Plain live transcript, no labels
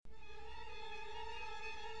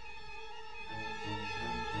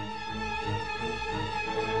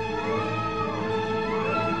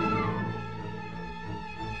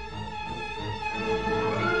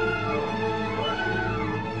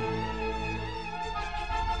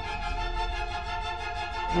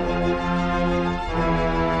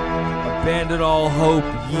Abandon all hope,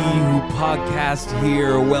 ye who podcast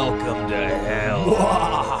here. Welcome to hell.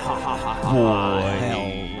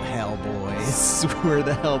 Hellboys. We're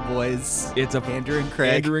the Hellboys. It's Andrew and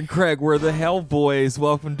Craig. Andrew and Craig, we're the Hellboys.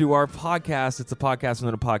 Welcome to our podcast. It's a podcast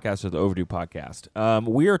within a podcast, or the Overdue podcast.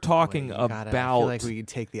 We are talking about... I feel like we could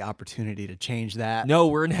take the opportunity to change that. No,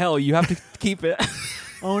 we're in hell. You have to keep it.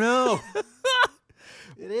 Oh, no.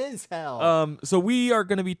 It is hell. So we are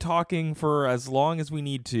going to be talking for as long as we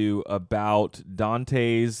need to about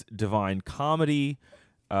Dante's Divine Comedy,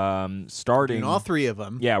 starting all three of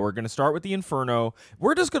them. Yeah, we're going to start with the Inferno.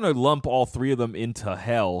 We're just going to lump all three of them into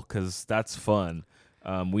hell because that's fun.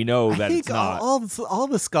 We know that it's not. All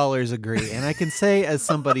the scholars agree, and I can say as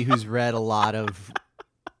somebody who's read a lot of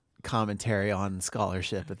commentary on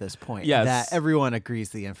scholarship at this point, that everyone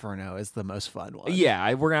agrees the Inferno is the most fun one.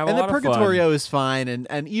 Yeah, we're gonna have a lot of fun. And the Purgatorio is fine,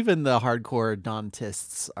 and even the hardcore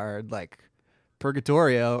Dantists are like,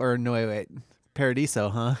 Purgatorio, or no, wait, Paradiso,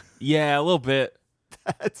 huh? Yeah, a little bit.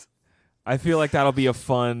 I feel like that'll be a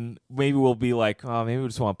fun. Maybe we'll be like, oh, maybe we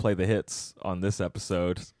just want to play the hits on this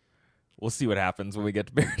episode. We'll see what happens when we get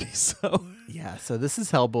to Paradiso. Yeah, so this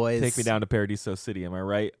is Hellboys. Take me down to Paradiso City, am I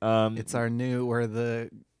right? It's our new, where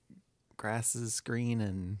the grass is green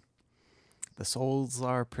and the souls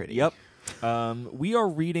are pretty. Yep. We are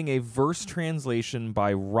reading a verse translation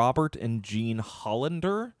by Robert and Jean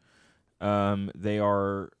Hollander. They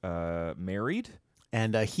are married,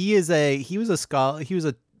 and he was a scholar. He was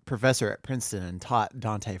a professor at Princeton and taught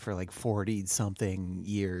Dante for like 40-something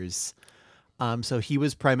years. So he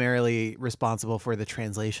was primarily responsible for the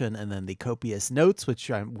translation and then the copious notes,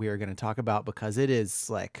 which we are going to talk about because it is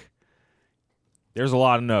like, there's a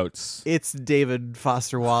lot of notes. It's David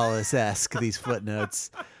Foster Wallace-esque, these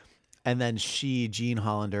footnotes. And then Jean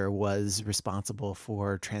Hollander, was responsible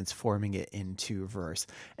for transforming it into verse.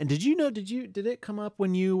 And did you know, did it come up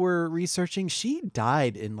when you were researching? She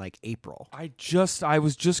died in like April. I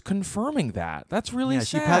was just confirming that. That's really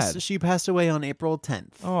sad. She passed away on April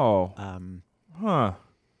 10th. Oh. Huh.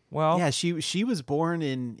 Well. Yeah, she was born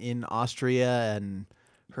in Austria, and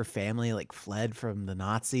her family like fled from the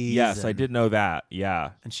Nazis. Yes, I did know that.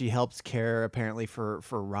 Yeah. And she helped care apparently for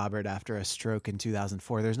Robert after a stroke in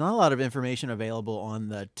 2004. There's not a lot of information available on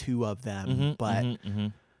the two of them, but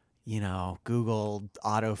you know, Google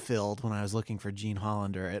autofilled when I was looking for Jean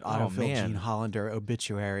Hollander. It autofilled Jean Hollander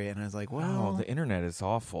obituary, and I was like, "Wow, the internet is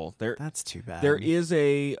awful." That's too bad. There is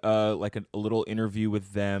a little interview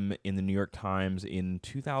with them in the New York Times in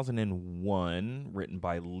 2001, written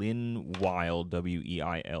by Lynn Weil, Weil. If you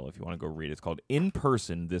want to go read it, it's called "In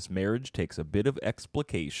Person: This Marriage Takes a Bit of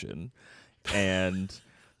Explication," and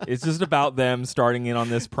it's just about them starting in on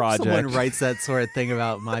this project. Someone writes that sort of thing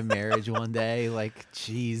about my marriage one day. Like,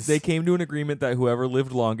 geez. They came to an agreement that whoever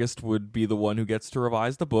lived longest would be the one who gets to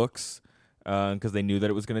revise the books, because they knew that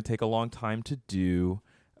it was going to take a long time to do.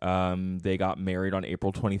 They got married on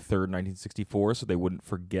April 23rd, 1964, so they wouldn't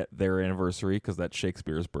forget their anniversary, because that's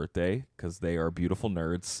Shakespeare's birthday, because they are beautiful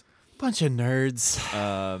nerds. Bunch of nerds.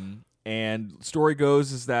 And story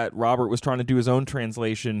goes is that Robert was trying to do his own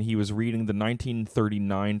translation. He was reading the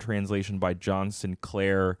 1939 translation by John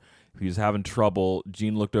Sinclair. He was having trouble.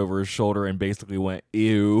 Gene looked over his shoulder and basically went,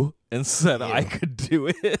 ew, and said, ew. I could do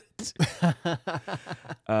it.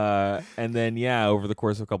 And then, over the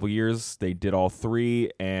course of a couple years, they did all three,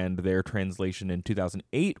 and their translation in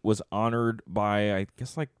 2008 was honored by, I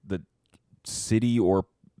guess, like the city or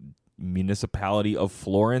municipality of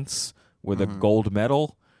Florence with a gold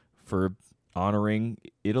medal for honoring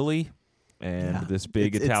Italy and this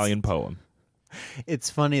big Italian poem. It's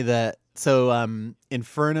funny that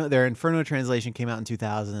Inferno, their Inferno translation came out in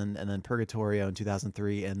 2000, and then Purgatorio in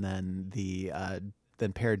 2003, and then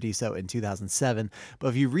then Paradiso in 2007. But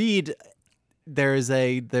if you read, there's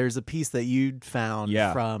a piece that you found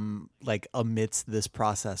from like amidst this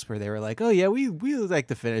process where they were like, oh yeah, we would like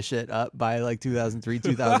to finish it up by like 2003,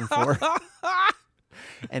 2004.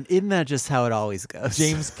 And isn't that just how it always goes?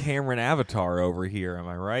 James Cameron Avatar over here, am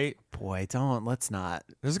I right? Boy, let's not.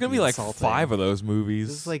 There's going to be like 5 of those movies.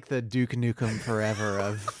 This is like the Duke Nukem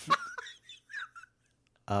Forever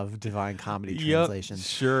of Divine Comedy translations.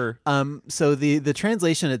 Sure. So the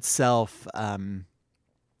translation itself,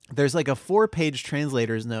 there's like a 4-page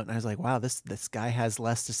translator's note, and I was like, wow, this guy has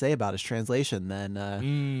less to say about his translation than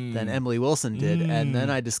Emily Wilson did. And then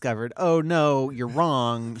I discovered, oh no, you're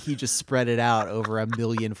wrong. He just spread it out over 1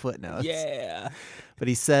 million footnotes. Yeah. But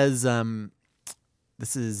he says,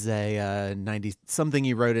 this is a something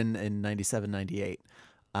he wrote in 97, 98.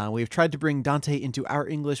 We've tried to bring Dante into our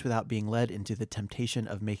English without being led into the temptation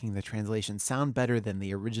of making the translation sound better than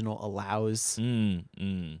the original allows.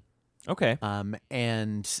 Okay.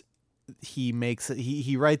 And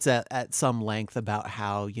he writes at some length about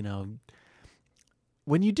how,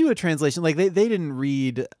 when you do a translation, like they didn't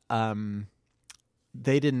read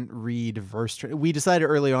verse. We decided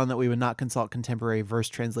early on that we would not consult contemporary verse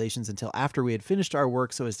translations until after we had finished our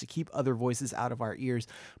work, so as to keep other voices out of our ears.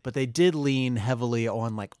 But they did lean heavily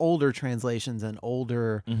on like older translations and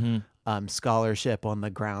older scholarship on the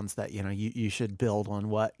grounds that you should build on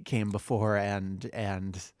what came before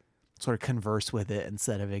and sort of converse with it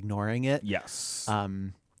instead of ignoring it. Yes.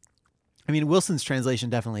 I mean, Wilson's translation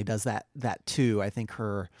definitely does that too. I think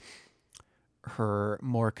her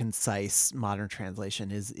more concise modern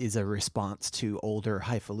translation is a response to older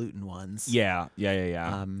highfalutin ones. Yeah.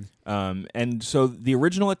 And so the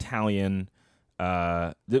original Italian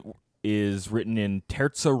that is written in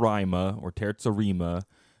terza rima or terza rima,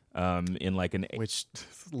 in like which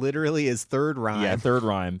literally is third rhyme. Yeah, third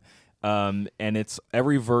rhyme. And it's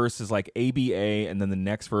every verse is like ABA, and then the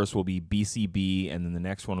next verse will be BCB, and then the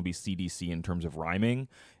next one will be CDC in terms of rhyming.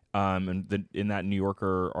 And in that New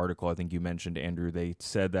Yorker article, I think you mentioned, Andrew, they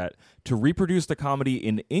said that to reproduce the comedy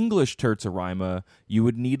in English terza rima, you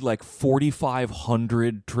would need like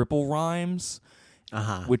 4,500 triple rhymes,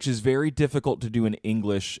 which is very difficult to do in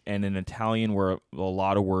English. And in Italian, where a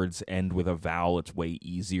lot of words end with a vowel, it's way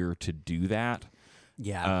easier to do that.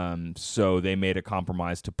 Yeah. So they made a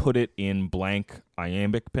compromise to put it in blank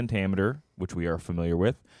iambic pentameter, which we are familiar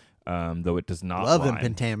with, though it does not love rhyme.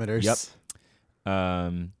 them pentameters.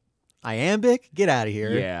 Yep. Iambic, get out of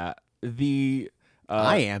here. Yeah. The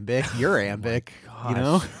iambic, you're iambic.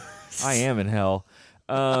 I am in hell.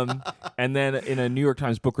 And then in a New York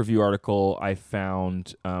Times book review article, I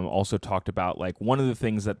found also talked about like one of the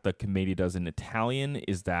things that the commedia does in Italian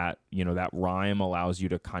is that that rhyme allows you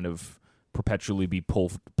to kind of perpetually be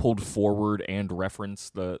pulled forward and reference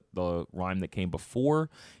the rhyme that came before,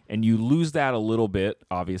 and you lose that a little bit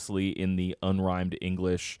obviously in the unrhymed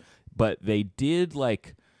English. But they did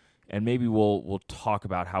like, and maybe we'll talk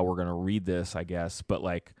about how we're going to read this, I guess, but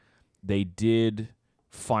like they did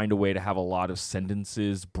find a way to have a lot of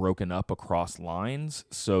sentences broken up across lines,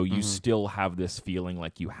 so you still have this feeling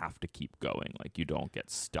like you have to keep going, like you don't get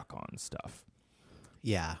stuck on stuff.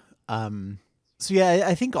 Yeah. So yeah,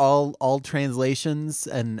 I think all translations,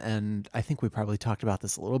 and I think we probably talked about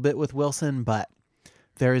this a little bit with Wilson, but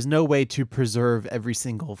there is no way to preserve every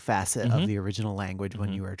single facet of the original language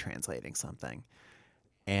when you are translating something.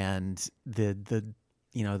 And the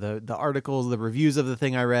articles, the reviews of the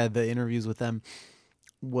thing I read, the interviews with them,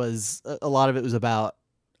 was a lot of it was about,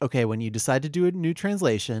 okay, when you decide to do a new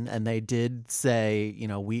translation, and they did say,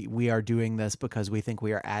 we are doing this because we think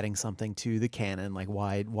we are adding something to the canon. Like,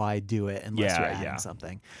 why do it unless you're adding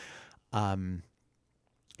something?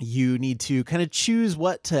 You need to kind of choose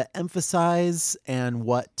what to emphasize and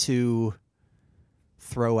what to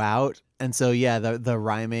throw out. And so, yeah, the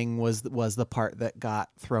rhyming was the part that got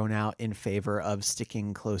thrown out in favor of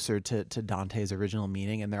sticking closer to Dante's original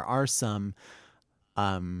meaning. And there are some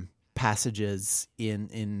passages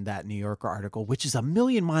in that New Yorker article, which is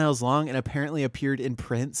 1,000,000 miles long and apparently appeared in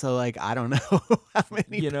print. So like, I don't know how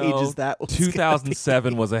many pages that was.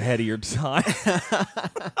 2007 was ahead of your time.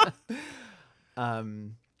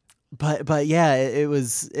 But yeah,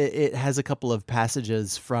 it has a couple of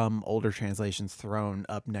passages from older translations thrown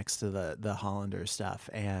up next to the Hollander stuff.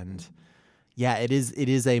 And yeah, it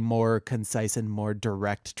is a more concise and more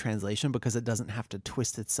direct translation because it doesn't have to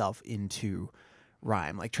twist itself into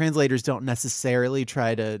rhyme. Like, translators don't necessarily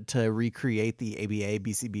try to recreate the ABA,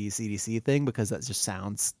 BCB, CDC thing because that just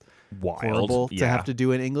sounds wild, horrible to have to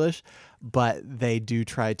do in English. But they do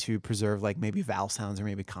try to preserve like maybe vowel sounds or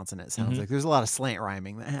maybe consonant sounds. Like, there's a lot of slant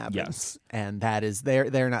rhyming that happens, and that is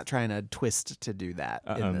they're not trying to twist to do that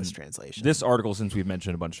in this translation. This article, since we've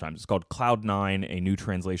mentioned it a bunch of times, it's called Cloud 9, a new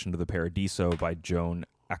translation to the Paradiso by Joan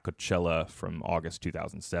Acocella from August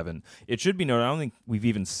 2007. It should be noted, I don't think we've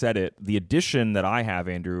even said it, the edition that I have,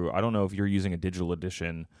 Andrew, I don't know if you're using a digital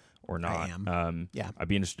edition or not. I am. Yeah. I'd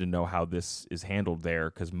be interested to know how this is handled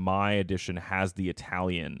there, because my edition has the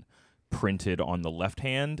Italian printed on the left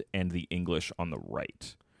hand and the English on the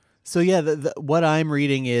right. So yeah, what I'm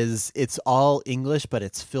reading is it's all English, but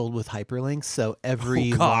it's filled with hyperlinks. So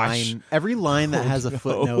every line that has a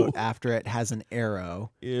footnote after it has an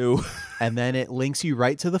arrow. Ew. And then it links you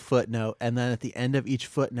right to the footnote, and then at the end of each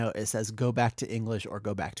footnote it says go back to English or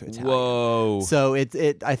go back to Italian. Whoa. So I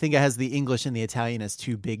think it has the English and the Italian as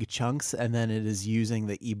two big chunks, and then it is using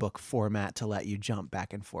the ebook format to let you jump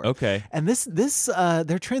back and forth. Okay. And this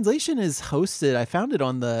their translation is hosted. I found it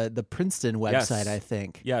on the Princeton website, I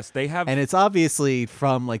think. Yes, they have. And it's obviously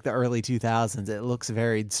from like the early 2000s. It looks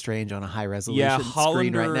very strange on a high resolution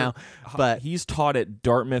screen right now. But he's taught at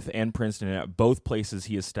Dartmouth and Princeton, and at both places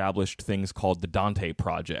he established things called the Dante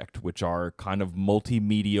Project, which are kind of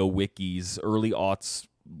multimedia wikis, early aughts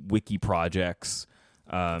wiki projects.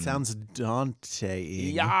 Sounds Dante-y.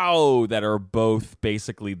 Yow, that are both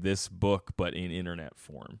basically this book, but in internet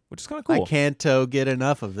form, which is kind of cool. I can't get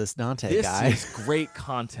enough of this Dante guy. This is great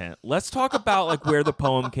content. Let's talk about like where the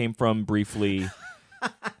poem came from briefly,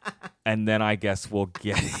 and then I guess we'll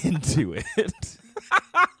get into it.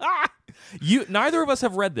 Neither of us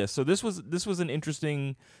have read this, so this was an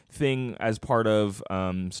interesting thing as part of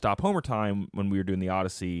Stop Homer Time when we were doing the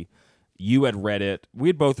Odyssey. You had read it. We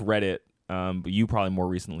had both read it, but you probably more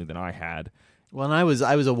recently than I had. Well, and I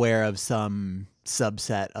was aware of some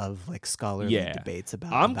subset of like scholarly debates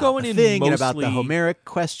about going the in thing and mostly about the Homeric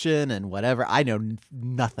question and whatever. I know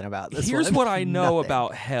nothing about this. Here's one. what I know Nothing.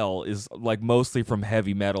 about Hell is like mostly from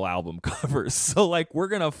heavy metal album covers. So like we're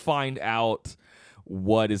gonna find out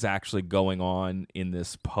what is actually going on in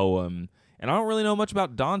this poem. And I don't really know much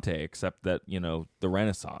about Dante except that, the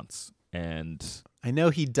Renaissance. And I know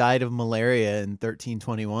he died of malaria in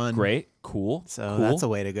 1321. Great, cool. So that's a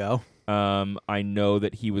way to go. I know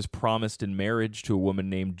that he was promised in marriage to a woman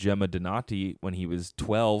named Gemma Donati when he was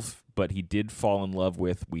 12, but he did fall in love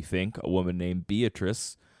with, we think, a woman named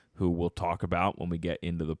Beatrice, who we'll talk about when we get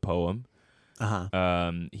into the poem.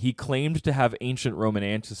 He claimed to have ancient Roman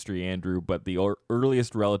ancestry, Andrew, but the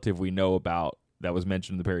earliest relative we know about that was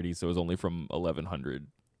mentioned in the Paradiso was only from 1100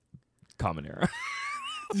 Common Era.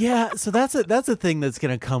 Yeah, so that's a thing that's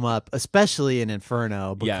going to come up, especially in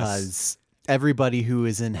Inferno, because everybody who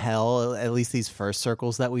is in hell, at least these first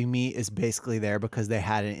circles that we meet, is basically there because they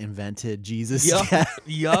hadn't invented Jesus yet.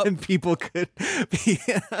 Yep. And people couldn't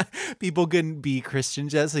be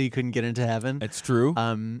Christians yet, so you couldn't get into heaven. It's true.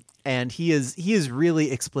 And he is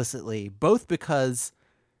really explicitly, both because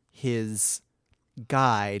his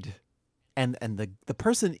guide and the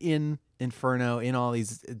person in Inferno in all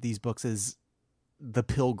these books is the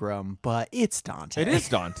pilgrim, but it's Dante. It is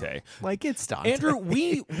Dante. Like, it's Dante. Andrew,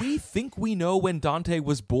 we think we know when Dante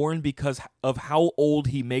was born because of how old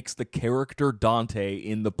he makes the character Dante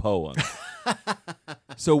in the poem.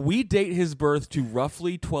 So we date his birth to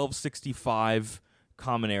roughly 1265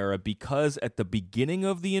 Common Era because at the beginning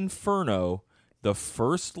of the Inferno, the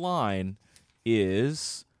first line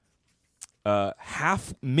is...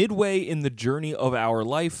 half midway in the journey of our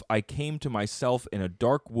life, I came to myself in a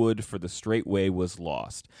dark wood, for the straight way was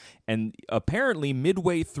lost. And apparently,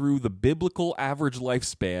 midway through the biblical average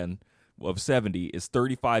lifespan of 70 is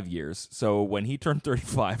 35 years. So when he turned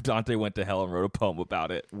 35, Dante went to hell and wrote a poem about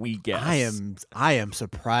it. We guess. I am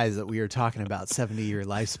surprised that we are talking about 70-year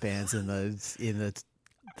lifespans in the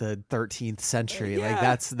 13th century. Yeah.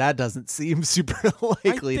 Like that doesn't seem super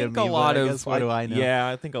likely to me. I guess what do I know? Yeah,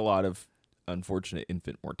 I think a lot of unfortunate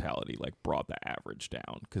infant mortality like brought the average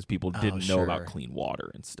down because people didn't know about clean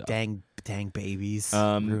water and stuff. Dang babies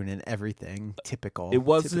ruining everything. Typical. It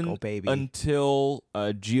wasn't typical baby. until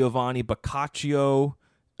Giovanni Boccaccio,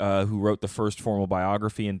 who wrote the first formal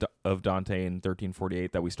biography of Dante in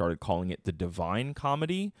 1348, that we started calling it the Divine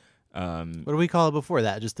Comedy. What do we call it before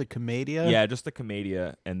that? Just the Commedia? Yeah, just the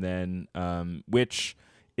Commedia, and then which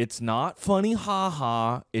it's not funny,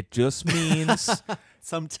 haha. It just means.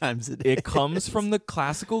 Sometimes it comes from the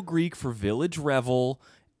classical Greek for village revel,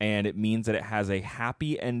 and it means that it has a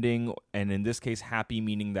happy ending, and in this case, happy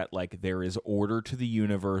meaning that like there is order to the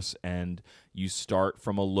universe, and you start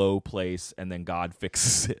from a low place, and then God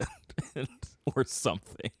fixes it, or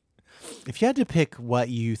something. If you had to pick what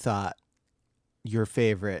you thought your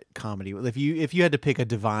favorite comedy, if you had to pick a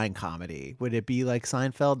divine comedy, would it be like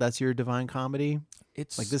Seinfeld? That's your divine comedy?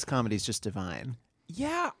 It's like this comedy is just divine.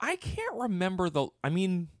 Yeah, I can't remember I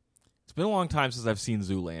mean, it's been a long time since I've seen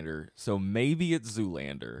Zoolander, so maybe it's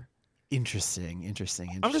Zoolander. Interesting.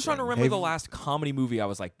 I'm just trying to remember the last comedy movie I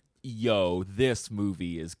was like, yo, this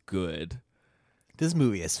movie is good. This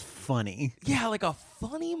movie is funny. Yeah, like a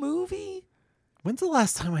funny movie? When's the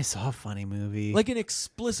last time I saw a funny movie? Like an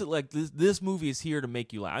explicit, like this movie is here to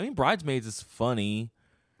make you laugh. I mean, Bridesmaids is funny.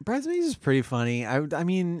 Bridesmaids is pretty funny. I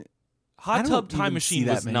mean... Hot Tub Time even Machine see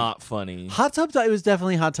that was many. not funny. It was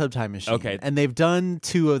definitely Hot Tub Time Machine. Okay. And they've done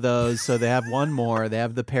 2 of those, so they have one more. They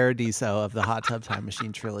have the Paradiso of the Hot Tub Time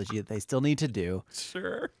Machine trilogy that they still need to do.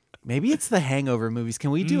 Sure. Maybe it's the Hangover movies.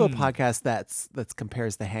 Can we do a podcast that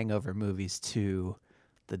compares the Hangover movies to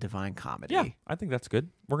the Divine Comedy? Yeah, I think that's good.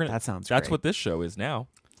 That sounds That's great. what this show is now.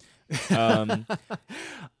 But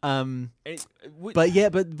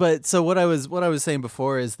so what I was saying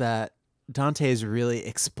before is that Dante is really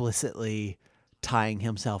explicitly tying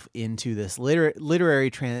himself into this literary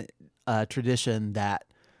tradition that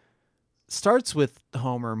starts with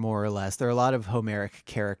Homer, more or less. There are a lot of Homeric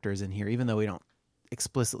characters in here, even though we don't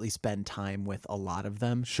explicitly spend time with a lot of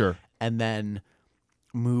them. Sure. And then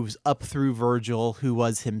moves up through Virgil, who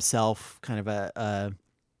was himself kind of a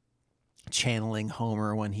channeling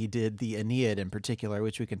Homer when he did the Aeneid in particular,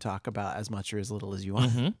 which we can talk about as much or as little as you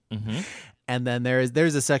want. And then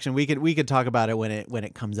there's a section we could talk about it when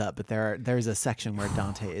it comes up, but there's a section where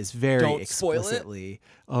Dante is very Don't spoil it. explicitly,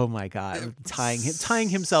 oh my god, tying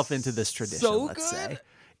himself into this tradition. So let's good. say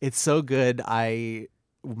it's so good.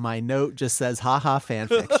 My note just says, "haha, fan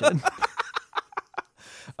fiction."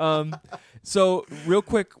 So real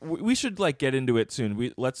quick, we should get into it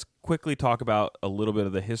soon. Let's quickly talk about a little bit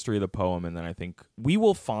of the history of the poem, and then I think we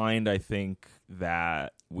will find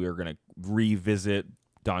that we're going to revisit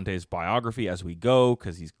Dante's biography as we go,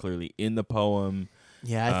 because he's clearly in the poem.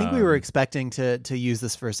 Yeah, I think we were expecting to use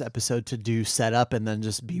this first episode to do setup and then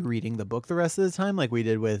just be reading the book the rest of the time, like we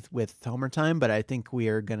did with Homer Time. But I think we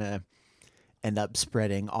are gonna end up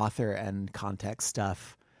spreading author and context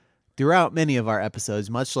stuff throughout many of our episodes,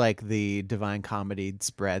 much like the Divine Comedy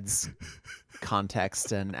spreads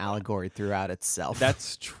context and allegory throughout itself.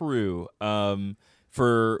 That's true.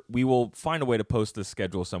 We will find a way to post this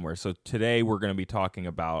schedule somewhere. So today we're going to be talking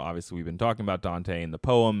about, obviously we've been talking about Dante and the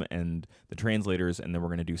poem and the translators, and then we're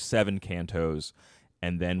going to do 7 cantos,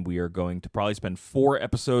 and then we are going to probably spend 4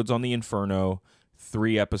 episodes on the Inferno,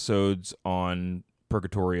 3 episodes on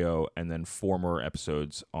Purgatorio, and then 4 more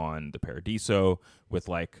episodes on the Paradiso, with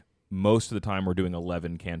most of the time we're doing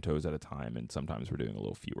 11 cantos at a time, and sometimes we're doing a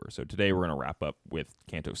little fewer. So today we're going to wrap up with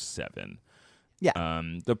Canto 7. Yeah.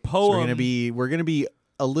 The poem. So we're gonna be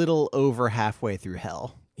a little over halfway through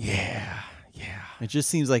Hell. Yeah. It just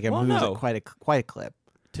seems like it moves at quite a clip.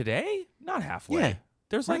 Today, not halfway. Yeah.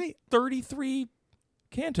 There's Right. 33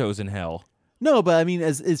 cantos in Hell. No, but I mean,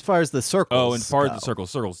 as far as the circles. Oh, and far as go. the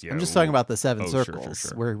circles. Yeah, I'm just talking about the 7 Sure.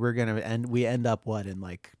 circles. We're gonna end up what in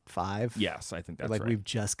 5? Yes, I think that's right. We've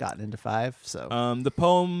just gotten into 5. So the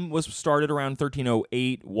poem was started around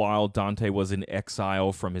 1308 while Dante was in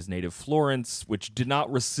exile from his native Florence, which did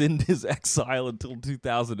not rescind his exile until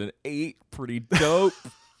 2008. Pretty dope.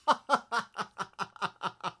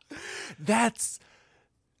 that's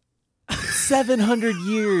 700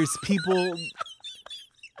 years. People.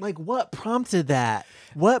 What prompted that?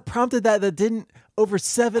 What prompted that didn't over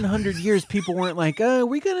 700 years people weren't like, "Oh,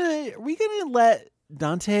 we gonna let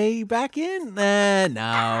Dante back in?"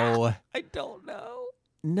 No. I don't know.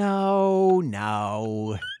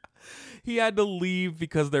 No. He had to leave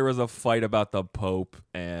because there was a fight about the Pope,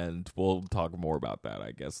 and we'll talk more about that,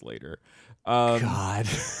 I guess, later. God.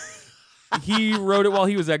 He wrote it while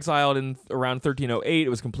he was exiled in around 1308. It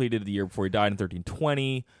was completed the year before he died in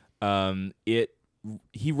 1320.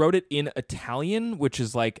 He wrote it in Italian, which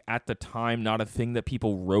is at the time not a thing that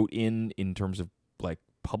people wrote in terms of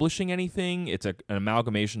publishing anything. It's an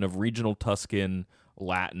amalgamation of regional Tuscan,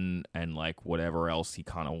 Latin, and whatever else he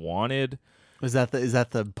kind of wanted. Is that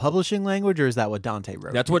the publishing language, or is that what Dante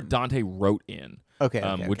wrote? That's what Dante wrote in. Okay,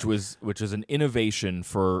 which is an innovation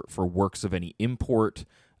for works of any import,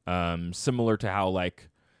 similar to how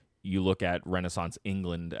you look at Renaissance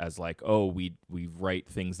England as we write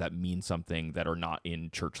things that mean something that are not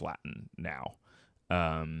in Church Latin now.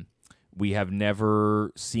 We have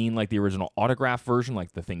never seen the original autograph version,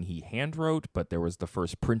 the thing he hand wrote, but there was the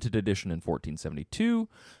first printed edition in 1472.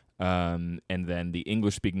 And then the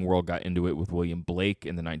English-speaking world got into it with William Blake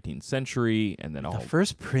in the 19th century, and then the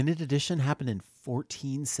first printed edition happened in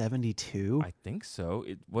 1472. I think so.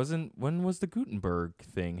 It wasn't. When was the Gutenberg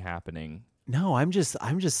thing happening? No, I'm just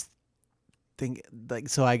thinking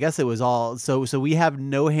so. I guess it was all so. We have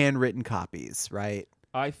no handwritten copies, right?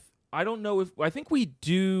 I don't know if I think we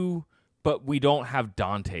do, but we don't have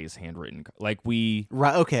Dante's handwritten. Right.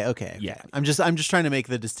 Okay. Yeah. I'm just trying to make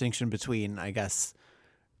the distinction between, I guess,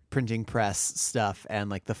 printing press stuff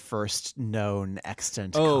and the first known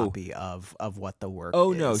extant copy of what the work is.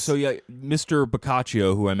 Oh no. So yeah, Mr.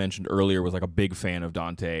 Boccaccio, who I mentioned earlier, was a big fan of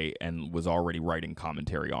Dante and was already writing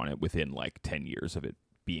commentary on it within 10 years of it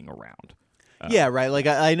being around. Yeah, right. Like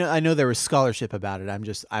I know there was scholarship about it.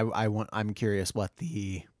 I'm curious what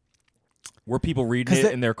the were people reading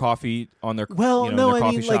it in their coffee on their well, in no, their I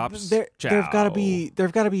coffee mean like shops? there've got to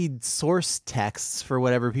Ciao. be source texts for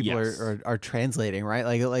whatever people Yes. are translating, right?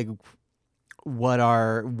 Like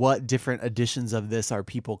what different editions of this are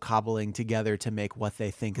people cobbling together to make what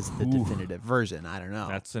they think is the definitive version? I don't know.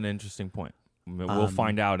 That's an interesting point. We'll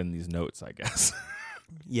find out in these notes, I guess.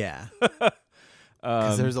 Yeah.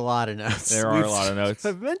 Because there's a lot of notes. There are a lot of notes.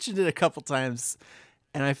 I've mentioned it a couple times,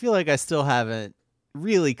 and I feel like I still haven't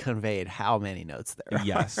really conveyed how many notes there are.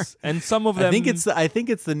 Yes, and some of them. I think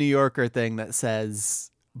it's the New Yorker thing that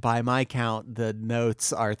says, by my count, the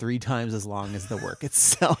notes are 3 times as long as the work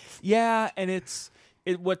itself. Yeah, and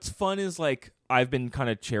what's fun is like I've been kind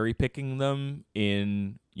of cherry picking them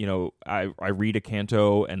in. I read a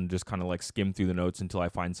canto and just kind of like skim through the notes until I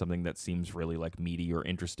find something that seems really like meaty or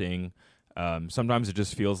interesting. Sometimes it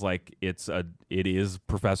just feels like it is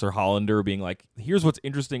Professor Hollander being like, here's what's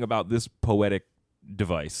interesting about this poetic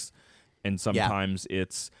device. And sometimes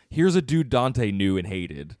it's, here's a dude Dante knew and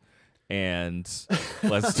hated. And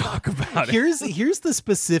let's talk about it. Here's the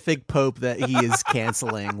specific pope that he is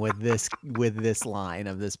canceling with this line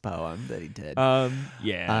of this poem that he did.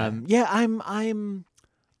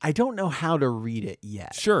 I don't know how to read it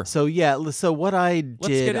yet. Sure. So so what I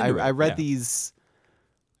did, I read these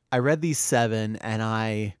 7,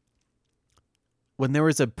 and when there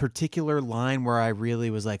was a particular line where I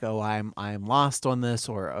really was like, oh, I'm lost on this,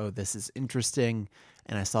 or oh, this is interesting,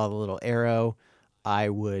 and I saw the little arrow, I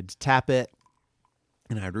would tap it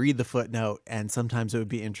and I'd read the footnote, and sometimes it would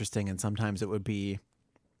be interesting and sometimes it would be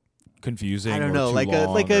confusing. I don't know, like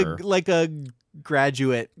a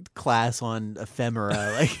graduate class on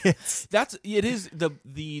ephemera. Like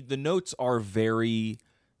the notes are very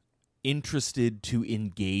interested to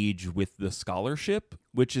engage with the scholarship,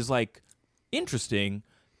 which is like interesting,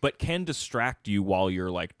 but can distract you while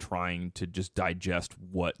you're like trying to just digest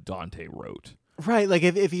what Dante wrote. Right, like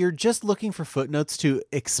if you're just looking for footnotes to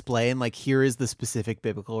explain, like, here is the specific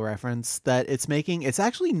biblical reference that it's making, it's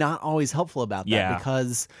actually not always helpful about that,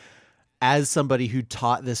 because as somebody who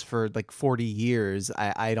taught this for like 40 years,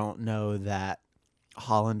 I don't know that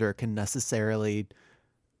Hollander can necessarily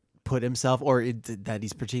put himself, that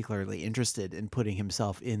he's particularly interested in putting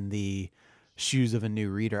himself in the shoes of a new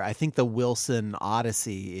reader. I think the Wilson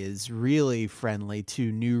Odyssey is really friendly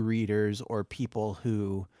to new readers or people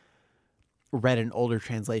who read an older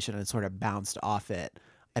translation and sort of bounced off it.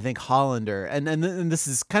 I think Hollander, and this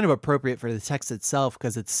is kind of appropriate for the text itself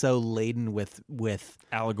because it's so laden with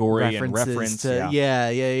allegory and reference.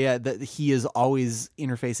 That he is always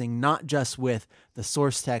interfacing not just with the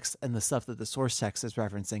source text and the stuff that the source text is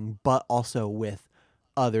referencing, but also with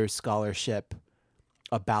other scholarship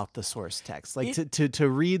about the source text. Like to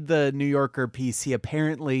read the New Yorker piece, he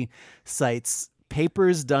apparently cites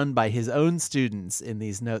papers done by his own students in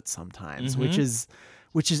these notes sometimes, which is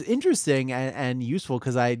interesting and useful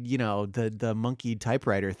because the monkey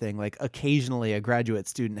typewriter thing, like occasionally a graduate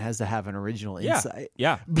student has to have an original insight.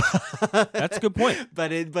 Yeah. That's a good point.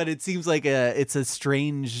 But it seems like it's a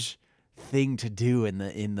strange thing to do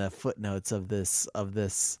in the footnotes of this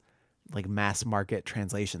like mass market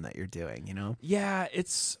translation that you're doing, Yeah,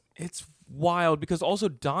 it's wild because also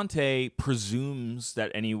Dante presumes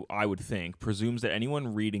that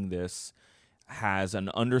anyone reading this has an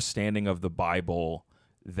understanding of the Bible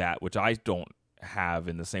which I don't have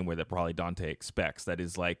in the same way that probably Dante expects. That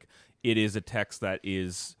is like, it is a text that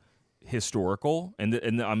is historical,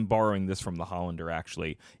 and I'm borrowing this from the Hollander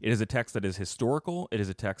actually. It is a text that is historical, it is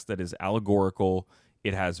a text that is allegorical,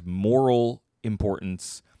 it has moral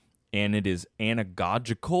importance, and it is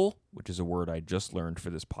anagogical, which is a word I just learned for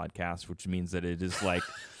this podcast, which means that it is like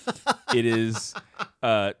it is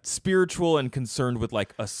spiritual and concerned with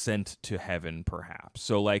like ascent to heaven, perhaps.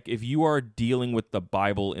 So like if you are dealing with the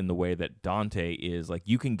Bible in the way that Dante is, like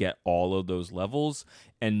you can get all of those levels.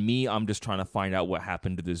 And I'm just trying to find out what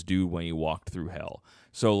happened to this dude when he walked through hell.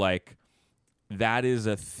 So like that is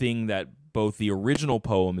a thing that both the original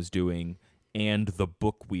poem is doing and the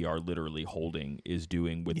book we are literally holding is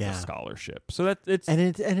doing with the scholarship. So it's fun.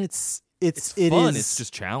 It's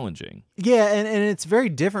just challenging. Yeah, and it's very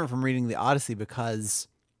different from reading the Odyssey because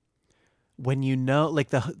when like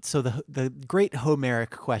the great Homeric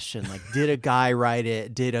question, like did a guy write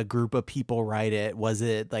it? Did a group of people write it? Was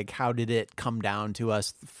it like, how did it come down to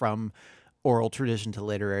us from oral tradition to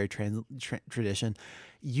literary tradition?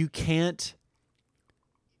 You can't.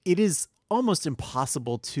 It is almost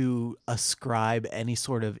impossible to ascribe any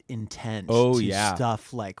sort of intent to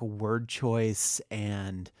stuff like word choice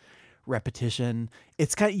and repetition.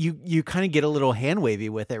 It's kind of, you kind of get a little hand wavy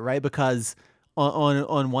with it, right? Because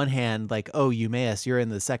on one hand, like, oh, Eumaeus, you're in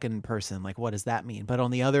the second person. Like, what does that mean? But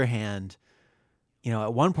on the other hand,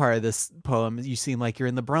 at one part of this poem, you seem like you're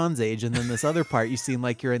in the Bronze Age, and then this other part, you seem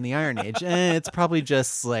like you're in the Iron Age. It's probably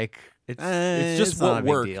just like it's just it's what not a big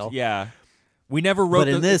worked. deal. Yeah, we never wrote. But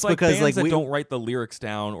in this, it's like because bands like that don't write the lyrics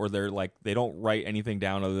down, or they don't write anything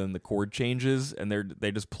down other than the chord changes, and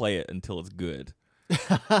they just play it until it's good.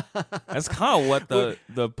 That's kind of what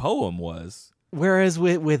the poem was. Whereas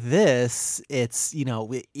with this, it's,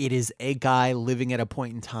 it is a guy living at a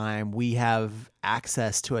point in time. We have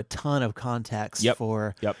access to a ton of context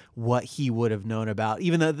for what he would have known about.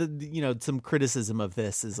 Even though some criticism of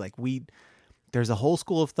this is like there's a whole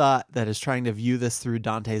school of thought that is trying to view this through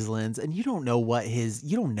Dante's lens, and you don't know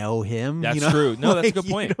you don't know him. That's true. No, that's a good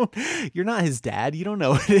point. You're not his dad. You don't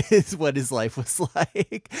know what his life was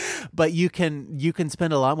like, but you can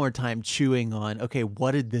spend a lot more time chewing on, okay,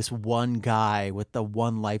 what did this one guy with the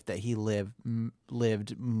one life that he lived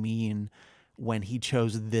mean when he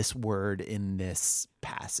chose this word in this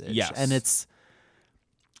passage? Yes. And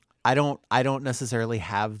I don't necessarily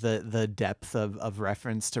have the depth of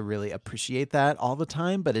reference to really appreciate that all the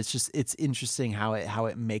time, but it's interesting how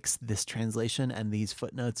it makes this translation and these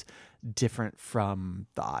footnotes different from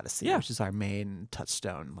the Odyssey, which is our main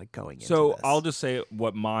touchstone, like going into So this. I'll just say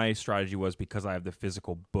what my strategy was, because I have the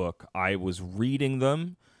physical book. I was reading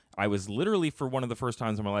them. I was literally, for one of the first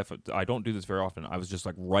times in my life, I don't do this very often, I was just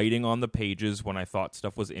like writing on the pages when I thought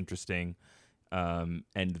stuff was interesting, and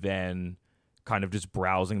then kind of just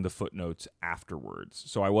browsing the footnotes afterwards.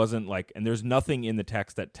 So I wasn't like, and there's nothing in the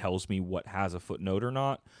text that tells me what has a footnote or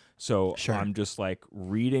not. So I'm just like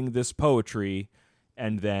reading this poetry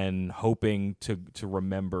and then hoping to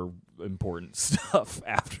remember important stuff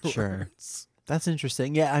afterwards. Sure. That's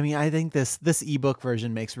interesting. Yeah, I mean, I think this ebook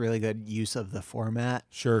version makes really good use of the format.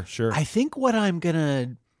 Sure. I think what I'm going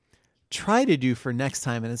to try to do for next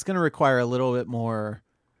time, and it's going to require a little bit more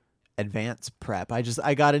advanced prep.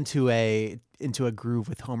 I got into a groove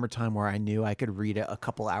with Homer Time where I knew I could read it a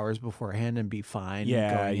couple hours beforehand and be fine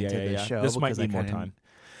going into the show. This might need more time.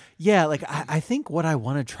 Yeah, like I think what I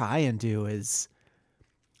want to try and do is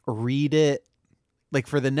read it, like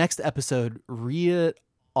for the next episode, read it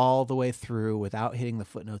all the way through without hitting the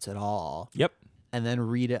footnotes at all. Yep. And then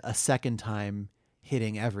read it a second time,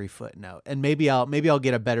 hitting every footnote. And maybe I'll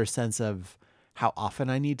get a better sense of how often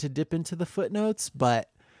I need to dip into the footnotes, but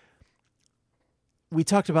we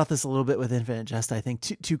talked about this a little bit with Infinite Jest. I think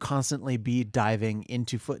to constantly be diving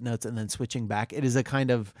into footnotes and then switching back, it is a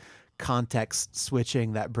kind of context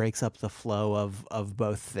switching that breaks up the flow of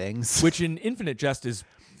both things. Which in Infinite Jest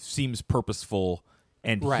seems purposeful,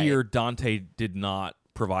 and here Dante did not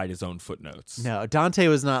provide his own footnotes. No, Dante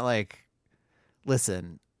was not like,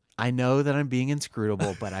 listen, I know that I'm being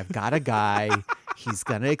inscrutable, but I've got a guy. He's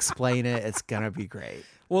gonna explain it. It's gonna be great.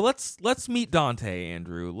 Well, let's meet Dante,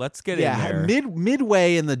 Andrew. Let's get in there.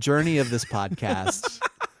 Midway in the journey of this podcast.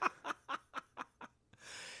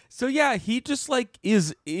 So yeah, he just like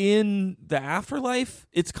is in the afterlife.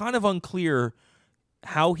 It's kind of unclear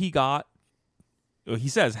how he got. He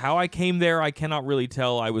says, "How I came there, I cannot really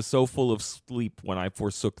tell. I was so full of sleep when I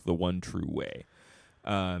forsook the one true way."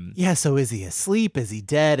 So is he asleep? Is he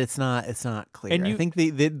dead? It's not clear. And I think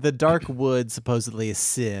the dark wood supposedly is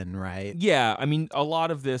sin, right? Yeah, I mean, a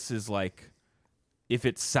lot of this is like, if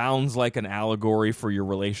it sounds like an allegory for your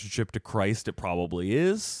relationship to Christ, it probably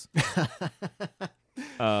is.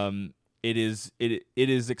 It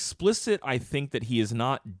is explicit, I think, that he is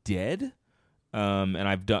not dead. And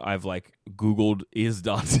I've like Googled, is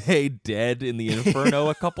Dante dead in the Inferno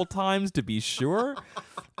a couple times to be sure.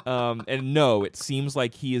 And no, it seems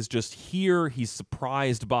like he is just here. He's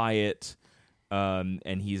surprised by it.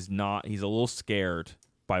 And he's a little scared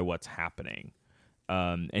by what's happening.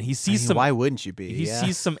 And he sees why wouldn't you be? He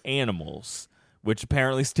sees some animals, which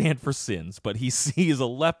apparently stand for sins, but he sees a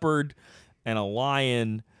leopard and a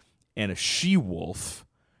lion and a she-wolf.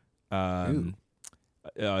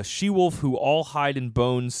 She-wolf who all hide and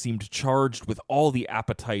bones seemed charged with all the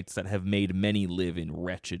appetites that have made many live in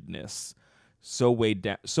wretchedness. So weighed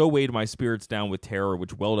my spirits down with terror,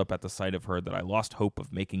 which welled up at the sight of her, that I lost hope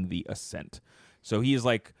of making the ascent. So he is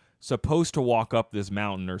like supposed to walk up this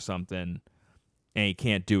mountain or something, and he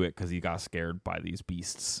can't do it because he got scared by these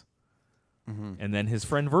beasts. Mm-hmm. And then his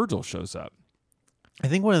friend Virgil shows up. I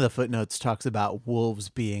think one of the footnotes talks about wolves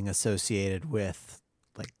being associated with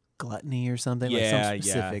like gluttony or something, like some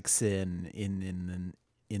specific sin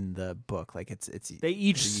in the book. Like it's they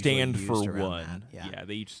each stand for one. Yeah,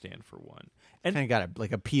 they each stand for one. And kind of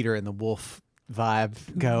got a Peter and the Wolf vibe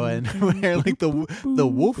going, where like the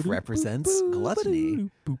wolf represents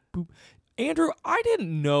gluttony. Andrew, I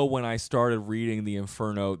didn't know when I started reading the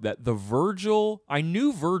Inferno that I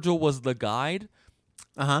knew Virgil was the guide.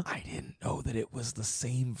 I didn't know that it was the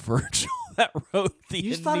same Virgil that wrote the Aeneid.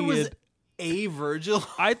 You just thought it was a Virgil?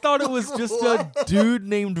 I thought it was just a dude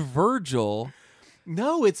named Virgil.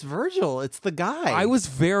 No, it's Virgil. It's the guy. I was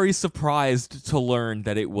very surprised to learn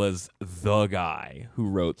that it was the guy who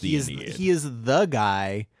wrote the Aeneid. He is the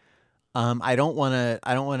guy. I don't want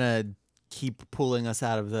to keep pulling us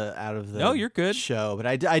out of the No, you're good. show, but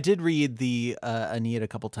I did read the Aeneid a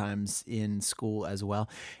couple times in school as well,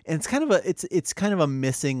 and it's kind of a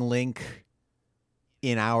missing link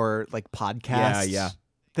in our like podcast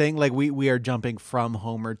thing. Like we are jumping from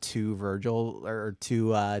Homer to Virgil or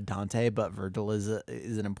to Dante, but Virgil is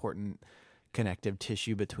an important connective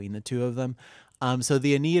tissue between the two of them. So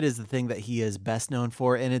the Aeneid is the thing that he is best known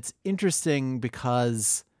for, and it's interesting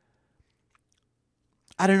because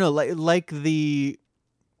I don't know, like the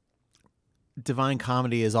Divine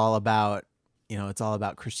Comedy is all about, it's all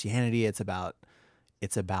about Christianity. It's about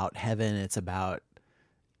heaven. It's about,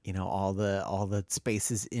 all the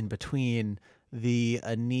spaces in between. The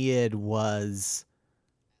Aeneid was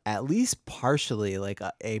at least partially like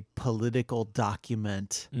a political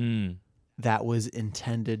document that was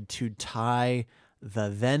intended to tie the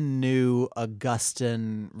then new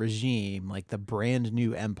Augustan regime, like the brand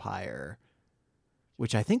new empire,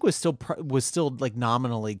 which I think was still like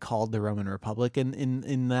nominally called the Roman Republic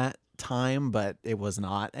in that time, but it was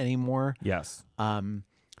not anymore. Yes.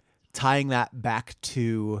 Tying that back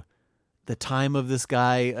to the time of this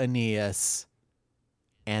guy Aeneas,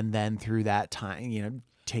 and then through that time,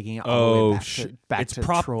 taking it all the way back to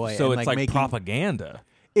Troy. So and it's like propaganda.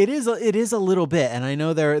 It is a little bit, and I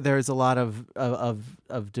know there's a lot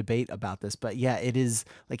of debate about this, but yeah, it is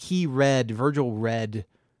like Virgil read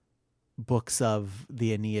books of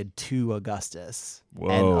the Aeneid to Augustus. Whoa.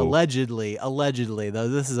 And allegedly, though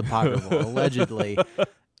this is apocryphal, allegedly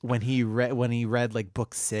when he read like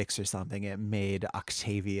book 6 or something, it made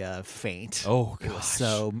Octavia faint. Oh gosh.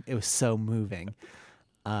 It was so moving.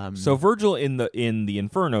 So Virgil in the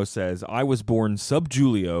Inferno says, "I was born sub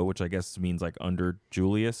Julio," which I guess means like under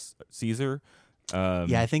Julius Caesar.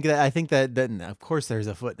 I think that of course there's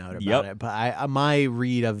a footnote about it, but my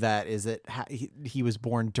read of that is that he was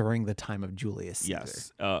born during the time of Julius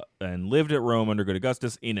Caesar. Yes, and lived at Rome under good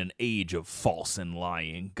Augustus in an age of false and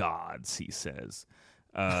lying gods, he says.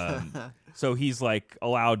 So he's like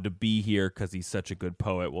allowed to be here because he's such a good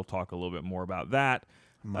poet. We'll talk a little bit more about that.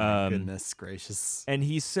 My goodness gracious. And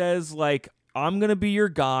he says, like, I'm going to be your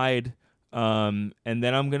guide, and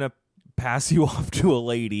then I'm going to pass you off to a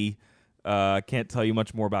lady. I can't tell you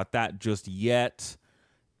much more about that just yet,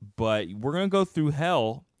 but we're going to go through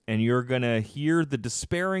hell, and you're going to hear the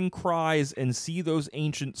despairing cries and see those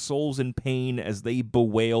ancient souls in pain as they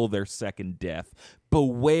bewail their second death.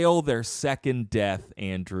 Bewail their second death,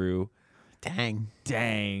 Andrew. Dang,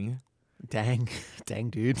 dude.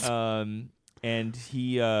 And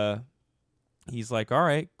he's like, all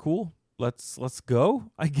right, cool. Let's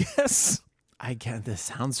go, I guess. This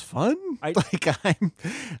sounds fun.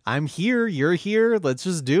 I'm here, you're here. Let's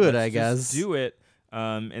just do it, I guess. Do it.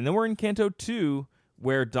 And then we're in Canto 2,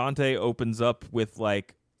 where Dante opens up with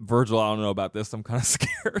like, Virgil, I don't know about this. I'm kind of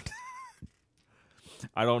scared.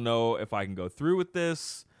 I don't know if I can go through with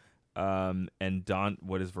this. And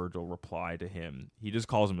what does Virgil reply to him? He just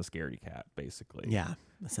calls him a scaredy cat, basically. Yeah,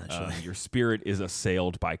 essentially. Your spirit is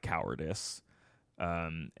assailed by cowardice,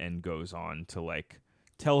 and goes on to like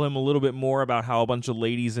tell him a little bit more about how a bunch of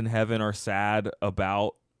ladies in heaven are sad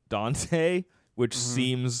about Dante, which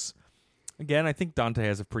seems, again, I think Dante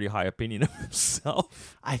has a pretty high opinion of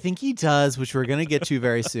himself. I think he does, which we're going to get to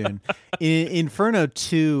very soon. Inferno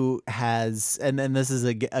 2 has, and this is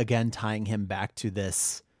again tying him back to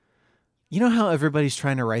this. You know how everybody's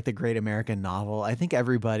trying to write the great American novel? I think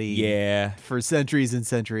everybody, for centuries and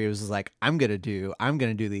centuries, was like, I'm gonna do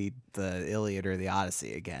the Iliad or the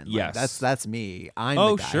Odyssey again. Like, yes, that's me. I'm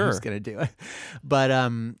the guy who's gonna do it. But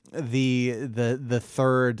the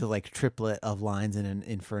third like triplet of lines in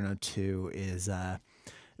Inferno 2 is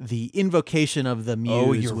the invocation of the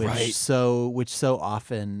muse, which so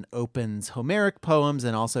often opens Homeric poems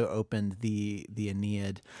and also opened the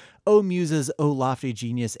Aeneid. O muses, O lofty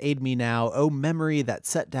genius, aid me now. O memory that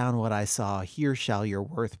set down what I saw, here shall your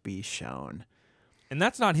worth be shown. And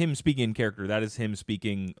that's not him speaking in character. That is him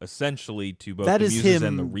speaking essentially to both the muses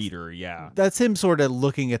and the reader. Yeah, that's him sort of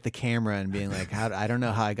looking at the camera and being like, I don't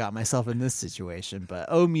know how I got myself in this situation, but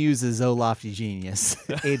O muses, O lofty genius,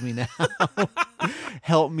 aid me now.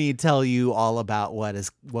 Help me tell you all about what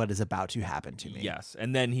is about to happen to me. Yes,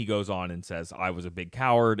 and then he goes on and says, I was a big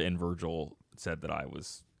coward, and Virgil said that I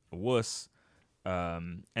was a wuss.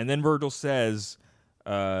 And then Virgil says,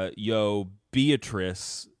 yo,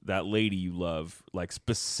 Beatrice, that lady you love, like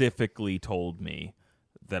specifically told me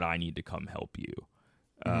that I need to come help you,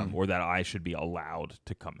 or that I should be allowed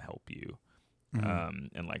to come help you.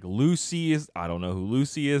 And like Lucy is, I don't know who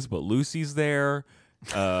Lucy is, but Lucy's there.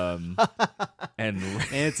 And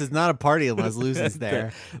it's not a party unless Lucy's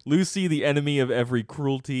there. Lucy, the enemy of every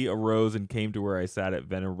cruelty, arose and came to where I sat at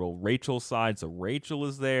venerable Rachel's side. So Rachel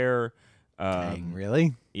is there. Dang,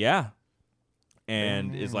 really? Yeah.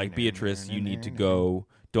 And is like, Beatrice, you need to go.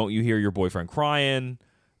 Don't you hear your boyfriend crying?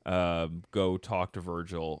 Go talk to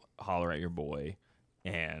Virgil, holler at your boy,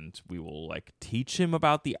 and we will like teach him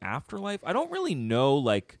about the afterlife. I don't really know,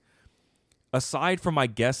 like, aside from, I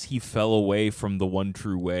guess he fell away from the one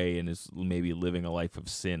true way and is maybe living a life of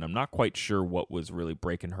sin. I'm not quite sure what was really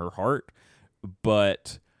breaking her heart,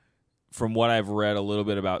 but from what I've read a little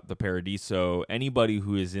bit about the Paradiso, anybody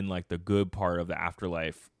who is in like the good part of the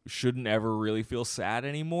afterlife shouldn't ever really feel sad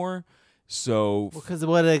anymore. So, because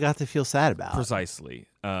what they got to feel sad about? Precisely.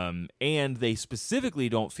 And they specifically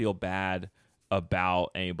don't feel bad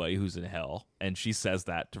about anybody who's in hell. And she says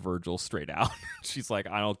that to Virgil straight out. She's like,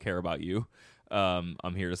 I don't care about you.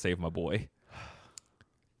 I'm here to save my boy.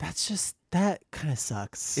 That kind of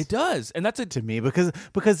sucks. It does. And that's to me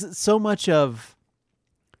because so much of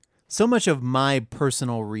my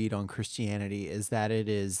personal read on Christianity is that it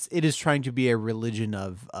is trying to be a religion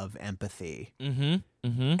of empathy.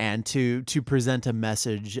 And to present a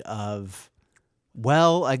message of,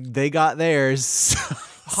 well, like, they got theirs.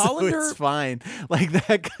 Hollander, so it's fine. Like,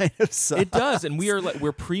 that kind of stuff. It does, and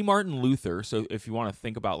we're pre-Martin Luther. So if you want to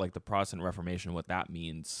think about like the Protestant Reformation, what that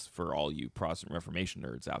means for all you Protestant Reformation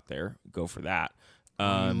nerds out there, go for that.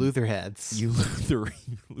 Luther heads. You Luther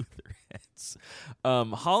heads.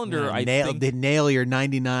 Hollander, they nail your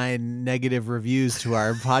 99 negative reviews to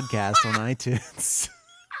our podcast on iTunes.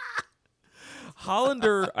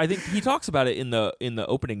 Hollander, I think he talks about it in the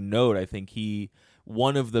opening note. I think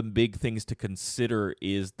one of the big things to consider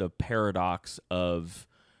is the paradox of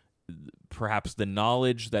perhaps the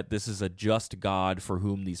knowledge that this is a just God for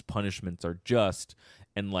whom these punishments are just,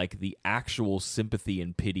 and like the actual sympathy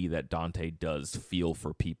and pity that Dante does feel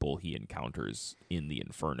for people he encounters in the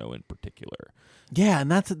Inferno in particular. Yeah,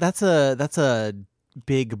 and that's a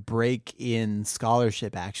big break in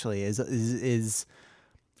scholarship. Actually, is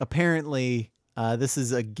apparently. This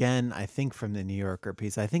is, again, I think, from the New Yorker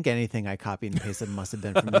piece. I think anything I copied and pasted must have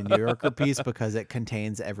been from the New Yorker piece because it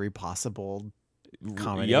contains every possible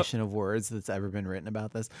combination of words that's ever been written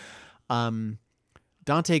about this.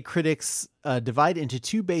 Dante critics divide into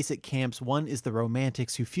two basic camps. One is the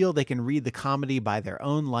romantics, who feel they can read the comedy by their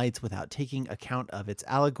own lights without taking account of its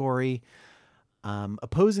allegory.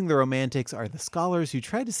 Opposing the romantics are the scholars who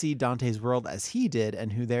try to see Dante's world as he did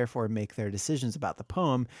and who therefore make their decisions about the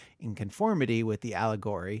poem in conformity with the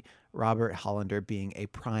allegory, Robert Hollander being a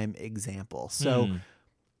prime example. So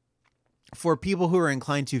for people who are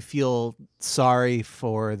inclined to feel sorry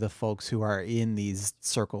for the folks who are in these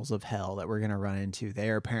circles of hell that we're going to run into, they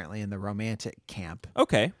are apparently in the romantic camp.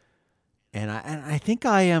 Okay. And I think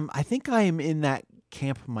I am in that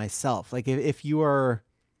camp myself. Like if you're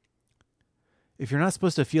not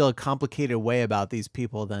supposed to feel a complicated way about these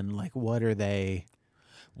people, then like, what are they?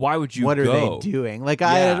 Why would you? What go? are they doing? Like,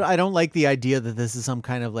 yeah. I don't like the idea that this is some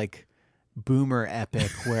kind of like boomer epic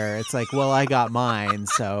where it's like, well, I got mine,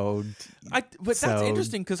 so. That's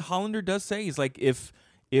interesting because Hollander does say he's like, if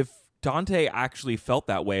Dante actually felt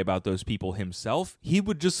that way about those people himself, he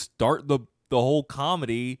would just start the whole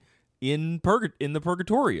comedy in the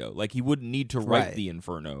Purgatorio. Like, he wouldn't need to write the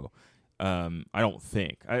Inferno. I don't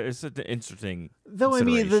think it's an interesting. Though I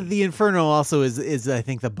mean, the Inferno also is I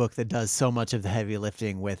think the book that does so much of the heavy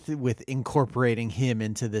lifting with incorporating him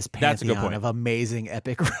into this pantheon of amazing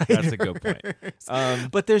epic writers. That's a good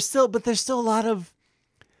point. But there's still a lot of.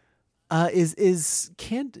 Is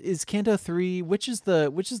Canto 3, which is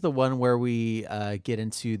the one where we get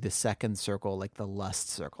into the second circle, like the lust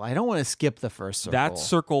circle? I don't want to skip the first circle. That's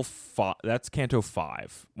circle 5. That's Canto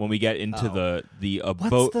 5. When we get into the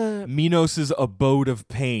abode, Minos' abode of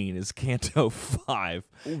pain is Canto 5.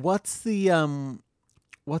 What's the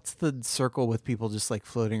circle with people just like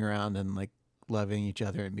floating around and like loving each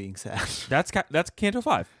other and being sad? That's Canto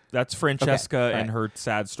 5. That's Francesca and her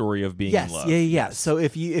sad story of being in love. Yeah. Yes. So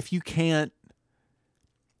if you can't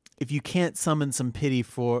summon some pity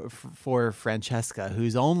for Francesca,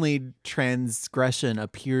 whose only transgression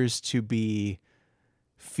appears to be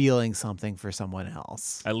feeling something for someone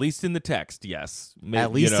else, at least in the text, yes.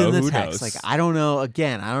 At least in the knows? text, like I don't know.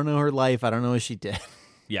 Again, I don't know her life. I don't know what she did.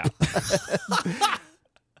 Yeah.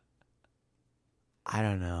 I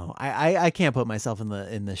don't know. I can't put myself in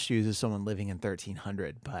the shoes of someone living in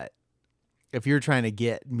 1300, but if you're trying to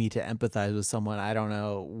get me to empathize with someone, I don't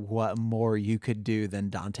know what more you could do than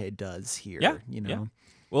Dante does here. Yeah, you know. yeah.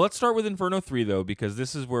 Well, let's start with Inferno 3 though, because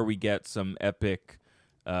this is where we get some epic,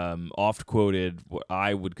 oft-quoted, what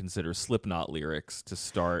I would consider Slipknot lyrics to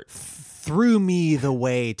start. Through me the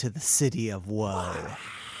way to the city of woe.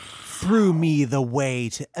 Through me the way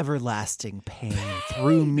to everlasting pain.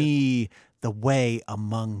 Through me the way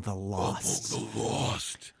among the lost.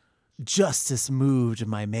 Justice moved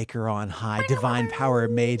my maker on high. Divine power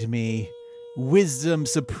made me. Wisdom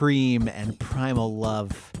supreme and primal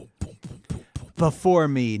love. Before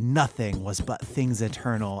me nothing was but things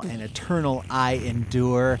eternal, and eternal I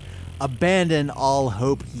endure. Abandon all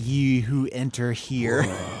hope, ye who enter here.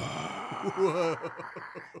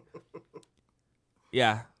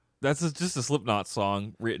 Yeah, that's just a Slipknot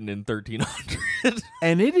song written in 1300.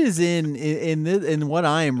 And it is in what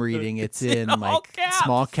I am reading. It's in like caps.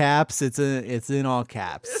 Small caps. It's in all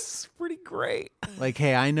caps. It's pretty great. Like,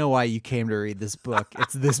 hey, I know why you came to read this book.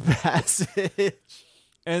 It's this passage.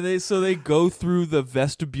 And they go through the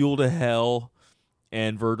vestibule to hell,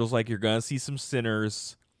 and Virgil's like, "You're gonna see some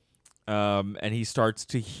sinners," and he starts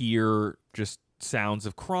to hear just sounds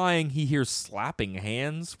of crying. He hears slapping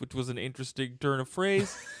hands, which was an interesting turn of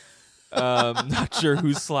phrase. Not sure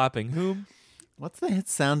who's slapping whom. What's the hit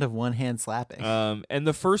sound of one hand slapping? And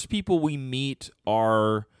the first people we meet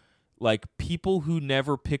are like people who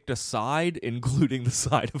never picked a side, including the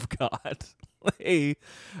side of God.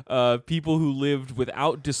 People who lived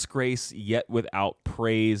without disgrace yet without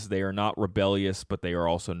praise. They are not rebellious, but they are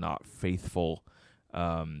also not faithful.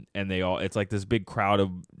 And it's like this big crowd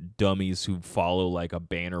of dummies who follow like a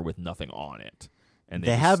banner with nothing on it. And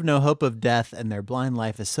they have no hope of death, and their blind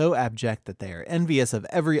life is so abject that they are envious of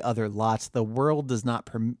every other lot. The world does not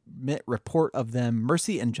permit report of them.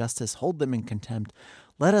 Mercy and justice hold them in contempt.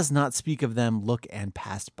 Let us not speak of them. Look and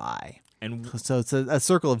pass by. And so it's a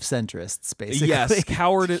circle of centrists, basically. Yes,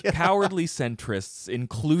 cowardly centrists,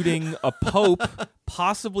 including a pope,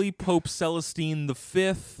 possibly Pope Celestine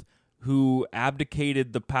V, who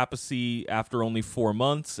abdicated the papacy after only 4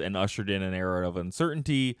 months and ushered in an era of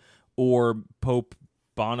uncertainty, or Pope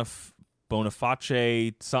Boniface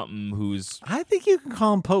something, who's... I think you can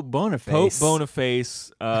call him Pope Boniface. Pope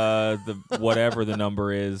Boniface, the whatever the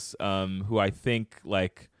number is, who I think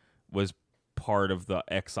like was part of the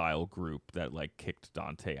exile group that like kicked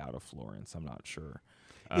Dante out of Florence. I'm not sure.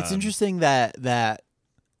 It's interesting that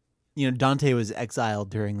Dante was exiled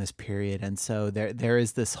during this period, and so there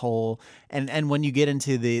is this whole and when you get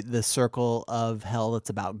into the circle of hell that's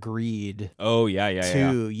about greed. Oh yeah.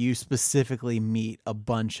 You specifically meet a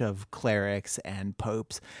bunch of clerics and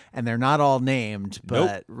popes, and they're not all named, but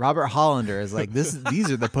Nope. Robert Hollander is like these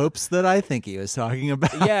are the popes that I think he was talking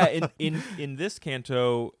about. Yeah, in this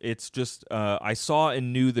canto, it's just I saw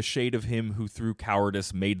and knew the shade of him who through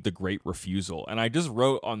cowardice made the great refusal, and I just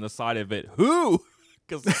wrote on the side of it, who?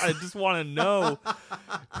 Because I just want to know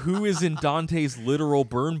who is in Dante's literal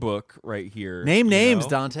burn book right here. Name names,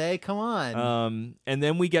 Dante. Come on. And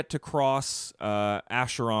then we get to cross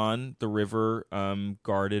Acheron, the river,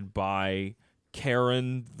 guarded by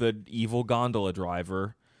Charon, the evil gondola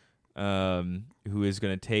driver, who is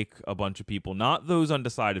going to take a bunch of people, not those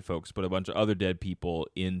undecided folks, but a bunch of other dead people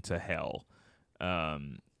into hell.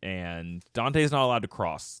 And Dante is not allowed to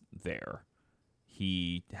cross there.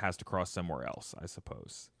 He has to cross somewhere else, I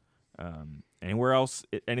suppose. Anywhere else?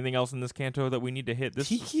 Anything else in this canto that we need to hit?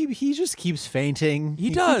 He just keeps fainting.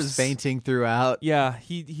 He does. Keeps fainting throughout. Yeah,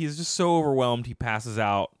 he's just so overwhelmed he passes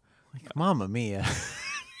out. Like, Mamma mia.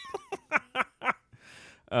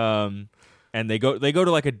 And they go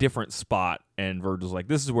to like a different spot, and Virgil's like,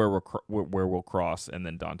 "This is where we'll cross," and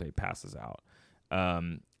then Dante passes out.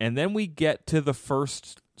 And then we get to the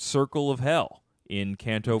first circle of hell in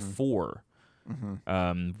Canto 4.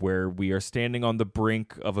 Where we are standing on the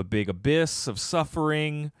brink of a big abyss of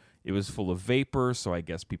suffering. It was full of vapor, so I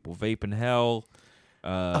guess people vape in hell.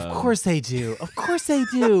 Of course they do. Of course they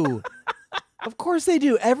do. Of course they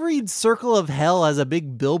do. Every circle of hell has a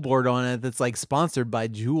big billboard on it that's like sponsored by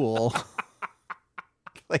Juul.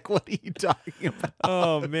 Like, what are you talking about?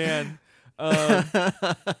 Oh, man.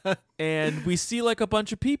 And we see like a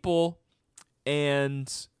bunch of people, and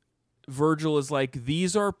Virgil is like,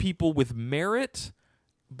 these are people with merit,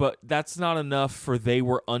 but that's not enough for they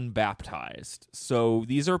were unbaptized. So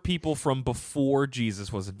these are people from before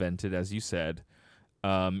Jesus was invented, as you said,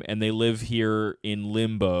 and they live here in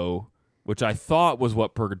limbo, which I thought was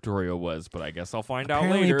what Purgatorio was, but I guess I'll find out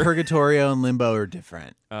later. Purgatorio and limbo are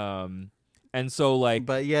different. And so like...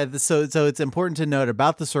 But yeah, so it's important to note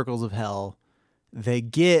about the circles of hell they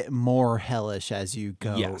get more hellish as you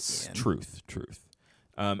go. Yes, in. truth.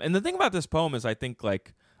 And the thing about this poem is, I think,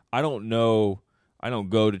 like, I don't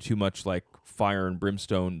go to too much like fire and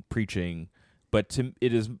brimstone preaching, but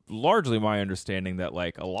it is largely my understanding that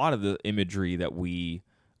like a lot of the imagery that we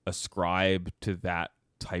ascribe to that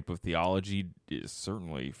type of theology is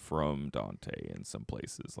certainly from Dante in some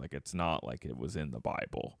places. Like, it's not like it was in the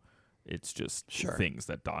Bible. It's just things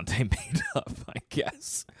that Dante made up, I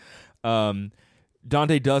guess.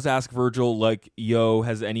 Dante does ask Virgil, like, yo,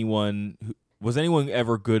 was anyone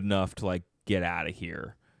ever good enough to like get out of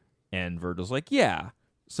here? And Virgil's like, yeah,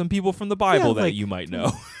 some people from the Bible that you might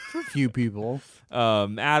know. A few people.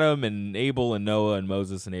 Adam and Abel and Noah and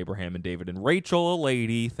Moses and Abraham and David and Rachel, a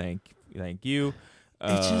lady. Thank you.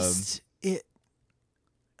 I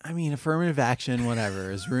mean, affirmative action, whatever,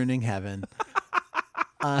 is ruining heaven.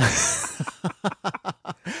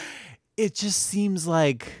 It just seems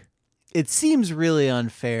really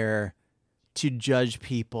unfair to judge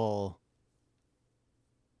people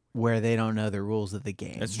where they don't know the rules of the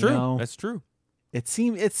game. That's true. You know? That's true. It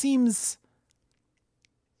seems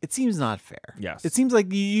not fair. Yes. It seems like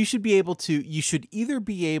you should either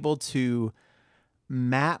be able to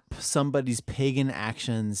map somebody's pagan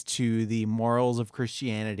actions to the morals of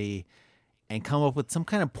Christianity and come up with some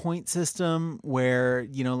kind of point system where,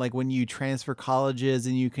 you know, like when you transfer colleges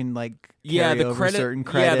and you can like carry over certain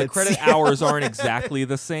credits. Yeah, the credit hours aren't exactly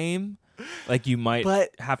the same. Like, you might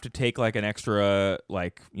have to take like an extra,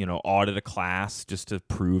 like, you know, audit a class just to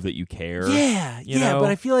prove that you care. You know?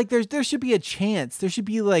 But I feel like there should be a chance. There should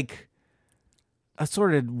be like a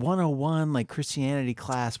sort of 101 like Christianity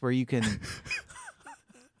class where you can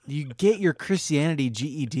you get your Christianity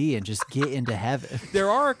GED and just get into heaven. There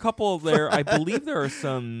are a couple there. I believe there are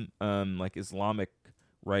some like Islamic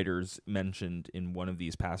writers mentioned in one of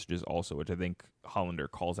these passages also, which I think Hollander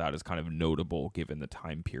calls out as kind of notable given the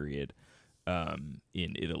time period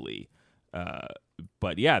in Italy.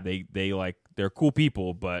 But yeah, they're cool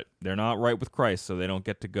people, but they're not right with Christ, so they don't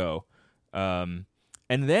get to go. And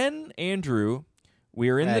then, Andrew, we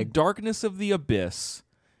are in the darkness of the abyss,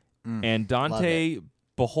 and Dante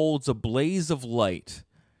beholds a blaze of light,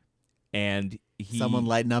 and someone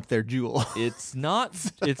lighting up their jewel. It's not.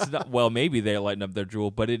 Well, maybe they lighten up their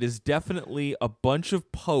jewel, but it is definitely a bunch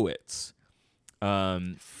of poets.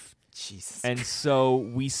 Jesus. And so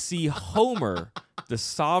we see Homer, the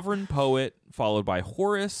sovereign poet, followed by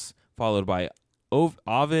Horace, followed by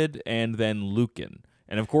Ovid, and then Lucan.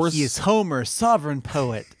 And of course, he is Homer, sovereign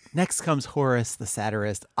poet. Next comes Horace, the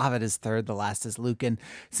satirist. Ovid is third. The last is Lucan.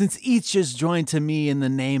 Since each is joined to me in the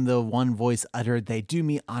name the one voice uttered, they do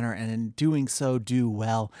me honor, and in doing so do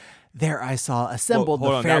well. There I saw assembled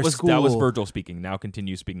the fair school. That was Virgil speaking. Now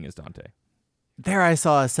continue speaking as Dante. There I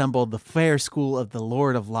saw assembled the fair school of the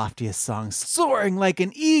Lord of loftiest songs, soaring like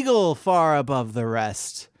an eagle far above the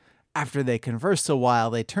rest. After they conversed a while,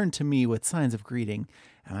 they turned to me with signs of greeting,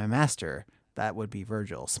 and my master, that would be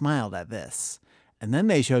Virgil, smiled at this. And then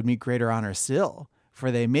they showed me greater honor still, for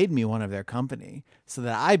they made me one of their company, so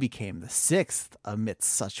that I became the sixth amidst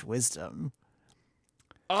such wisdom.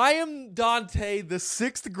 I am Dante, the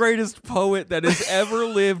sixth greatest poet that has ever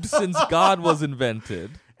lived since God was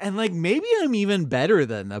invented. And like maybe I'm even better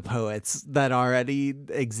than the poets that already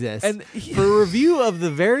exist. And for a review of the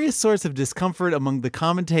various sorts of discomfort among the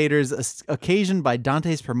commentators occasioned by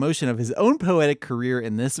Dante's promotion of his own poetic career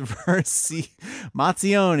in this verse, see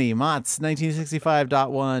Mazzioni, Mats,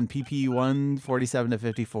 1965.1, pp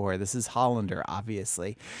 147-54. This is Hollander,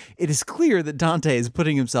 obviously. It is clear that Dante is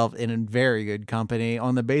putting himself in very good company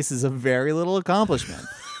on the basis of very little accomplishment.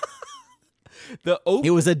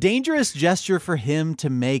 It was a dangerous gesture for him to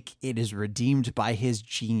make. It is redeemed by his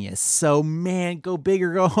genius. So, man, go big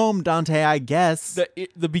or go home, Dante, I guess.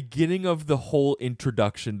 The beginning of the whole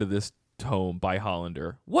introduction to this tome by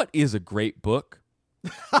Hollander. What is a great book?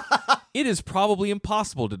 It is probably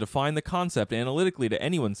impossible to define the concept analytically to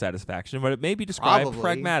anyone's satisfaction, but it may be described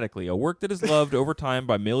pragmatically. A work that is loved over time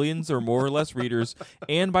by millions or more or less readers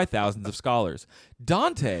and by thousands of scholars.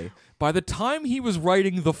 Dante, by the time he was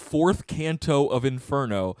writing the fourth canto of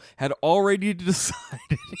Inferno, had already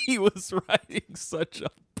decided he was writing such a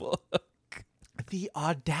book. The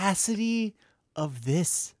audacity of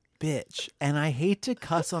this bitch. And I hate to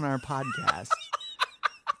cuss on our podcast,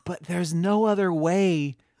 but there's no other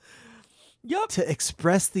way to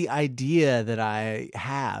express the idea that I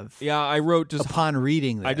have. Yeah, I wrote just upon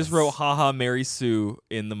reading this. I just wrote haha Mary Sue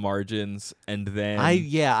in the margins, and then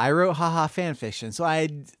I wrote haha fan fiction. So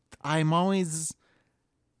I'm always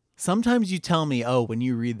Sometimes you tell me, oh, when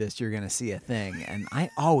you read this, you're going to see a thing. And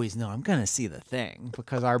I always know I'm going to see the thing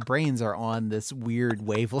because our brains are on this weird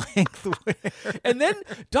wavelength. And then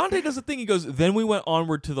Dante does a thing. He goes, then we went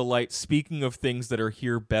onward to the light, speaking of things that are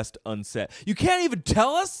here best unsaid. You can't even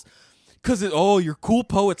tell us? Because, you're Cool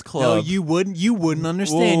Poets Club. No, you wouldn't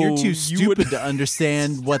understand. Whoa, You're too stupid to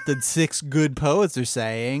understand what the 6 good poets are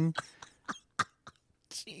saying.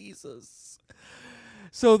 Jesus.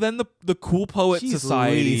 So then the Cool Poet Jeez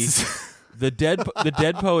Society, Louise. the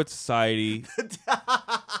Dead Poet Society,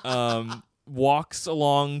 walks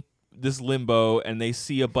along this limbo, and they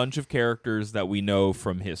see a bunch of characters that we know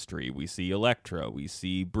from history. We see Electra, we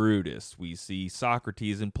see Brutus, we see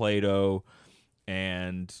Socrates and Plato,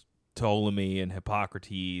 and Ptolemy and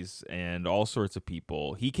Hippocrates and all sorts of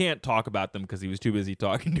people. He can't talk about them because he was too busy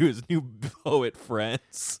talking to his new poet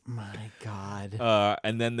friends. My God.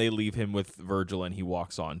 And then they leave him with Virgil, and he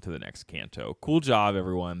walks on to the next canto. Cool job,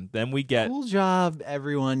 everyone. Then we get... Cool job,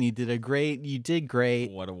 everyone. You did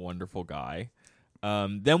great. What a wonderful guy.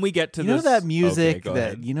 Then we get to you know this... that music Okay,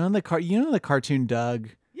 that, you know the cartoon Doug?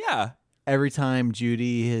 Yeah. Every time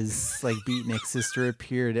Judy, his like beatnik sister,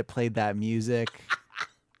 appeared, it played that music.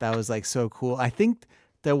 That was like so cool. I think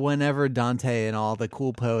that whenever Dante and all the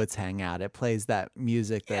cool poets hang out, it plays that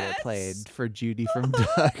music that it played for Judy from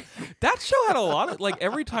Doug. That show had a lot of, like,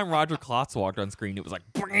 every time Roger Klotz walked on screen, it was like,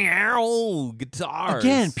 guitars.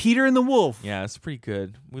 Again, Peter and the Wolf. Yeah, it's pretty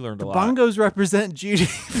good. We learned The a lot. bongos represent Judy.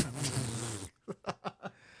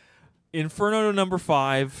 Inferno number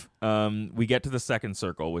 5, we get to the second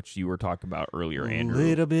circle, which you were talking about earlier, Andrew. A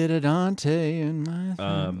little bit of Dante in my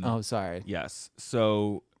oh, sorry. Yes.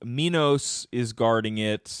 So Minos is guarding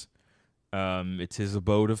it. It's his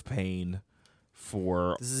abode of pain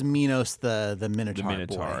for... This is Minos, the Minotaur. The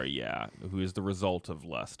Minotaur, boy. yeah, who is the result of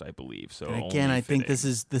lust, I believe. So And again, only I think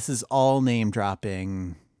fitting. this is all name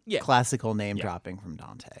dropping. Yeah. Classical name dropping from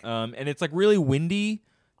Dante. And it's like really windy.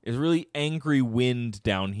 It's really angry wind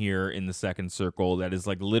down here in the second circle that is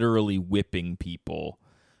like literally whipping people.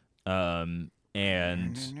 And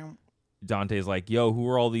Dante's like, yo, who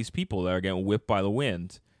are all these people that are getting whipped by the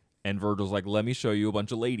wind? And Virgil's like, let me show you a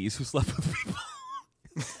bunch of ladies who slept with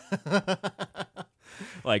people.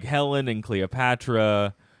 Like Helen and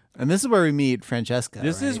Cleopatra. And this is where we meet Francesca.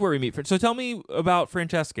 This is where we meet. So tell me about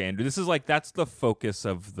Francesca, Andrew. This is like, that's the focus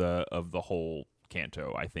of the whole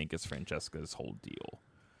canto, I think, is Francesca's whole deal.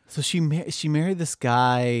 So she married this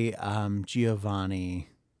guy, Giovanni.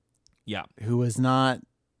 Yeah. Who was not...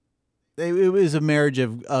 It was a marriage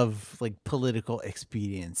of like political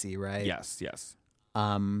expediency, right? Yes.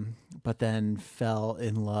 But then fell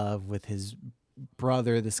in love with his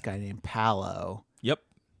brother, this guy named Paolo. Yep.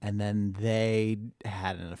 And then they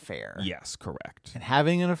had an affair. Yes, correct. And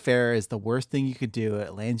having an affair is the worst thing you could do.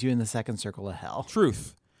 It lands you in the second circle of hell.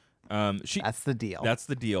 Truth. That's the deal. That's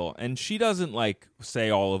the deal. And she doesn't like say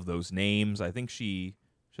all of those names. I think she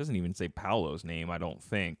doesn't even say Paolo's name, I don't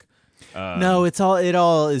think. No, it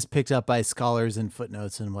all is picked up by scholars and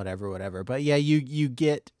footnotes and whatever. But yeah, you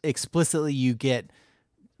get explicitly, you get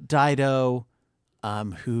Dido,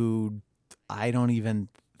 who I don't even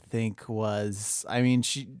think was, I mean,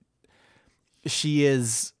 she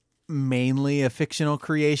is mainly a fictional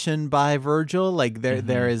creation by Virgil. Like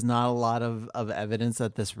there is not a lot of evidence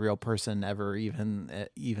that this real person ever even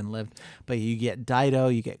lived. But you get Dido,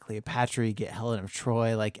 you get Cleopatra, you get Helen of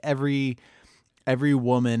Troy. Like every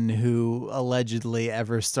woman who allegedly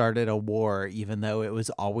ever started a war, even though it was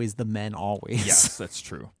always the men always. Yes, that's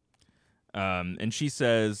true. And she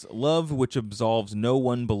says, love which absolves no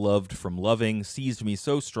one beloved from loving seized me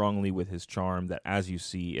so strongly with his charm that, as you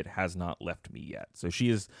see, it has not left me yet. So she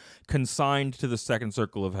is consigned to the second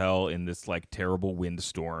circle of hell in this like terrible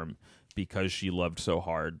windstorm because she loved so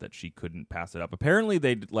hard that she couldn't pass it up. Apparently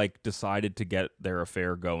they like decided to get their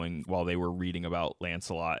affair going while they were reading about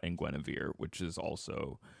Lancelot and Guinevere, which is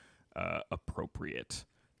also appropriate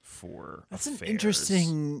for That's affairs. an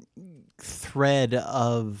interesting thread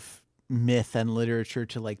of myth and literature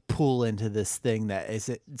to like pull into this thing that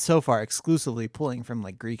is so far exclusively pulling from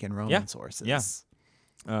like Greek and Roman sources. Yeah.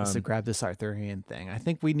 To grab this Arthurian thing. I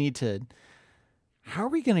think we need to, how are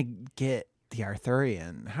we going to get the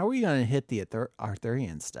Arthurian? How are we going to hit the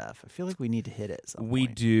Arthurian stuff? I feel like we need to hit it at some We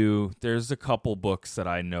point. do. There's a couple books that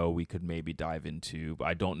I know we could maybe dive into, but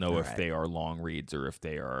I don't know All if right. they are long reads or if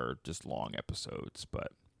they are just long episodes.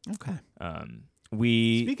 But Okay.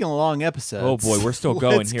 Speaking of long episodes. Oh boy, we're still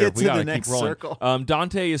going let's here. get We to gotta the keep next rolling. circle.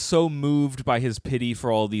 Dante is so moved by his pity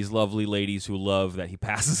for all these lovely ladies who love that he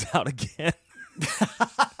passes out again.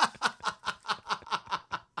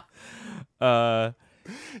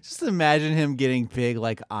 Just imagine him getting big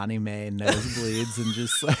like anime nosebleeds and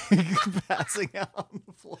just like passing out on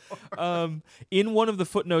the floor. In one of the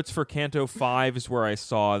footnotes for Canto 5 is where I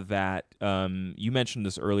saw that you mentioned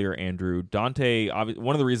this earlier, Andrew. Dante,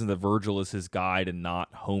 one of the reasons that Virgil is his guide and not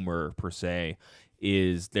Homer per se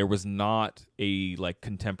is there was not a like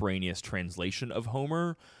contemporaneous translation of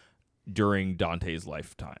Homer during Dante's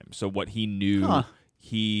lifetime. So what he knew,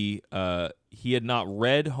 he had not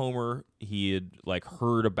read Homer. He had like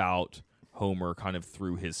heard about Homer kind of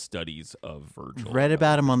through his studies of Virgil. Read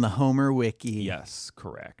about him on the Homer wiki. Yes,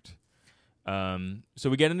 correct.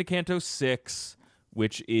 So we get into Canto 6,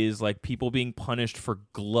 which is like people being punished for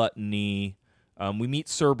gluttony. We meet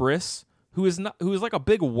Cerberus, who is like a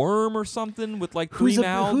big worm or something with like three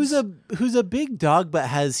mouths. Who's a big dog but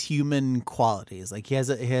has human qualities. Like he has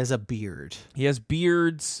a beard. He has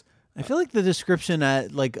beards. I feel like the description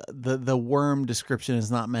like the worm description is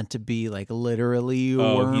not meant to be like literally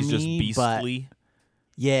wormy. He's just beastly. But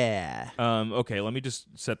yeah. Okay, let me just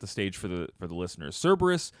set the stage for the listeners.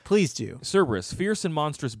 Cerberus. Please do. Cerberus, fierce and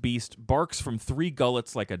monstrous beast, barks from 3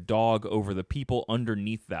 gullets like a dog over the people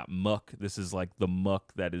underneath that muck. This is like the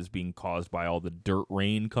muck that is being caused by all the dirt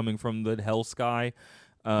rain coming from the hell sky.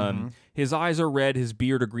 His eyes are red, his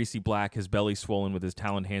beard a greasy black, his belly swollen. With his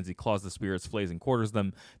taloned hands he claws the spirits, flays and quarters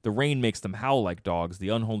them. The rain makes them howl like dogs. The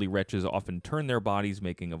unholy wretches often turn their bodies,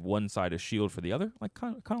 making of one side a shield for the other, like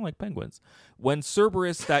kind of like penguins. When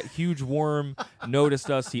Cerberus, that huge worm,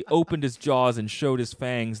 noticed us, he opened his jaws and showed his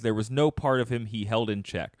fangs. There was no part of him he held in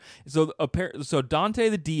check. So Dante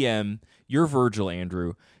the DM, you're Virgil,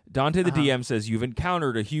 Andrew. Dante the DM says, you've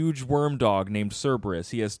encountered a huge worm dog named Cerberus.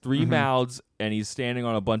 He has 3 mouths, and he's standing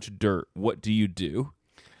on a bunch of dirt. What do you do?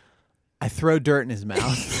 I throw dirt in his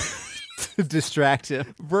mouth to distract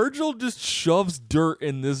him. Virgil just shoves dirt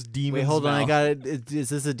in this demon's Wait, hold on. mouth. I got it. Is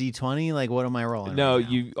this a D20? Like, what am I rolling? No, right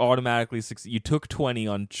now? you automatically succeed. You took 20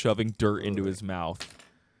 on shoving dirt into his mouth.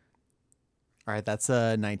 All right, that's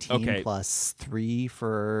a 19 plus 3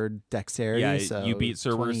 for dexterity. Yeah, so you beat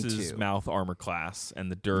Cerberus's 22. mouth armor class,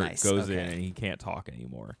 and the dirt goes in, and he can't talk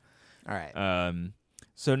anymore. All right.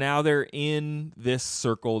 So now they're in this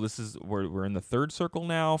circle. We're in the 3rd circle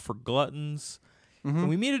now for gluttons. And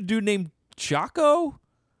we meet a dude named Chaco,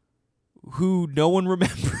 who no one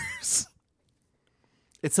remembers.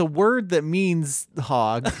 It's a word that means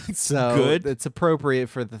hog, so good. It's appropriate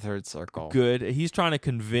for the 3rd circle. Good. He's trying to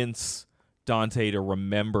convince Dante to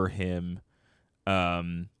remember him.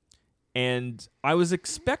 And I was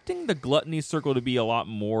expecting the gluttony circle to be a lot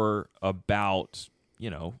more about,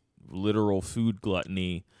 literal food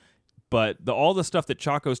gluttony. But all the stuff that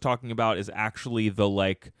Chaco's talking about is actually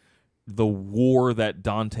the war that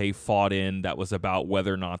Dante fought in that was about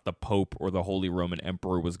whether or not the Pope or the Holy Roman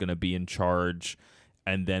Emperor was going to be in charge.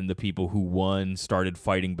 And then the people who won started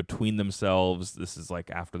fighting between themselves. This is like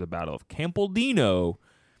after the Battle of Campaldino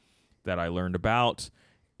that I learned about.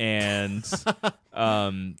 And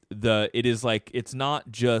it's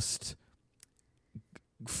not just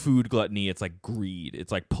food gluttony, it's like greed.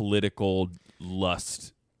 It's like political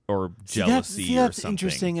lust or jealousy or that's something.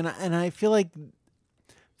 Interesting, and I feel like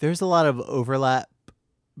there's a lot of overlap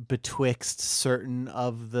betwixt certain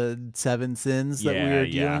of the 7 sins that we are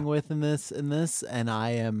dealing with in this, and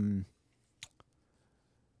I am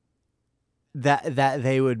that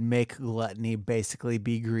they would make gluttony basically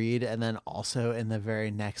be greed, and then also in the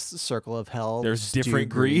very next circle of hell there's different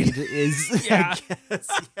greed is yeah.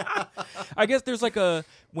 I guess there's like I'm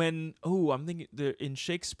thinking in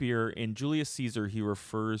Shakespeare, in Julius Caesar, he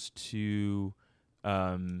refers to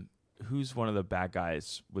who's one of the bad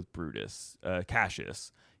guys with Brutus,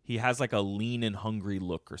 Cassius. He has like a lean and hungry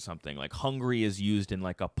look or something. Like hungry is used in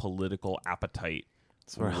like a political appetite.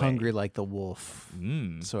 So we're hungry like the wolf,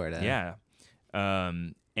 sort of. Yeah.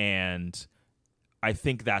 And I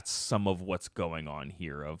think that's some of what's going on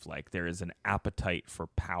here, of like there is an appetite for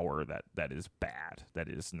power that is bad, that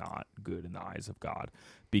is not good in the eyes of God.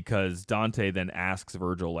 Because Dante then asks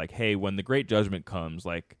Virgil, like, hey, when the great judgment comes,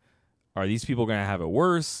 like, are these people going to have it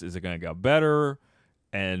worse? Is it going to get better?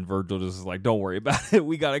 And Virgil just is like, don't worry about it.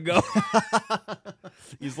 We got to go.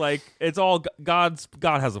 He's like, it's all God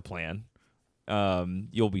has a plan.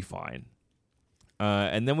 You'll be fine.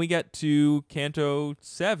 And then we get to Canto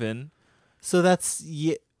 7. So that's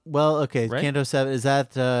okay. Right? Canto 7 is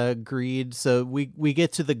that greed. So we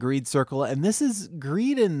get to the greed circle, and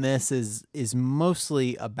greed in this is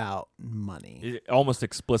mostly about money. Almost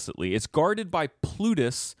explicitly, it's guarded by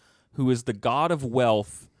Plutus, who is the god of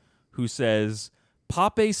wealth, who says,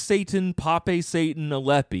 "Pape Satan,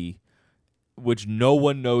 Alepi," which no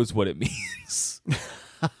one knows what it means.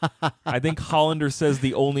 I think Hollander says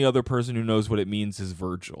the only other person who knows what it means is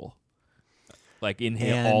Virgil. like in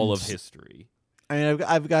And- all of history. I mean,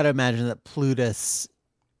 I've got to imagine that Plutus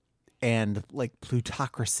and like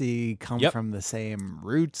plutocracy come Yep. from the same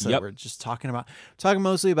roots. So Yep. we're just talking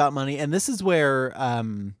mostly about money, and this is where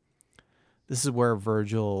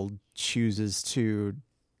Virgil chooses to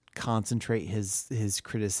concentrate his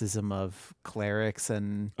criticism of clerics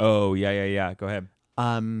and Oh, yeah. Go ahead.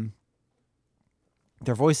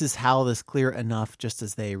 their voices howl this clear enough just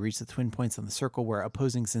as they reach the twin points on the circle where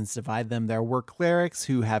opposing sins divide them. There were clerics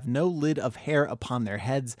who have no lid of hair upon their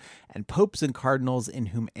heads, and popes and cardinals in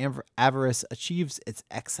whom avarice achieves its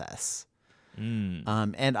excess.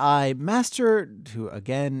 And I, master, to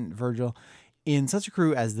again, Virgil, in such a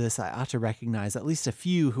crew as this, I ought to recognize at least a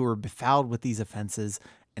few who were befouled with these offenses.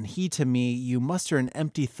 And he to me, you muster an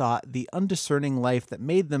empty thought, the undiscerning life that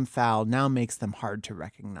made them foul now makes them hard to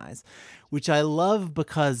recognize. Which I love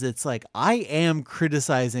because it's like, I am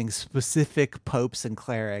criticizing specific popes and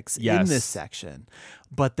clerics in this section,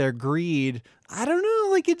 but their greed, I don't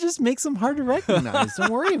know, like it just makes them hard to recognize.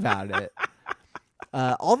 Don't worry about it.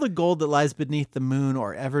 All the gold that lies beneath the moon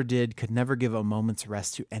or ever did could never give a moment's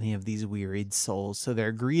rest to any of these wearied souls. So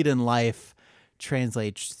their greed in life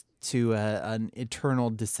translates to an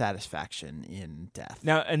eternal dissatisfaction in death.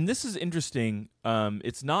 Now, and this is interesting.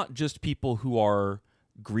 It's not just people who are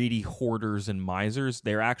greedy hoarders and misers.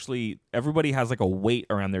 They're actually, everybody has like a weight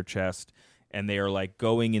around their chest, and they are like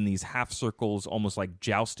going in these half circles, almost like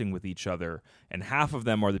jousting with each other. And half of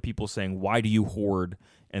them are the people saying, "Why do you hoard?"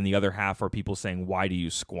 And the other half are people saying, "Why do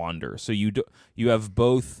you squander?" So you have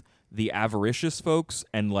both the avaricious folks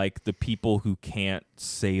and like the people who can't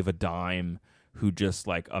save a dime, who just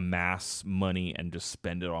like amass money and just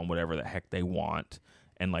spend it on whatever the heck they want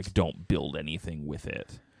and like don't build anything with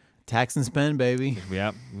it. Tax and spend, baby.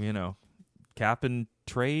 Yeah, cap and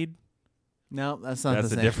trade. No, that's not That's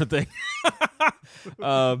the a same. different thing.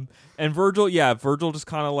 And Virgil just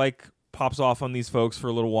kind of like pops off on these folks for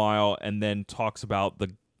a little while and then talks about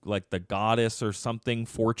the goddess or something,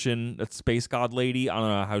 Fortune, that space god lady. I don't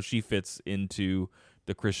know how she fits into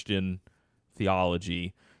the Christian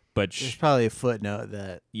theology. But There's probably a footnote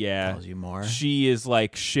that tells you more. She is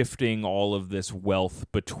like shifting all of this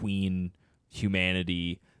wealth between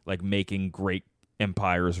humanity, like making great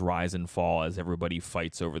empires rise and fall as everybody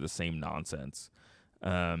fights over the same nonsense.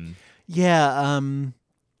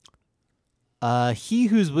 He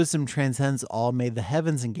whose wisdom transcends all made the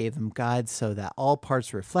heavens and gave them guides so that all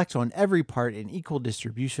parts reflect on every part in equal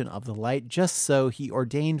distribution of the light. Just so he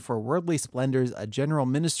ordained for worldly splendors a general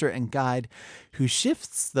minister and guide who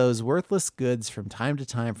shifts those worthless goods from time to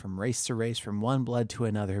time, from race to race, from one blood to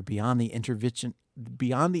another, beyond the intervention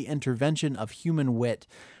of human wit.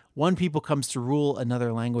 One people comes to rule,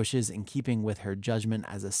 another languishes in keeping with her judgment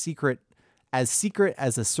as secret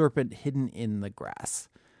as a serpent hidden in the grass.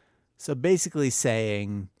 So basically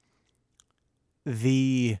saying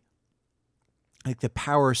the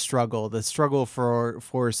power struggle, the struggle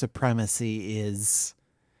for supremacy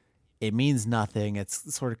it means nothing.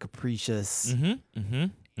 It's sort of capricious.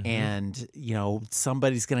 And,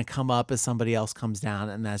 somebody's going to come up as somebody else comes down,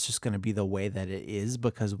 and that's just going to be the way that it is,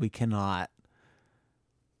 because we cannot,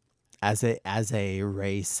 as a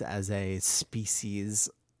race, as a species,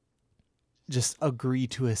 just agree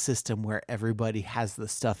to a system where everybody has the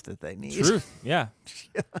stuff that they need. Truth, yeah.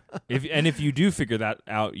 If you do figure that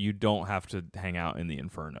out, you don't have to hang out in the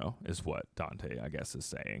Inferno, is what Dante, I guess, is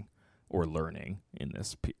saying or learning in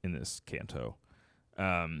this canto.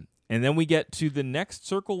 And then we get to the next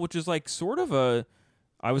circle, which is like sort of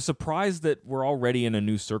I was surprised that we're already in a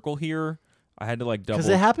new circle here. I had to like double, because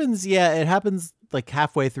it happens like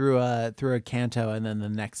halfway through a canto, and then the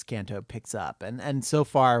next canto picks up, and so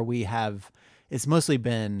far it's mostly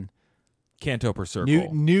been canto per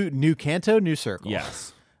circle. New canto, new circle.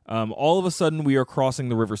 Yes. All of a sudden, we are crossing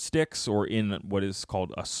the river Styx, or in what is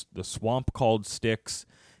called the swamp called Styx,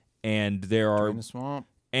 and there are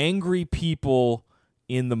angry people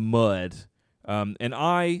in the mud. And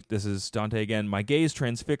this is Dante again, my gaze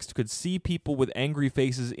transfixed could see people with angry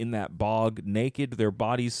faces in that bog, naked, their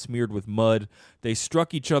bodies smeared with mud. They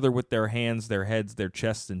struck each other with their hands, their heads, their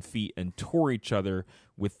chests and feet, and tore each other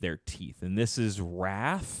with their teeth. And this is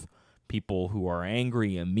wrath. People who are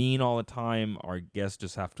angry and mean all the time, I guess,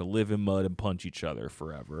 just have to live in mud and punch each other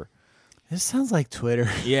forever. This sounds like Twitter.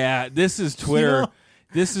 Yeah, this is Twitter.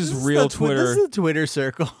 This is real Twitter. This is a Twitter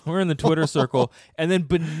circle. We're in the Twitter circle. And then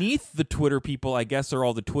beneath the Twitter people, I guess, are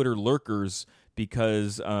all the Twitter lurkers,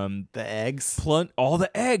 because the eggs. All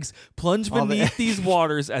the eggs. Plunge beneath these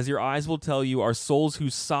waters, as your eyes will tell you, are souls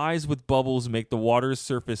whose sighs with bubbles make the water's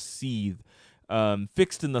surface seethe.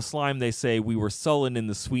 Fixed in the slime, they say, we were sullen in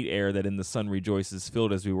the sweet air that in the sun rejoices,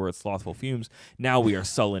 filled as we were with slothful fumes. Now we are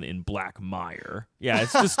sullen in black mire. Yeah,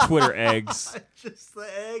 it's just Twitter eggs. Just the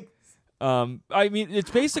eggs. I mean,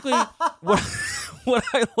 it's basically what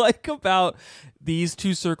I like about these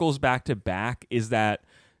two circles back to back is that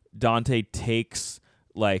Dante takes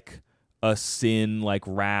like a sin like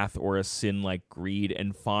wrath or a sin like greed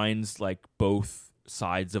and finds like both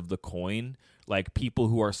sides of the coin. Like people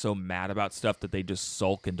who are so mad about stuff that they just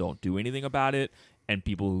sulk and don't do anything about it, and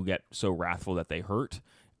people who get so wrathful that they hurt.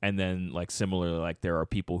 And then like similarly, like there are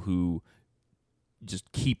people who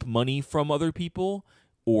just keep money from other people,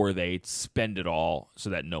 or they spend it all so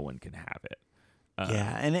that no one can have it.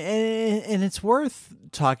 Yeah, and it's worth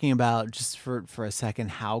talking about just for a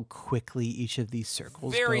second how quickly each of these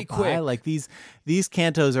circles Very go quick. by. Like these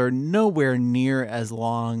cantos are nowhere near as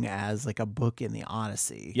long as like a book in the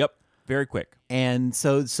Odyssey. Yep, very quick. And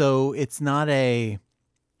so it's not a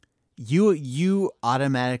you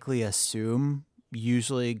automatically assume,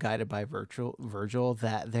 usually guided by Virgil,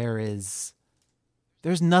 that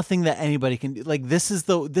there's nothing that anybody can do. Like this is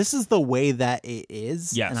the way that it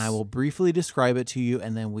is. Yes. And I will briefly describe it to you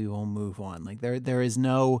and then we will move on. Like there is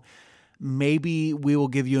no, maybe we will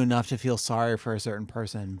give you enough to feel sorry for a certain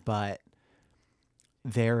person, but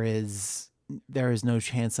there is no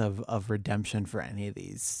chance of redemption for any of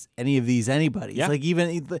these anybody's. Yeah. Like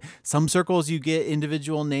even some circles you get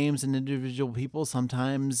individual names and individual people.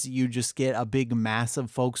 Sometimes you just get a big mass of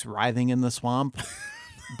folks writhing in the swamp.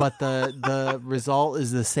 But the result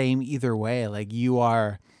is the same either way. Like you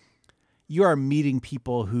are meeting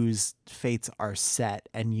people whose fates are set,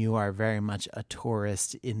 and you are very much a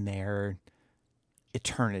tourist in their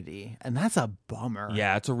eternity, and that's a bummer.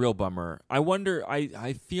 Yeah, it's a real bummer. I wonder.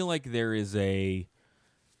 I feel like there is a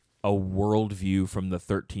worldview from the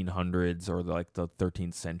 1300s or like the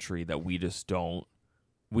 13th century that we just don't.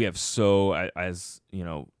 We have as you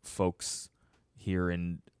know, folks here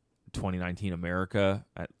in 2019 America,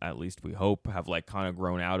 at least we hope, have like kind of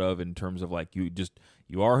grown out of, in terms of like you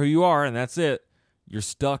are who you are and that's it. You're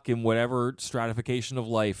stuck in whatever stratification of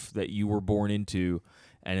life that you were born into,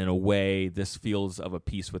 and in a way this feels of a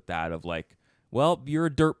piece with that, of like, well, you're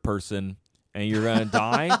a dirt person and you're gonna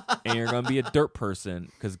die and you're gonna be a dirt person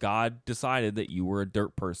because God decided that you were a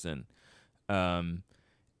dirt person. And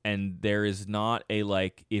there is not a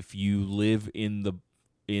like, if you live in the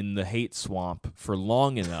hate swamp for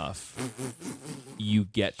long enough, you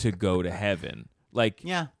get to go to heaven. Like,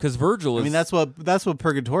 yeah, because Virgil is. I mean, that's what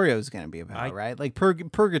Purgatorio is going to be about, right? Like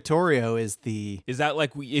Purgatorio is that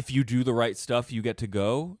like if you do the right stuff, you get to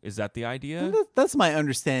go? Is that the idea? That's my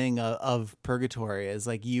understanding of Purgatory. Is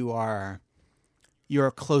like you're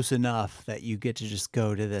close enough that you get to just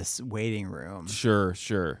go to this waiting room. Sure.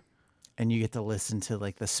 And you get to listen to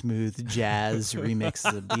like the smooth jazz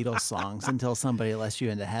remixes of Beatles songs until somebody lets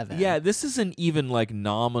you into heaven. Yeah, this isn't even like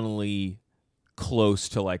nominally close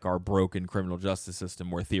to like our broken criminal justice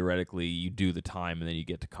system where theoretically you do the time and then you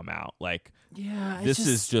get to come out. Like, yeah, this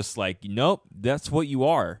is just like, nope, that's what you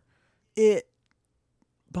are. It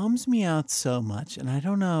bums me out so much, and I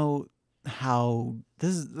don't know how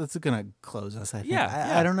that's going to close us. I think.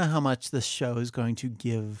 I don't know how much this show is going to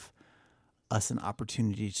give us an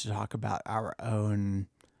opportunity to talk about our own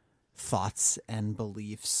thoughts and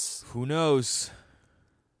beliefs. Who knows?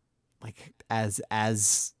 Like as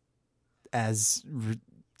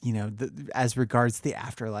you know, as regards the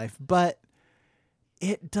afterlife, but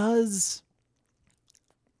it does.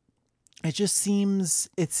 It just seems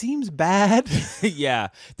bad. Yeah,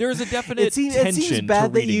 there is a definite tension it seems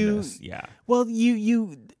bad to reading that you. this. Yeah. Well,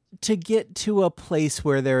 you to get to a place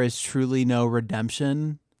where there is truly no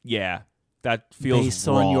redemption. Yeah. That feels based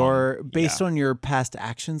wrong. on your past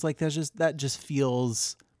actions. Like that just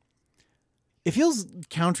feels. It feels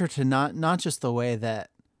counter to not just the way that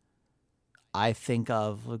I think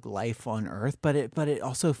of like life on Earth, but it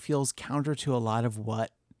also feels counter to a lot of what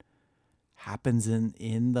happens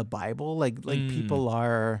in the Bible. Like people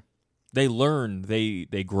are. They learn.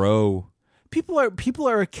 They grow. People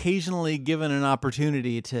are occasionally given an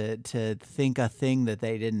opportunity to think a thing that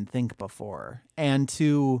they didn't think before, and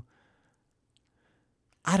to.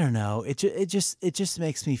 I don't know. It just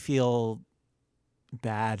makes me feel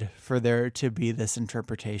bad for there to be this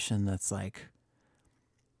interpretation that's like,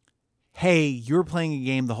 hey, you were playing a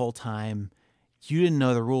game the whole time. You didn't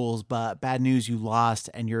know the rules, but bad news, you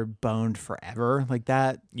lost and you're boned forever. Like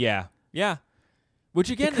that. Yeah. Yeah.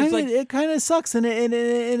 Which again, it kind of sucks, and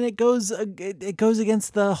it goes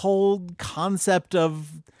against the whole concept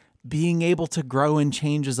of being able to grow and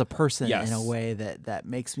change as a person in a way that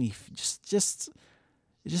makes me just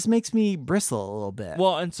it just makes me bristle a little bit.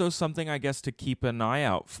 Well, and so something I guess to keep an eye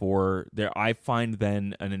out for there, I find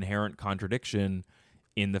then an inherent contradiction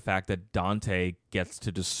in the fact that Dante gets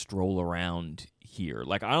to just stroll around here.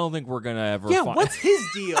 Like, I don't think we're gonna ever. What's his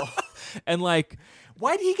deal? And like,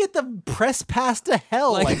 why did he get the press pass to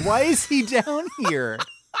hell? Like why is he down here?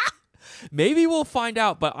 Maybe we'll find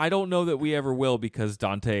out, but I don't know that we ever will because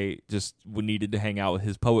Dante just needed to hang out with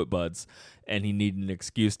his poet buds, and he needed an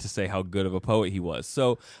excuse to say how good of a poet he was.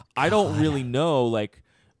 So I don't really know, like,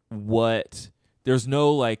 what. There's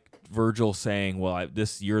no like Virgil saying, "Well,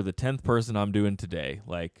 you're the 10th person I'm doing today."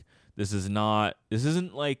 Like, this isn't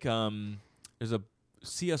like there's a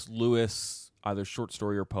C.S. Lewis either short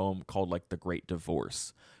story or poem called like The Great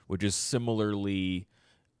Divorce, which is similarly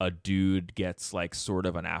a dude gets like sort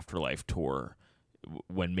of an afterlife tour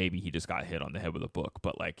when maybe he just got hit on the head with a book,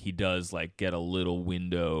 but like he does like get a little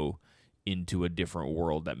window into a different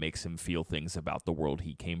world that makes him feel things about the world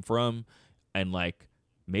he came from. And like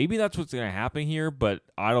maybe that's what's going to happen here, but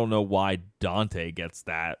I don't know why Dante gets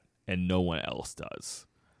that and no one else does.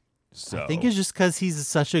 So I think it's just because he's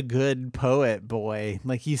such a good poet boy.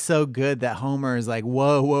 Like he's so good that Homer is like,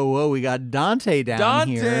 whoa, we got Dante down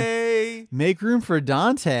here. Make room for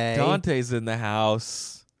Dante. Dante's in the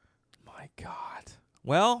house. My God.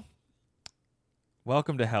 Well,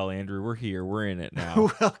 welcome to hell, Andrew. We're here. We're in it now.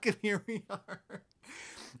 Welcome. Here we are.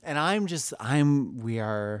 And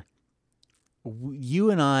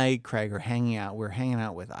you and I, Craig, are hanging out. We're hanging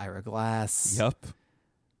out with Ira Glass. Yep.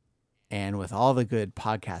 And with all the good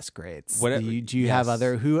podcast greats. Whatever, do you have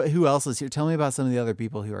other who else is here? Tell me about some of the other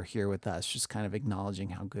people who are here with us, just kind of acknowledging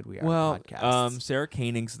how good we are at podcasts. Sarah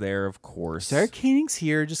Koenig's there, of course. Sarah Koenig's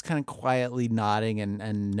here, just kind of quietly nodding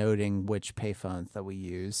and noting which payphones that we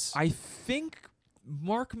use. I think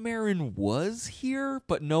Mark Maron was here,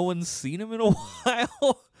 but no one's seen him in a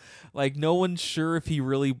while. Like, no one's sure if he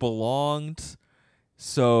really belonged.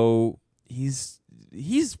 So he's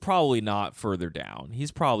probably not further down.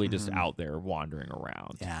 He's probably just out there wandering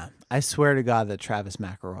around. Yeah. I swear to God that Travis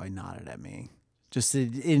McElroy nodded at me. Just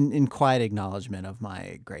in quiet acknowledgement of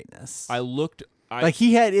my greatness. Like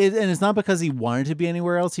he had, and it's not because he wanted to be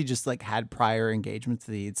anywhere else. He just like had prior engagements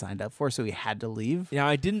that he had signed up for, so he had to leave. Yeah,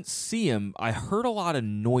 I didn't see him. I heard a lot of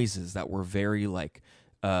noises that were very like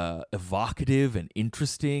evocative and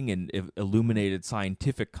interesting and illuminated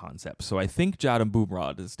scientific concepts. So I think Jadam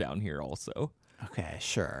Boomrod is down here also. Okay,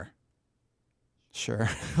 sure.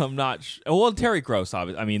 I'm not well, Terry Gross,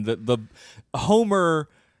 obviously. I mean, the Homer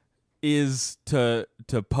is to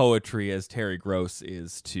poetry as Terry Gross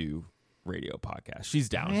is to radio podcast. She's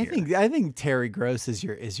down here. I think Terry Gross is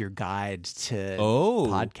your guide to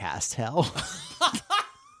podcast hell.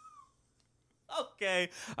 Okay,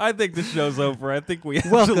 I think the show's over. I think we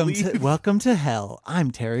have to leave. Welcome to hell. I'm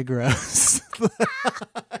Terry Gross.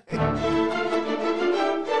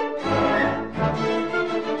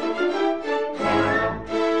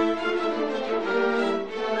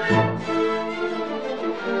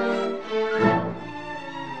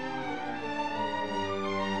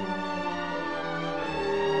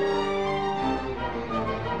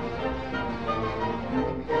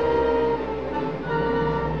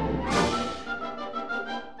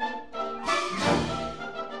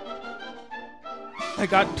 I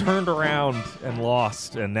got turned around and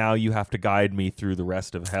lost, and now you have to guide me through the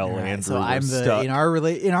rest of hell, right, Andrew. So I'm stuck. In our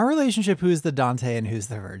relationship, who's the Dante and who's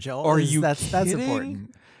the Virgil? That's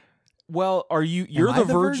important. Well, you're the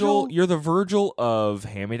Virgil? You're the Virgil of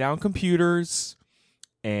hand-me-down computers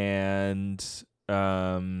and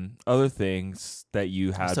other things that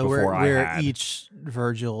you had before I had. So we're each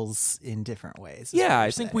Virgils in different ways. Yeah,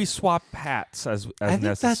 I think we swap hats as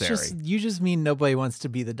necessary. You just mean nobody wants to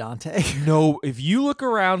be the Dante. No, if you look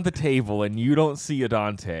around the table and you don't see a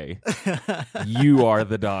Dante, you are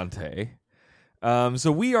the Dante.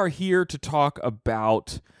 So we are here to talk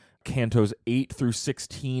about cantos 8 through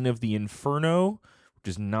 16 of the Inferno, which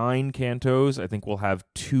is 9 cantos. I think we'll have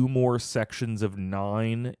 2 more sections of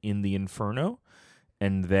 9 in the Inferno.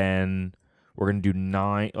 And then we're going to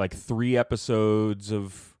do 3 episodes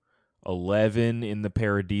of 11 in the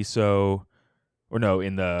Paradiso,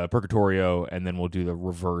 in the Purgatorio, and then we'll do the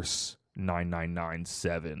reverse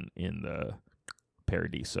 9997 in the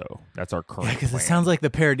Paradiso. That's our current plan. Because it sounds like the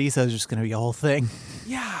Paradiso is just going to be a whole thing.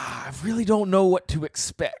 Yeah, I really don't know what to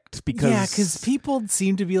expect because people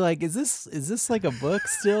seem to be like, is this like a book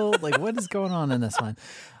still? Like, what is going on in this one?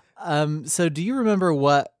 So do you remember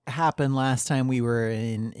what happened last time we were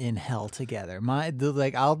in hell together?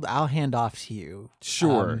 I'll hand off to you.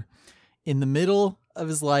 Sure. In the middle of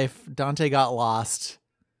his life, Dante got lost,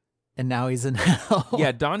 and now he's in hell.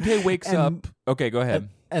 Yeah, Dante wakes up. Okay, go ahead.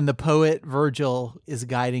 And the poet Virgil is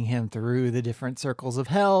guiding him through the different circles of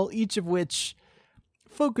hell, each of which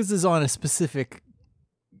focuses on a specific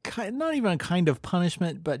kind, not even a kind of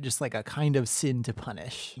punishment, but just like a kind of sin to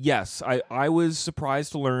punish. Yes, I was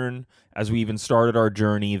surprised to learn as we even started our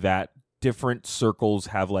journey that different circles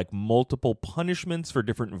have like multiple punishments for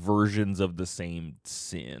different versions of the same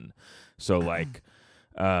sin. So like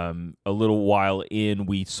a little while in,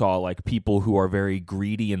 we saw like people who are very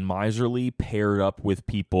greedy and miserly paired up with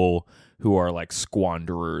people who are like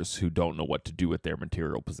squanderers who don't know what to do with their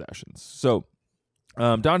material possessions. So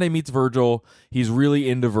Dante meets Virgil. He's really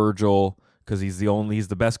into Virgil because he's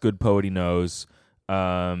the best good poet he knows.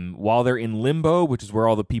 While they're in limbo, which is where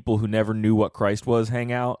all the people who never knew what Christ was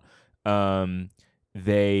hang out,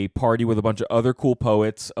 they party with a bunch of other cool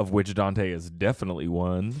poets, of which Dante is definitely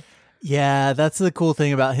one. Yeah, that's the cool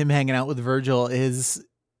thing about him hanging out with Virgil is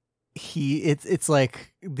it's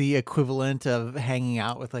like the equivalent of hanging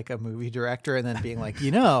out with like a movie director and then being like,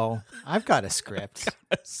 I've got a script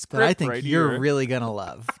that I think you're really gonna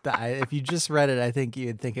love. If you just read it, I think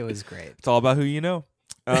you'd think it was great. It's all about who you know.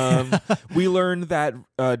 We learned that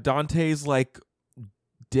Dante's like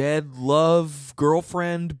dead love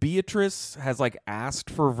girlfriend Beatrice has like asked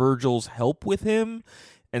for Virgil's help with him,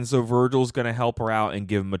 and so Virgil's gonna help her out and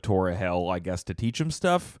give him a tour of hell, I guess, to teach him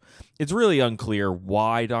stuff. It's really unclear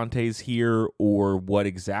why Dante's here or what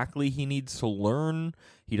exactly he needs to learn.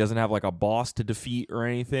 He doesn't have like a boss to defeat or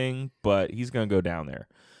anything, but he's gonna go down there.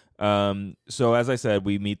 So as I said,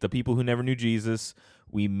 we meet the people who never knew Jesus.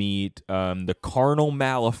 We meet the carnal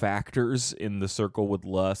malefactors in the circle with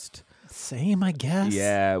lust. Same, I guess.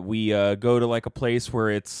 Yeah, we go to like a place where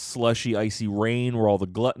it's slushy, icy rain, where all the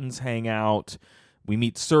gluttons hang out. We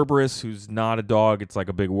meet Cerberus, who's not a dog. It's like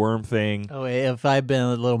a big worm thing. Oh, wait, if I'd been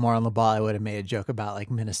a little more on the ball, I would have made a joke about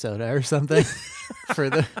like Minnesota or something. for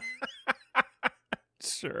the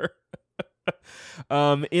Sure.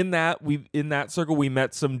 In that circle, we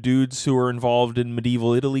met some dudes who are involved in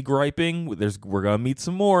medieval Italy griping. We're gonna meet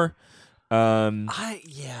some more.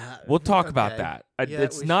 We'll talk about that.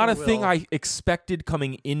 It's not a thing I expected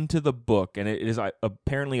coming into the book, and it is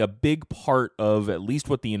apparently a big part of at least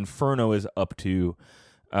what the Inferno is up to.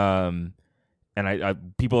 And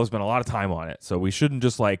people have spent a lot of time on it, so we shouldn't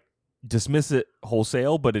just like dismiss it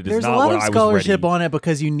wholesale. But it is There's not a lot what of I was scholarship ready. on it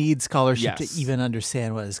because you need scholarship Yes. to even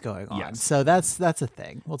understand what is going on. Yes. So that's a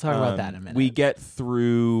thing. We'll talk about that in a minute. We get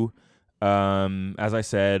through. As I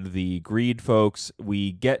said, the greed folks,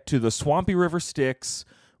 we get to the Swampy River Styx,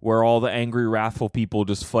 where all the angry, wrathful people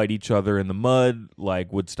just fight each other in the mud,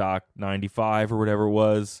 like Woodstock 95 or whatever it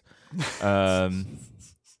was.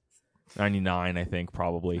 99, I think,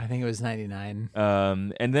 probably. I think it was 99.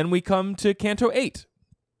 And then we come to Canto 8,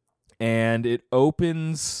 and it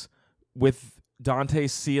opens with Dante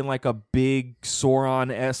seeing like a big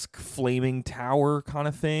Sauron-esque flaming tower kind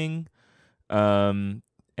of thing. And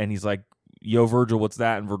he's like, yo, Virgil, what's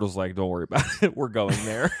that? And Virgil's like, don't worry about it. We're going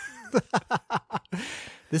there.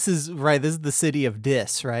 This is the city of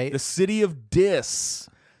Dis, right? The city of Dis.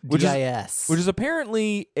 Which is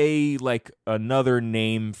apparently another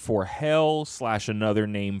name for hell / another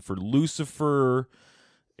name for Lucifer.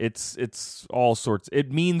 It's all sorts.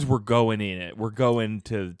 It means we're going in it. We're going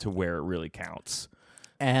to where it really counts.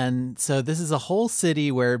 And so this is a whole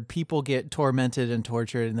city where people get tormented and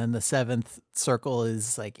tortured, and then the seventh circle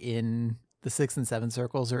is like in the sixth and seventh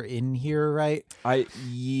circles are in here, right?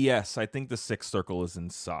 Yes, I think the sixth circle is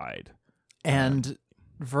inside. And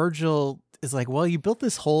Virgil is like, well, you built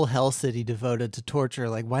this whole hell city devoted to torture.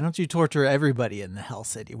 Like, why don't you torture everybody in the hell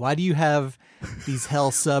city? Why do you have these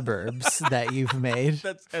hell suburbs that you've made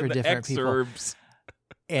for different people?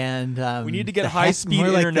 And we need to get high-speed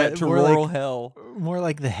internet to rural hell. More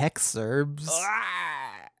like the Hexurbs.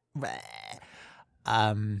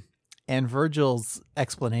 And Virgil's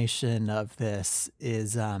explanation of this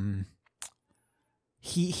is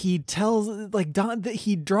he tells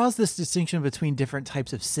he draws this distinction between different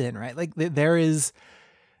types of sin, right? Like there is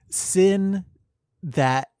sin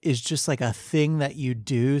that is just like a thing that you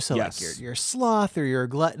do. So yes. like your sloth or your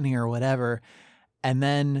gluttony or whatever. And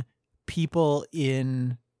then people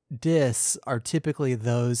in Dis are typically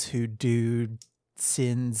those who do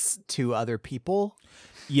sins to other people.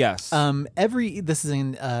 Yes. This is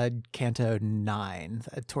in Canto 9,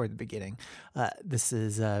 toward the beginning. This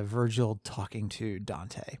is Virgil talking to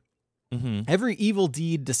Dante. Mm-hmm. Every evil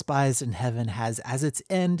deed despised in heaven has as its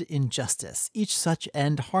end injustice. Each such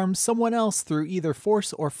end harms someone else through either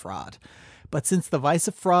force or fraud. But since the vice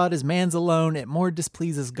of fraud is man's alone, it more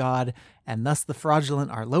displeases God, and thus the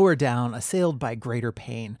fraudulent are lower down, assailed by greater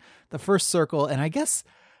pain. The first circle, and I guess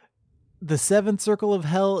the seventh circle of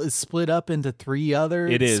hell is split up into three other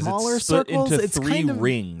smaller it's split circles. into It's three kind of,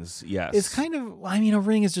 rings. Yes, it's kind of. I mean, a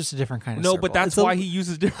ring is just a different kind of. No, circle. but that's why he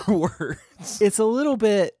uses different words. It's a little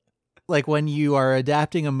bit like when you are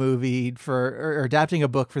adapting a movie or adapting a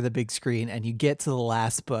book for the big screen, and you get to the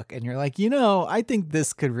last book, and you're like, I think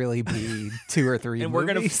this could really be 2 or 3 and movies.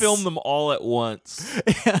 we're gonna film them all at once.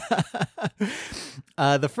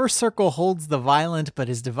 The first circle holds the violent, but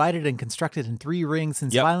is divided and constructed in 3 rings.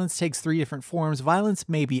 Since violence takes 3 different forms, violence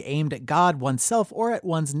may be aimed at God, oneself, or at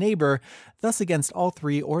one's neighbor, thus against all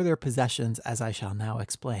 3 or their possessions, as I shall now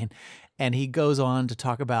explain. And he goes on to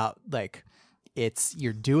talk about, like,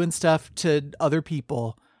 you're doing stuff to other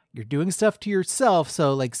people, you're doing stuff to yourself,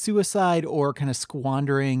 so like suicide or kind of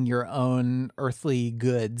squandering your own earthly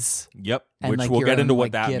goods. Yep, and which like we'll get into what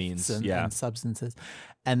like that gifts means. and substances.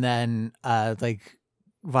 And then like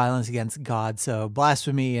violence against God, so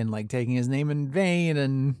blasphemy and like taking his name in vain.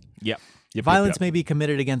 And violence may be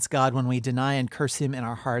committed against God when we deny and curse him in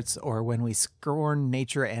our hearts, or when we scorn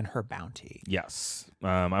nature and her bounty. Yes.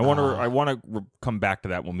 I want to come back to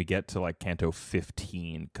that when we get to like Canto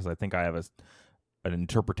 15, because I think I have an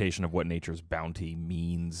interpretation of what nature's bounty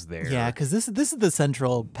means there. Yeah, because this is the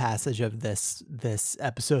central passage of this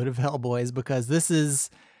episode of Hellboys, because this is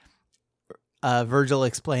Virgil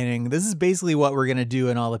explaining this is basically what we're going to do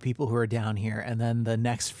and all the people who are down here, and then the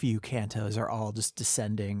next few cantos are all just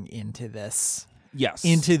descending into this. Yes.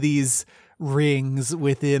 Into these rings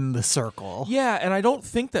within the circle. Yeah, and I don't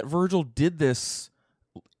think that Virgil did this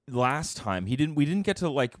last time. We didn't get to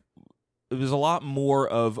like, it was a lot more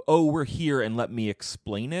of, we're here and let me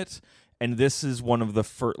explain it. And this is one of the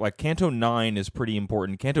first, like Canto 9 is pretty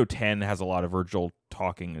important. Canto 10 has a lot of Virgil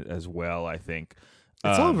talking as well, I think.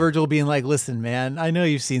 It's all Virgil being like, listen, man, I know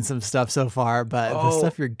you've seen some stuff so far, but the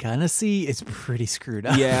stuff you're gonna see is pretty screwed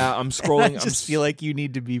up. Yeah, I'm scrolling. I just feel like you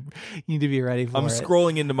need to be ready for it. I'm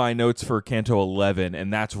scrolling into my notes for Canto 11,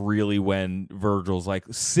 and that's really when Virgil's like,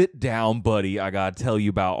 sit down, buddy. I gotta tell you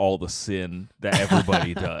about all the sin that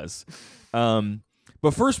everybody does.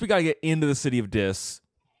 But first we gotta get into the city of Dis,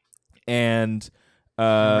 and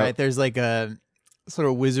right, there's like a sort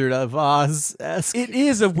of Wizard of Oz-esque. It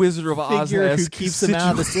is a Wizard of Oz-esque who keeps him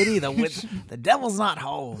out of the city. The devil's not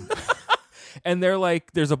home. And they're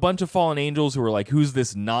like, there's a bunch of fallen angels who are like, who's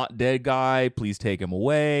this not dead guy? Please take him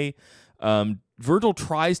away. Virgil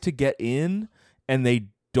tries to get in, and they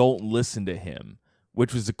don't listen to him,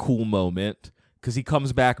 which was a cool moment, because he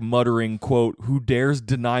comes back muttering, quote, who dares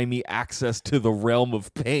deny me access to the realm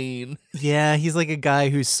of pain? Yeah, he's like a guy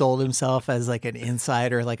who sold himself as like an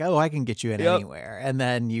insider, like, I can get you in anywhere. And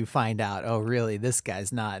then you find out, really, this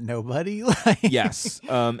guy's not nobody. Yes.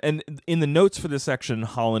 And in the notes for this section,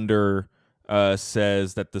 Hollander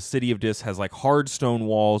says that the city of Dis has like hard stone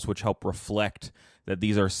walls, which help reflect that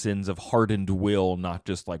these are sins of hardened will, not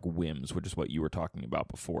just like whims, which is what you were talking about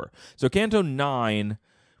before. So Canto 9...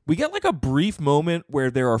 we get like a brief moment where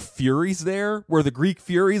there are Furies there, where the Greek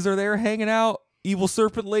Furies are there hanging out, evil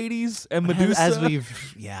serpent ladies and Medusa.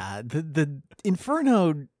 The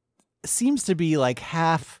Inferno seems to be like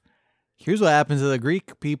half, here's what happens to the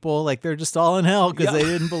Greek people, like they're just all in hell because they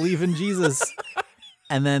didn't believe in Jesus.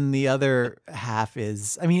 And then the other half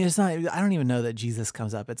is, it's not, I don't even know that Jesus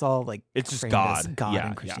comes up. It's all like, it's just God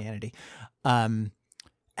in Christianity. And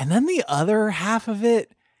then the other half of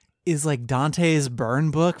it is like Dante's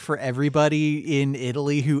burn book for everybody in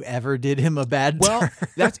Italy who ever did him a bad turn.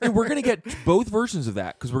 We're going to get both versions of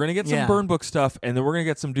that, because we're going to get some burn book stuff, and then we're going to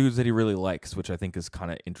get some dudes that he really likes, which I think is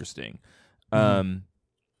kind of interesting.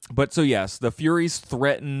 But so yes, the Furies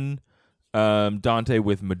threaten Dante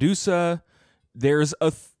with Medusa. There's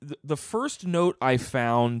the first note I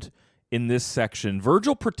found in this section,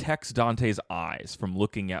 Virgil protects Dante's eyes from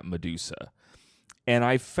looking at Medusa. And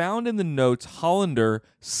I found in the notes Hollander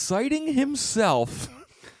citing himself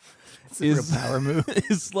is a real power move.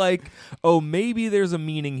 Is like, maybe there's a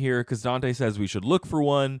meaning here, because Dante says we should look for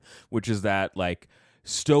one, which is that like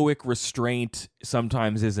stoic restraint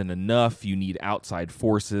sometimes isn't enough. You need outside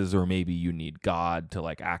forces, or maybe you need God to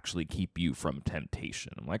like actually keep you from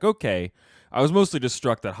temptation. I'm like, okay. I was mostly just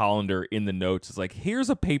struck that Hollander in the notes is like, here's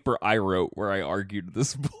a paper I wrote where I argued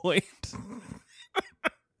this point.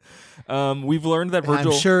 We've learned that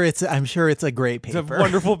Virgil... I'm sure it's a great paper. It's a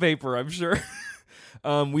wonderful paper, I'm sure.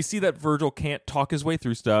 We see that Virgil can't talk his way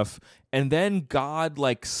through stuff, and then God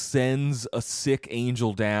like sends a sick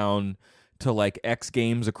angel down to like X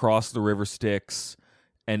Games across the river Styx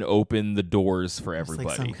and open the doors for everybody.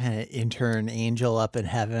 It's like some kind of intern angel up in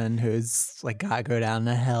heaven who's like gotta go down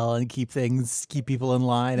to hell and keep people in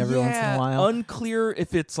line every once in a while. Unclear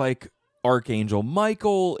if it's like Archangel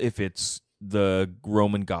Michael, if it's the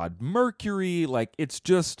Roman god Mercury. Like, it's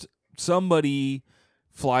just somebody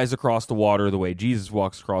flies across the water the way Jesus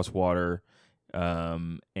walks across water,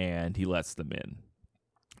 and he lets them in.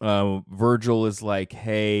 Virgil is like,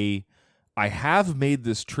 hey, I have made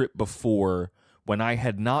this trip before when I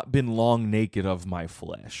had not been long naked of my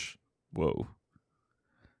flesh. Whoa.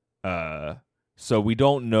 So we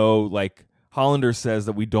don't know, like, Hollander says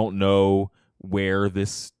that we don't know where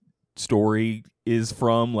this story is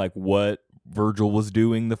from, like what Virgil was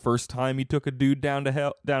doing the first time he took a dude down to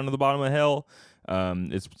hell, down to the bottom of hell.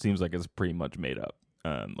 It seems like it's pretty much made up.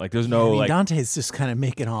 Like there's no like Dante's just kind of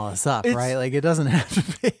making all this up, right? Like it doesn't have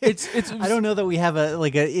to be. It's I don't know that we have a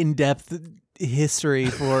like an in-depth history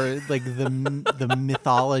for like the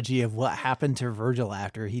mythology of what happened to Virgil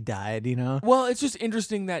after he died, you know? Well, it's just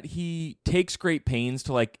interesting that he takes great pains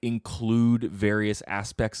to like include various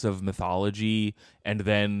aspects of mythology, and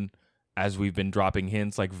then, as we've been dropping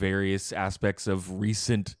hints, like various aspects of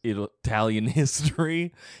recent Italian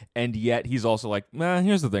history, and yet he's also like, nah,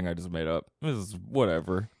 here's the thing I just made up. This is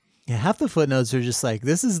whatever. Yeah, half the footnotes are just like,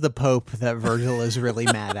 this is the Pope that Virgil is really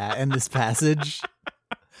mad at in this passage.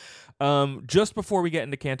 Just before we get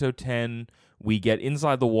into Canto 10, we get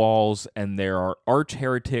inside the walls, and there are arch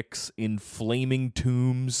heretics in flaming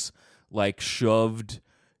tombs, like shoved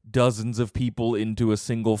dozens of people into a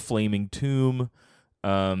single flaming tomb.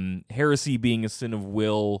 Heresy being a sin of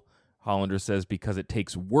will, Hollander says, because it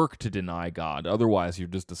takes work to deny God. Otherwise, you're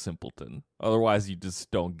just a simpleton. Otherwise, you just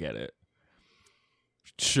don't get it.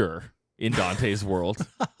 Sure, in Dante's world.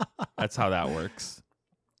 That's how that works.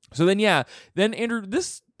 So then, yeah. Then, Andrew,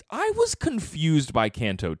 I was confused by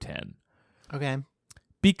Canto 10. Okay.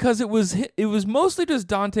 Because it was mostly just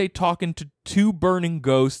Dante talking to two burning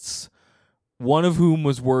ghosts, one of whom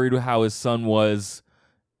was worried how his son was,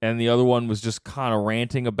 and the other one was just kind of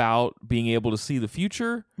ranting about being able to see the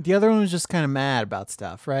future. The other one was just kind of mad about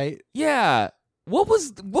stuff, right? Yeah. What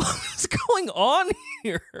was going on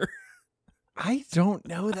here? I don't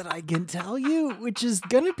know that I can tell you, which is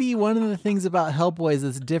going to be one of the things about HELLBOYS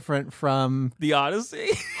that's different from The Odyssey.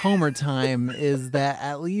 Homer Time, is that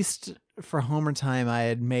at least for Homer Time, I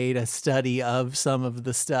had made a study of some of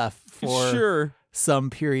the stuff for some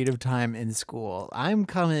period of time in school. I'm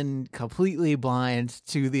coming completely blind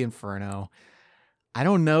to the Inferno. I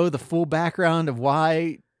don't know the full background of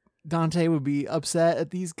why Dante would be upset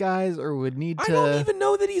at these guys or would need to... I don't even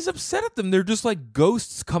know that he's upset at them. They're just like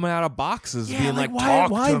ghosts coming out of boxes being like,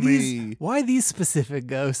 talk to me. Why these specific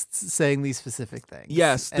ghosts saying these specific things?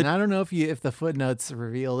 Yes. And I don't know if the footnotes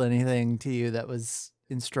revealed anything to you that was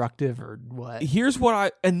instructive or what. Here's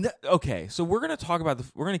what okay, so we're going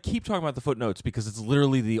to keep talking about the footnotes because it's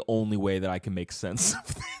literally the only way that I can make sense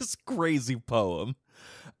of this crazy poem.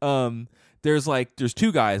 There's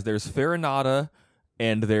two guys. There's Farinata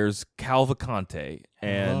and there's Cavalcante.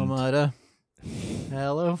 And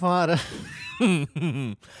Hello, Fada.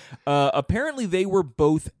 Apparently they were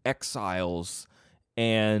both exiles,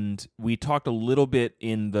 and we talked a little bit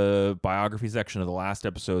in the biography section of the last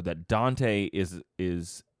episode that Dante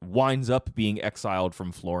winds up being exiled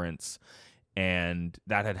from Florence, and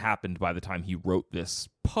that had happened by the time he wrote this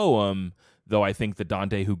poem, though I think the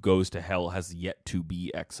Dante who goes to hell has yet to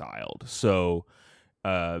be exiled. So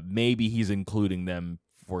maybe he's including them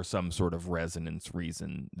for some sort of resonance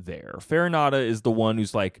reason there. Farinata is the one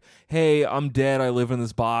who's like, hey, I'm dead, I live in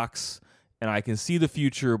this box, and I can see the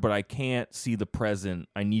future, but I can't see the present.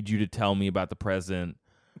 I need you to tell me about the present.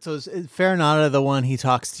 So is Farinata the one he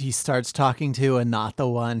starts talking to, and not the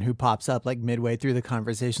one who pops up like midway through the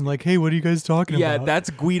conversation like, hey, what are you guys talking about? Yeah, that's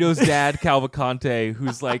Guido's dad, Cavalcante,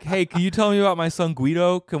 who's like, hey, can you tell me about my son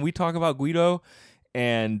Guido? Can we talk about Guido?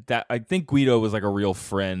 And that, I think Guido was like a real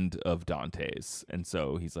friend of Dante's. And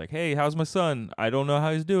so he's like, hey, how's my son? I don't know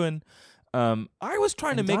how he's doing. I was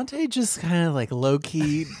trying to make Dante just kind of like low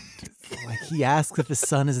key, like he asks if his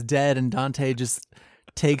son is dead, and Dante just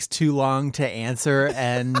takes too long to answer,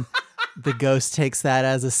 and the ghost takes that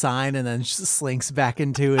as a sign and then just slinks back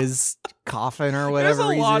into his coffin or whatever.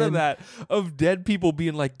 There's a lot of that, of dead people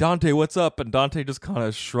being like, Dante, what's up? And Dante just kind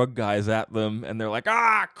of shrug guys at them, and they're like,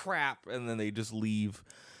 ah, crap, and then they just leave.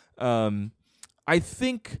 I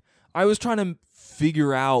think I was trying to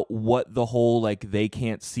figure out what the whole like they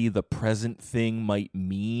can't see the present thing might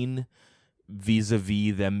mean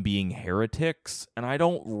vis-a-vis them being heretics, and I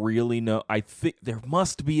don't really know. I think there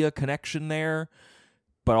must be a connection there,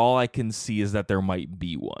 but all I can see is that there might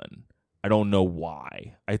be one. I don't know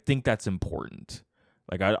why. I think that's important.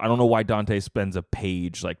 Like I don't know why Dante spends a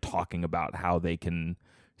page like talking about how they can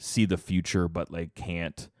see the future but like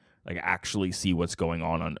can't like actually see what's going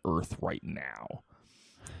on Earth right now.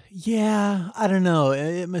 Yeah, I don't know.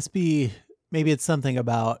 It must be maybe it's something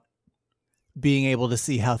about being able to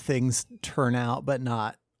see how things turn out, but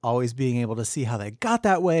not always being able to see how they got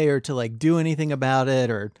that way, or to like do anything about it,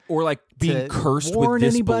 or like being cursed with warn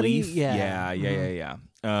anybody. disbelief. Yeah.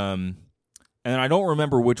 And I don't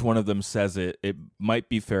remember which one of them says it. It might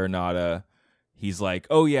be Farinata. He's like,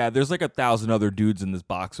 oh yeah, there's like 1,000 other dudes in this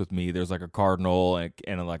box with me. There's like a cardinal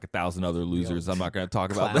and like 1,000 other losers. I'm not going to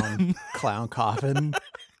talk about them. Clown coffin.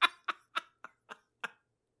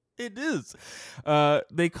 It is.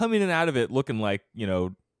 They come in and out of it looking like,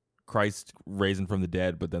 Christ raising from the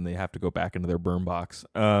dead, but then they have to go back into their burn box.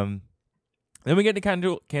 Then we get to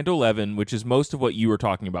Canto 11, which is most of what you were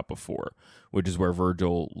talking about before, which is where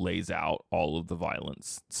Virgil lays out all of the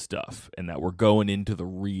violence stuff, and that we're going into the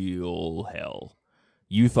real hell.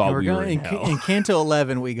 You thought we were in hell. In Canto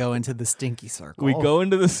 11, we go into the stinky circle. We go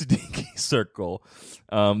into the stinky circle.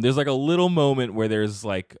 There's like a little moment where there's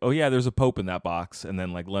like, oh yeah, there's a pope in that box, and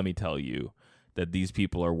then like, let me tell you that these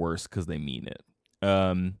people are worse because they mean it.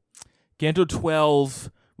 Canto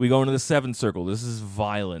 12, we go into the seventh circle. This is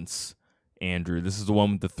violence. Andrew, this is the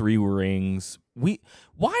one with the 3 rings. Why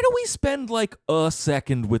do we spend like a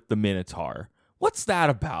second with the Minotaur? What's that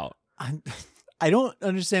about? I don't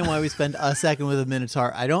understand why we spend a second with a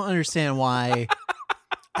Minotaur. I don't understand why.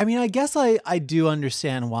 I mean, I guess I do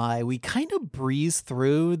understand why we kind of breeze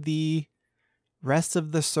through the rest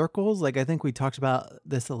of the circles. Like, I think we talked about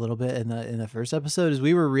this a little bit in the first episode, is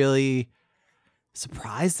we were really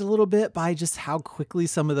surprised a little bit by just how quickly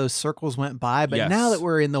some of those circles went by. But now that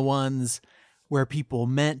we're in the ones where people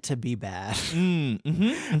meant to be bad,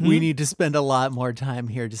 we need to spend a lot more time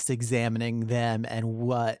here just examining them and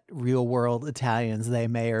what real world Italians they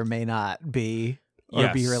may or may not be or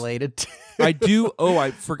be related to. I do. Oh,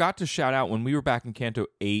 I forgot to shout out when we were back in Canto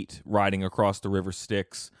 8 riding across the River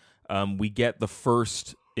Styx. We get the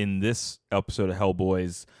first in this episode of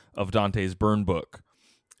Hellboys of Dante's burn book.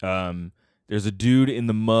 There's a dude in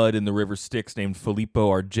the mud in the River Styx named Filippo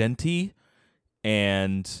Argenti,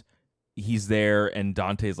 and he's there, and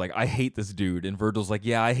Dante's like, I hate this dude. And Virgil's like,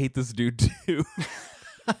 yeah, I hate this dude too.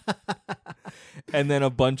 And then a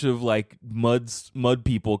bunch of like mud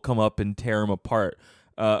people come up and tear him apart.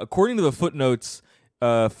 According to the footnotes,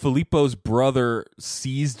 Filippo's brother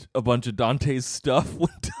seized a bunch of Dante's stuff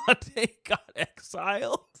when Dante got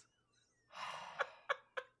exiled.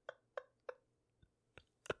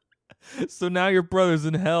 So now your brother's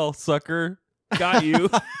in hell, sucker. Got you.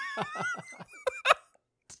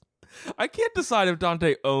 I can't decide if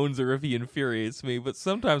Dante owns or if he infuriates me, but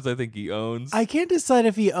sometimes I think he owns. I can't decide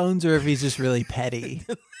if he owns or if he's just really petty.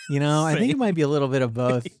 I think it might be a little bit of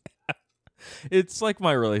both. Yeah. It's like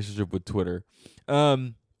my relationship with Twitter.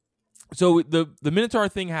 So the Minotaur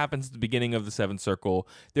thing happens at the beginning of the seventh circle.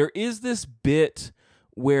 There is this bit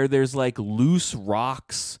where there's like loose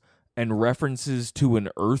rocks and references to an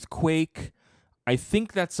earthquake. I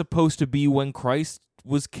think that's supposed to be when Christ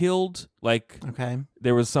was killed. Like,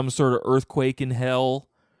 there was some sort of earthquake in hell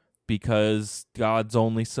because God's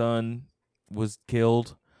only son was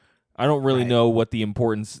killed. I don't really know what the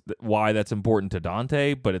importance, why that's important to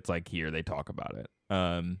Dante, but it's like here they talk about it.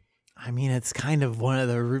 I mean, it's kind of one of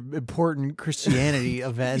the important Christianity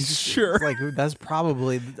events. Sure. It's like, that's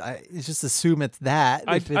probably, just assume it's that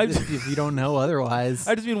if you don't know otherwise.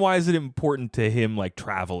 I just mean, why is it important to him, like,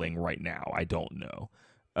 traveling right now? I don't know.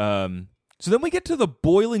 So then we get to the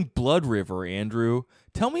Boiling Blood River, Andrew.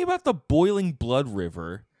 Tell me about the Boiling Blood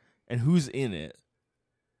River and who's in it.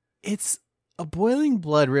 It's a boiling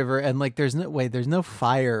blood river, and like there's no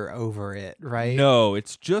fire over it, right? No,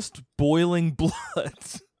 it's just boiling blood.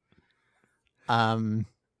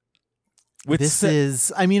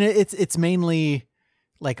 It's mainly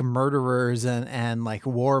like murderers and like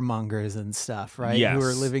warmongers and stuff, right? Yes. Who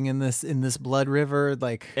are living in this blood river,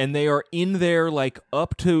 like, and they are in there like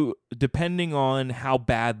up to, depending on how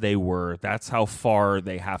bad they were, that's how far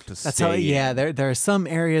they have to stay. There are some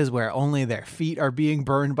areas where only their feet are being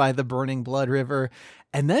burned by the burning blood river.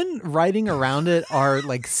 And then riding around it are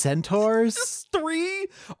like centaurs. 3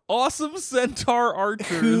 awesome centaur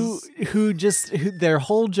archers who their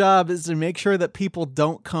whole job is to make sure that people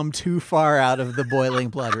don't come too far out of the boiling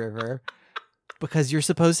blood river. Because you're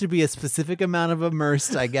supposed to be a specific amount of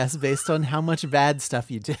immersed, I guess, based on how much bad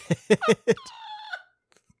stuff you did.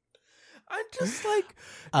 I'm just like,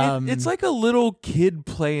 it's like a little kid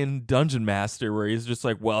playing Dungeon Master where he's just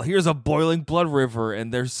like, well, here's a boiling blood river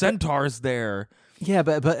and there's centaurs there. Yeah,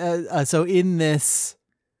 but so in this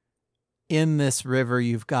river,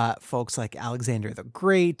 you've got folks like Alexander the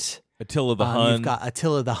Great, Attila the Hun. You've got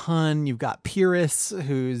Attila the Hun. You've got Pyrrhus,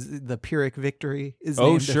 who's the Pyrrhic victory is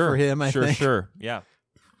named for him. I think. Sure, yeah.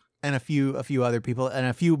 And a few other people, and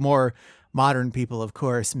a few more modern people, of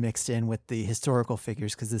course, mixed in with the historical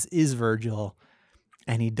figures, because this is Virgil,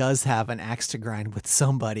 and he does have an axe to grind with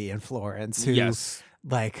somebody in Florence who Yes.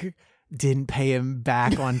 like didn't pay him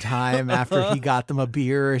back on time after he got them a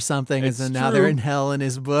beer or something. It's and so now true. they're in hell in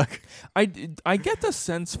his book. I get the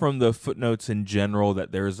sense from the footnotes in general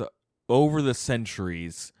that there's over the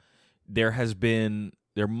centuries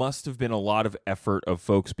there must have been a lot of effort of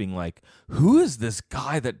folks being like, who is this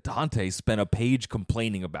guy that Dante spent a page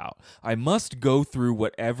complaining about? I must go through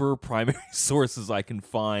whatever primary sources I can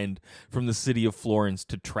find from the city of Florence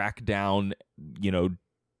to track down,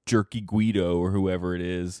 Jerky Guido or whoever it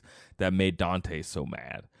is that made Dante so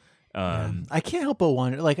mad. I can't help but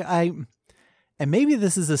wonder, and maybe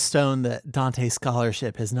this is a stone that Dante's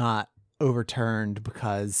scholarship has not overturned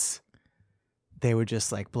because they would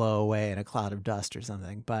just like blow away in a cloud of dust or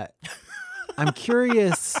something. But I'm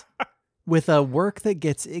curious, with a work that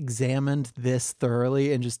gets examined this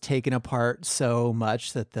thoroughly and just taken apart so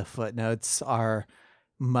much that the footnotes are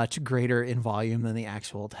much greater in volume than the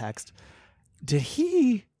actual text, did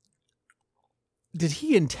he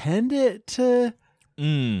intend it to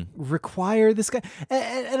require this guy?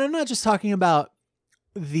 And I'm not just talking about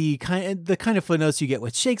the kind of footnotes you get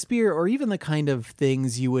with Shakespeare, or even the kind of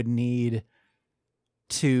things you would need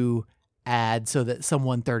to add so that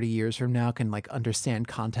someone 30 years from now can like understand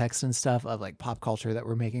context and stuff of like pop culture that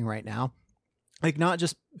we're making right now. Like not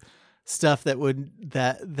just stuff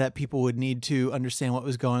that people would need to understand what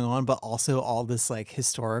was going on, but also all this like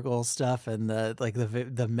historical stuff and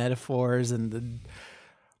the metaphors and the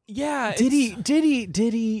Did he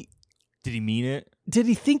mean it? Did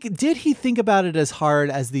he think about it as hard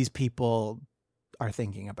as these people are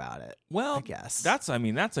thinking about it? Well, I guess that's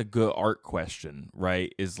a good art question,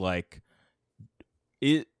 right? Is like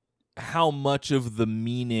how much of the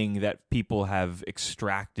meaning that people have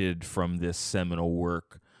extracted from this seminal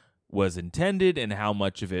work was intended, and how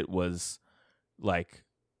much of it was like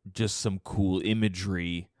just some cool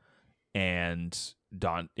imagery, and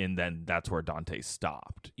then that's where Dante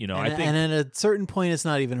stopped. I think, and at a certain point, it's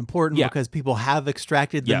not even important because people have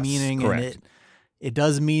extracted the meaning, correct. and it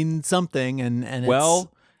does mean something, and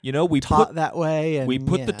well, we taught that way, and we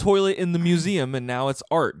put the toilet in the museum, and now it's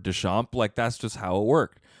art, Deschamps. Like that's just how it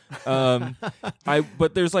worked.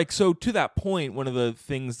 But there's like, so to that point, one of the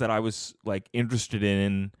things that I was like interested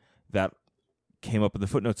in that came up in the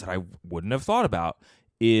footnotes that I wouldn't have thought about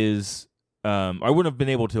is I wouldn't have been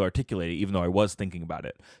able to articulate it, even though I was thinking about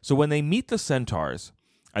it. So when they meet the centaurs,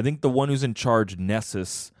 I think the one who's in charge,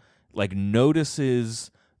 Nessus, like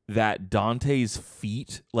notices that Dante's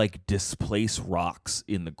feet like displace rocks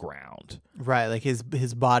in the ground. Right, like his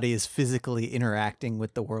body is physically interacting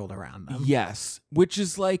with the world around them. Yes, which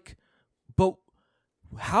is like, but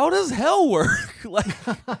how does hell work? Like,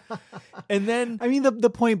 and then I mean, the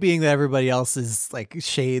point being that everybody else is like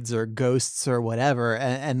shades or ghosts or whatever,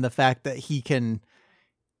 and the fact that he can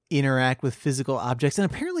interact with physical objects, and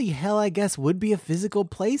apparently hell, I guess, would be a physical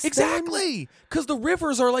place. Exactly, because the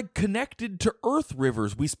rivers are like connected to earth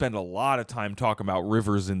rivers. We spend a lot of time talking about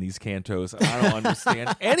rivers in these cantos, and I don't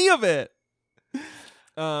understand any of it.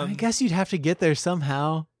 I guess you'd have to get there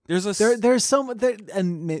somehow. There's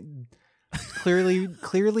and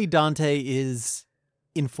clearly Dante is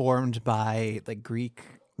informed by like Greek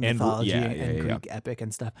mythology and Greek epic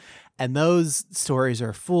and stuff, and those stories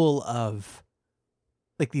are full of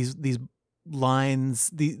like these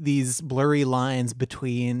lines, these blurry lines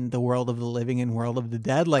between the world of the living and world of the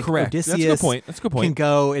dead. Like correct. Odysseus That's a good point. Can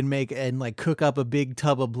go and make and like cook up a big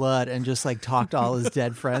tub of blood and just like talk to all his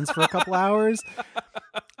dead friends for a couple hours.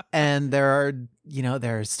 And there are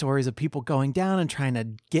stories of people going down and trying to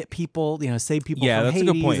get people, save people from that's Hades,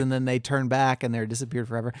 a good point. and then they turn back and they're disappeared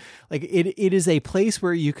forever. Like it is a place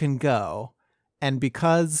where you can go, and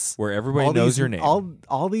because where everybody knows your name,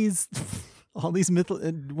 all these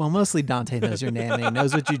mostly Dante knows your name and he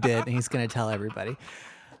knows what you did and he's going to tell everybody.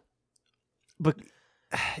 But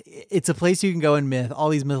it's a place you can go and myth. All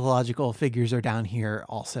these mythological figures are down here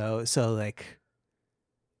also. So like,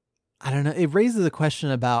 I don't know. It raises a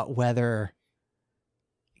question about whether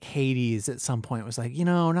Hades at some point was like,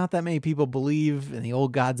 not that many people believe in the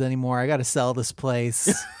old gods anymore. I got to sell this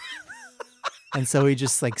place. And so he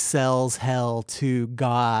just like sells hell to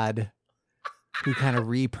God, who kind of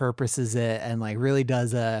repurposes it and like really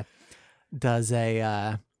does a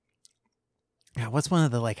what's one of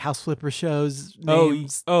the like house flipper shows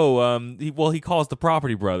names? He calls the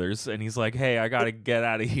Property Brothers and he's like, hey, I gotta get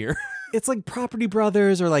out of here. It's like Property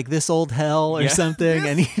Brothers or like This Old Hell or something,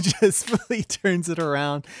 and he just really turns it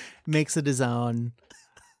around, makes it his own.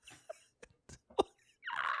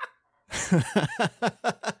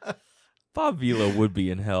 Bob Vila would be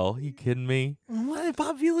in hell. You kidding me? What?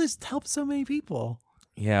 Bob Vila's helped so many people.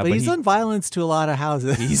 Yeah, but he's done violence to a lot of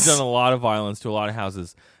houses. He's done a lot of violence to a lot of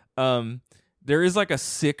houses. There is like a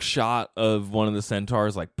sick shot of one of the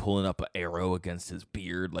centaurs like pulling up an arrow against his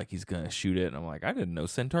beard, like he's gonna shoot it. And I'm like, I didn't know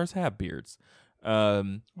centaurs have beards.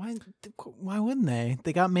 Why wouldn't they?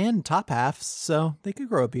 They got man top halves, so they could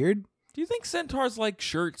grow a beard. Do you think centaurs like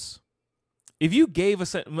shirts? If you gave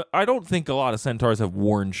I don't think a lot of centaurs have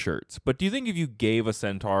worn shirts, but do you think if you gave a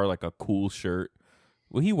centaur like a cool shirt,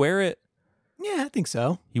 will he wear it? Yeah, I think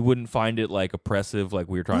so. He wouldn't find it like oppressive, like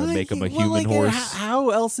we were trying to make him a human horse.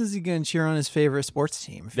 How else is he going to cheer on his favorite sports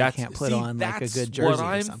team if he can't put on like a good jersey or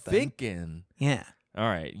something? That's what I'm thinking. Yeah. All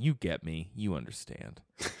right, you get me. You understand.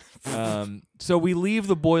 So we leave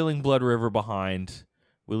the boiling blood river behind.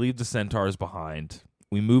 We leave the centaurs behind.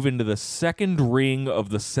 We move into the second ring of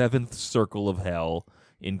the seventh circle of hell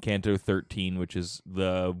in Canto 13, which is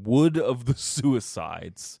the Wood of the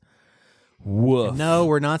Suicides. Woof. No,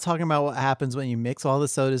 we're not talking about what happens when you mix all the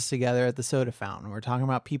sodas together at the soda fountain. We're talking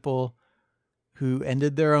about people who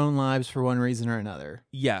ended their own lives for one reason or another.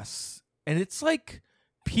 Yes. And it's like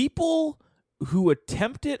people who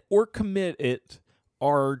attempt it or commit it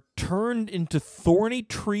are turned into thorny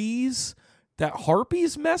trees that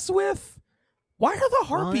harpies mess with. Why are the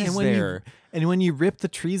harpies there? And when you rip the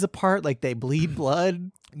trees apart, like they bleed blood.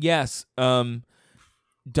 Yes.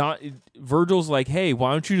 Virgil's like, hey,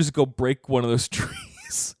 why don't you just go break one of those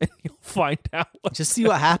trees and you'll find out. Just see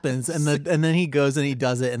what happens. And then he goes and he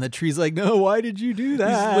does it. And the tree's like, no, why did you do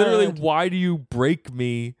that? He's literally, why do you break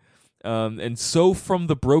me? And so from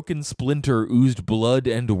the broken splinter oozed blood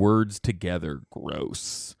and words together.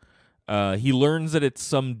 Gross. He learns that it's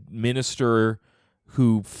some minister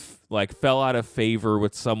who fell out of favor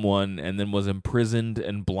with someone and then was imprisoned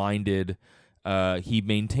and blinded. He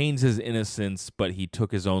maintains his innocence, but he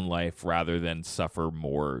took his own life rather than suffer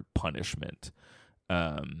more punishment.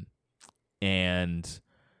 And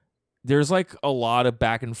there's like a lot of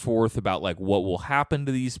back and forth about like what will happen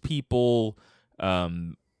to these people.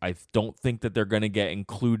 I don't think that they're going to get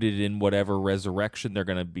included in whatever resurrection. They're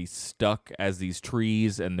going to be stuck as these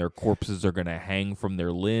trees, and their corpses are going to hang from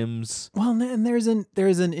their limbs. Well, and there's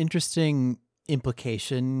an interesting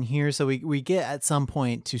implication here. So we get at some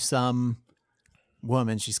point to some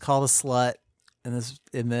woman. She's called a slut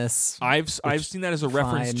in this. I've seen that as a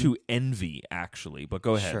reference to envy, actually. But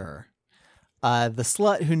go ahead. Sure. The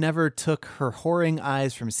slut who never took her whoring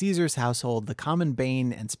eyes from Caesar's household, the common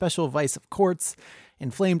bane and special vice of courts,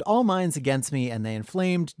 inflamed all minds against me, and they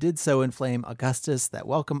did so inflame Augustus, that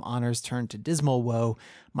welcome honors turned to dismal woe.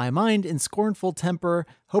 My mind in scornful temper,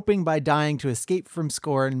 hoping by dying to escape from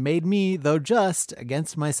scorn, made me, though just,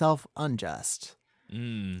 against myself unjust.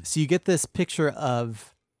 So you get this picture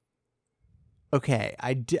of, okay,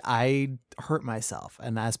 I hurt myself,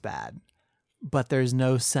 and that's bad. But there's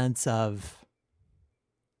no sense of,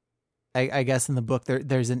 I guess in the book,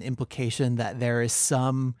 there's an implication that there is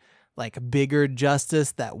some like bigger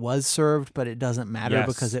justice that was served, but it doesn't matter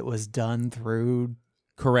because it was done through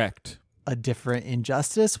a different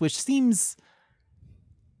injustice, which seems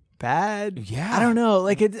bad. Yeah. I don't know.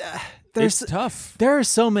 Like it's tough. There are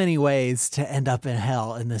so many ways to end up in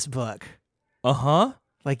hell in this book. Uh-huh.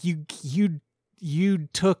 Like you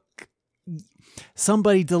took,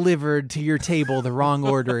 somebody delivered to your table the wrong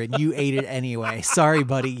order and you ate it anyway. Sorry,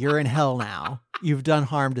 buddy. You're in hell now. You've done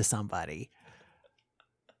harm to somebody.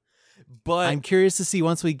 But I'm curious to see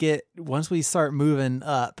once we start moving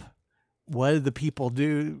up, what did the people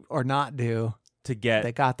do or not do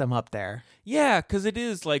that got them up there? Yeah, because it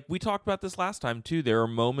is like we talked about this last time too. There are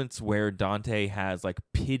moments where Dante has like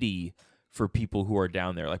pity for people who are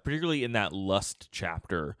down there, like particularly in that lust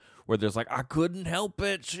chapter where there's like, I couldn't help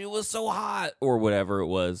it, she was so hot, or whatever it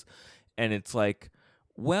was, and it's like,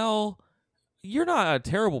 well, you're not a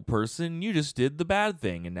terrible person. You just did the bad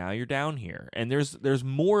thing, and now you're down here. And there's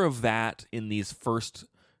more of that in these first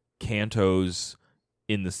cantos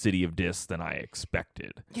in the City of Dis than I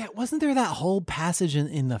expected. Yeah, wasn't there that whole passage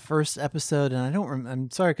in the first episode? And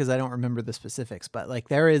I'm sorry because I don't remember the specifics, but like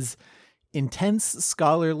there is intense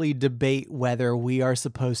scholarly debate whether we are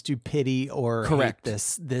supposed to pity or hate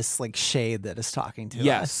this like shade that is talking to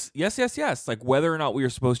us. Yes. Like whether or not we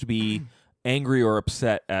are supposed to be angry or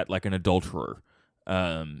upset at like an adulterer,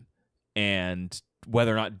 and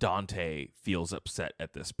whether or not Dante feels upset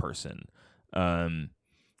at this person.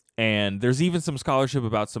 And there's even some scholarship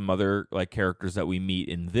about some other like characters that we meet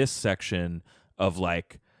in this section of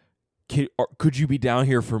like, could you be down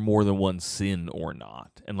here for more than one sin or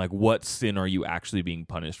not? And like, what sin are you actually being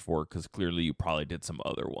punished for? Because clearly you probably did some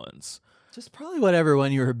other ones. Just probably whatever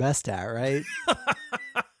one you were best at, right?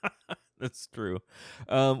 That's true.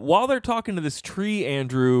 While they're talking to this tree,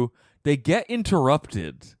 Andrew, they get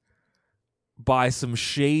interrupted by some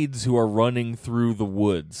shades who are running through the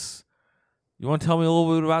woods. You want to tell me a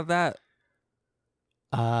little bit about that?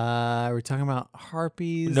 We're talking about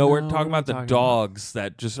harpies. No, we're talking about the dogs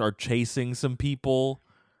that just are chasing some people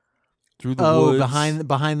through the woods.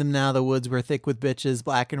 Behind them now, the woods were thick with bitches,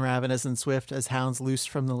 black and ravenous and swift as hounds loosed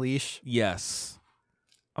from the leash. Yes.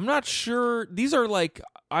 I'm not sure. These are like,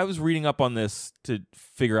 I was reading up on this to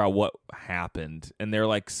figure out what happened, and they're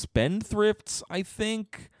like spendthrifts, I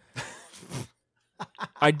think.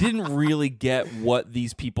 I didn't really get what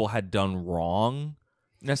these people had done wrong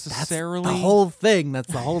necessarily. That's the whole thing.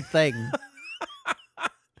 That's the whole thing.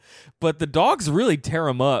 But the dogs really tear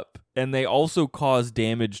them up, and they also cause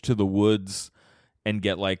damage to the woods and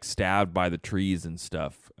get like stabbed by the trees and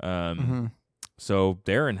stuff. So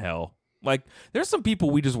they're in hell. Like, there's some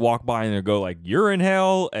people we just walk by and they go like, "You're in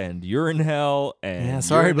hell," and "You're in hell," and yeah,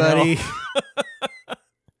 sorry, buddy.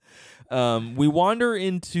 We wander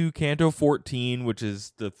into Canto 14, which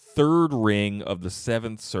is the third ring of the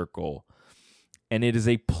seventh circle, and it is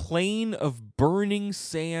a plain of burning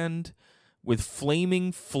sand with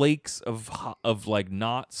flaming flakes of like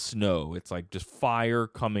not snow. It's like just fire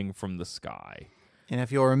coming from the sky. And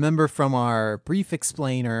if you'll remember from our brief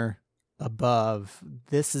explainer above,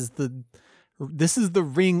 this is the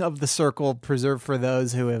ring of the circle preserved for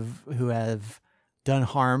those who have done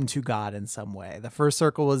harm to God in some way. The first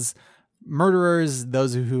circle was murderers,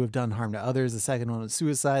 those who have done harm to others. The second one was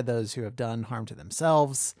suicide, those who have done harm to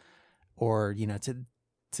themselves or,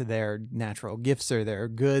 to their natural gifts or their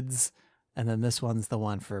goods. And then this one's the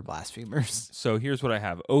one for blasphemers. So here's what I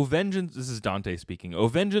have. O vengeance, this is Dante speaking. O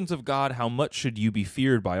vengeance of God, how much should you be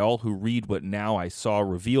feared by all who read what now I saw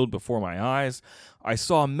revealed before my eyes? I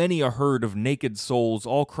saw many a herd of naked souls,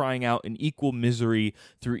 all crying out in equal misery,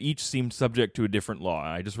 through each seemed subject to a different law.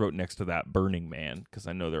 I just wrote next to that Burning Man, because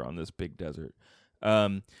I know they're on this big desert.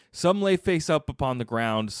 Some lay face up upon the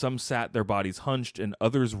ground, some sat their bodies hunched, and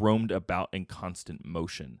others roamed about in constant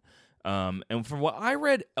motion. And from what I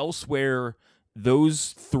read elsewhere,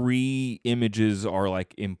 those three images are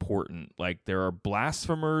like important. Like there are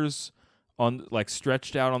blasphemers on like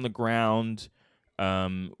stretched out on the ground.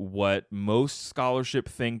 What most scholarship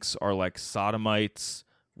thinks are like sodomites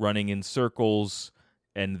running in circles,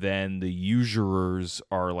 and then the usurers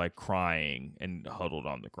are like crying and huddled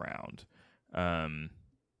on the ground.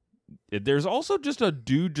 There's also just a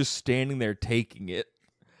dude just standing there taking it.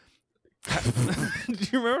 Do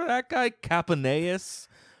you remember that guy Capaneus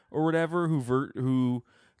or whatever who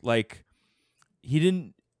like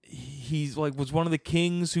he's like was one of the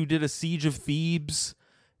kings who did a siege of Thebes,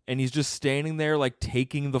 and he's just standing there like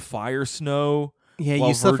taking the fire snow. Yeah,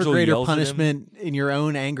 you suffer greater punishment. In your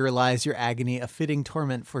own anger lies your agony, a fitting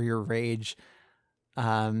torment for your rage.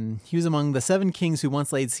 He was among the 7 kings who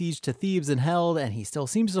once laid siege to Thebes and held, and he still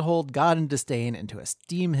seems to hold God in disdain and to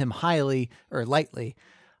esteem him highly or lightly.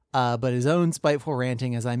 But his own spiteful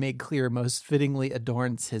ranting, as I made clear, most fittingly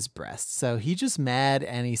adorns his breast. So he's just mad,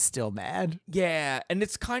 and he's still mad. Yeah, and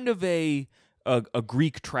it's kind of a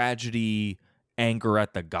Greek tragedy, anger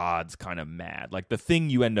at the gods kind of mad. Like the thing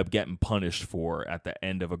you end up getting punished for at the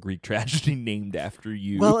end of a Greek tragedy named after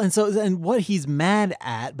you. Well, and what he's mad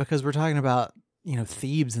at, because we're talking about,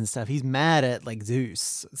 Thebes and stuff, he's mad at like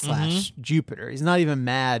Zeus / Jupiter. He's not even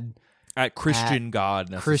mad at Christian God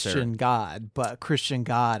necessarily. Christian God, but Christian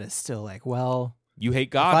God is still like, well, you hate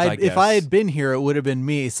God, I guess. If I had been here, it would have been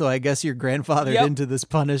me, so I guess you're grandfathered into this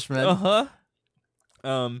punishment.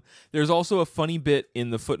 There's also a funny bit in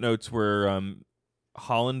the footnotes where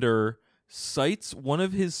Hollander cites one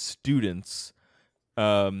of his students,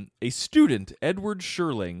 a student, Edward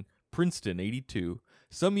Sherling, Princeton, 82,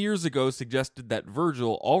 some years ago suggested that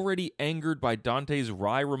Virgil, already angered by Dante's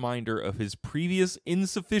wry reminder of his previous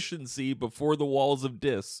insufficiency before the walls of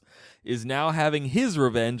Dis, is now having his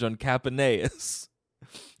revenge on Capaneus.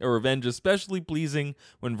 A revenge especially pleasing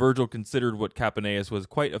when Virgil considered what Capaneus was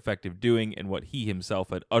quite effective doing and what he himself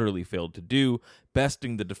had utterly failed to do,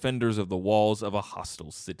 besting the defenders of the walls of a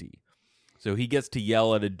hostile city. So he gets to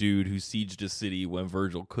yell at a dude who sieged a city when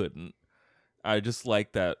Virgil couldn't. I just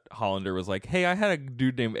like that Hollander was like, hey, I had a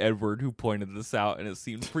dude named Edward who pointed this out, and it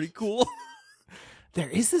seemed pretty cool. There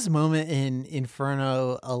is this moment in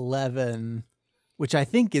Inferno 11, which I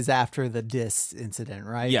think is after the Dis incident,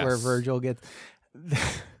 right? Yes. Where Virgil gets...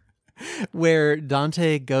 where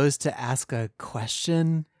Dante goes to ask a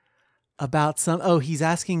question about he's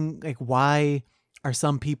asking, like, why are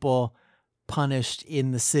some people punished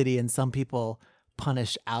in the city and some people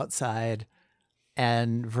punished outside?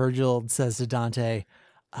 And Virgil says to Dante,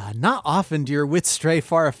 Not often do your wits stray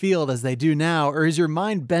far afield as they do now, or is your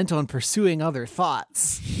mind bent on pursuing other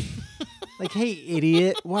thoughts? Like, hey,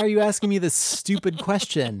 idiot, why are you asking me this stupid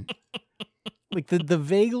question? Like the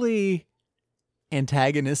vaguely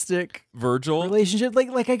antagonistic Virgil relationship.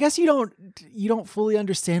 Like I guess you don't fully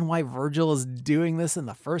understand why Virgil is doing this in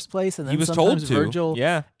the first place, and then he was sometimes told to. Virgil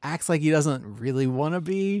Yeah, acts like he doesn't really want to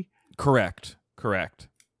be. correct.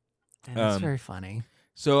 And it's very funny.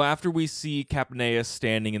 So after we see Capneus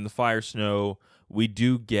standing in the fire snow, we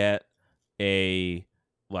do get a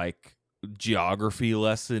geography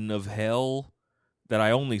lesson of hell that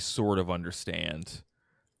I only sort of understand.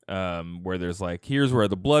 Where there's here's where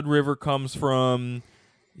the blood river comes from.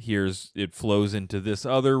 It flows into this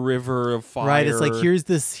other river of fire. Right, it's here's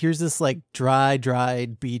this dry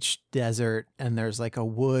beach desert, and there's a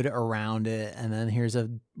wood around it, and then here's a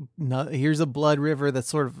blood river that's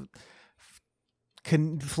sort of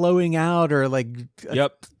flowing out or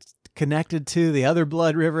connected to the other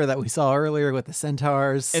blood river that we saw earlier with the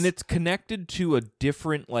centaurs, and it's connected to a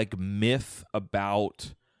different myth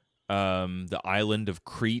about the island of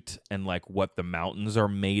Crete and what the mountains are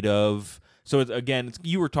made of. So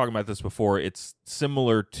you were talking about this before. It's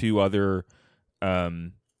similar to other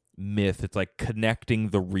myth. It's connecting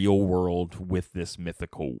the real world with this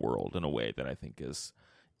mythical world in a way that I think is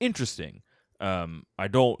interesting. I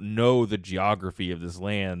don't know the geography of this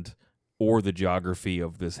land or the geography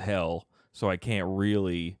of this hell, so I can't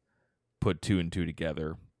really put two and two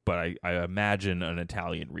together. But I imagine an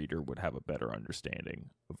Italian reader would have a better understanding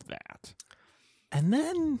of that. And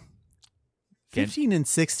then 15 and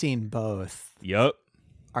 16 both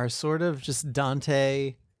are sort of just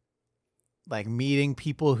Dante meeting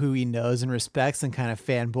people who he knows and respects and kind of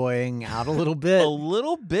fanboying out a little bit. A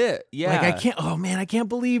little bit, yeah. I can't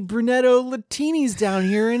believe Brunetto Latini's down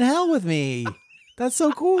here in hell with me. That's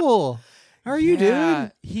so cool. How are you,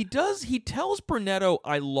 dude? He does. He tells Brunetto,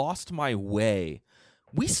 I lost my way.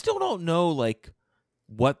 We still don't know,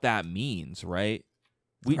 what that means, right?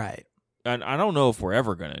 Right. And I don't know if we're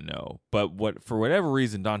ever going to know, but for whatever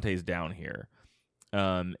reason, Dante's down here.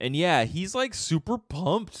 And yeah, he's super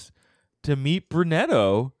pumped to meet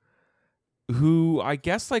Brunetto, who I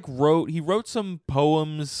guess wrote some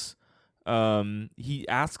poems. He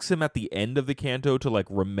asks him at the end of the canto to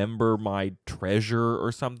remember my treasure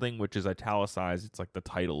or something, which is italicized. It's the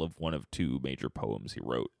title of one of two major poems he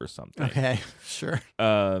wrote or something. Okay, sure.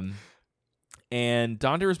 And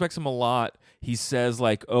Dante respects him a lot. He says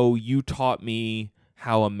oh, you taught me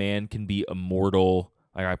how a man can be immortal.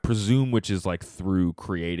 I presume, which is through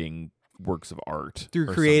creating works of art. Through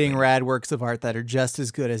creating rad works of art that are just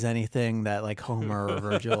as good as anything that Homer or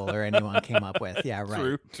Virgil or anyone came up with. Yeah,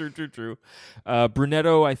 right. True.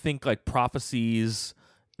 Brunetto, I think, prophesies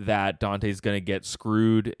that Dante's going to get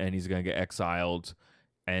screwed and he's going to get exiled.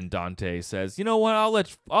 And Dante says, you know what?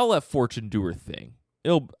 I'll let fortune do her thing.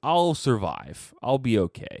 I'll survive. I'll be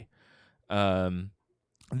okay.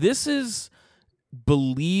 This is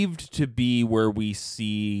believed to be where we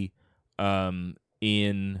see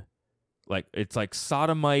in it's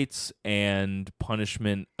sodomites and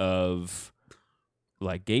punishment of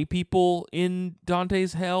gay people in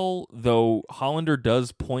Dante's hell, though Hollander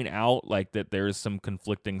does point out that there is some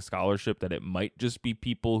conflicting scholarship that it might just be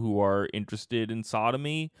people who are interested in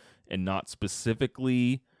sodomy and not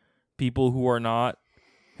specifically people who are not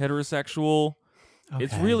heterosexual. Okay.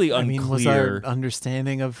 It's really unclear. Was our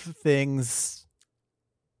understanding of things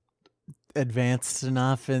advanced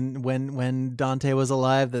enough and when Dante was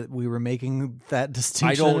alive that we were making that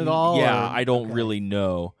distinction at all? Yeah, I don't really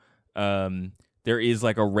know. There is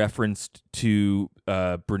a reference to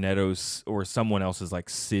Brunetto's or someone else's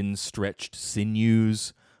sin-stretched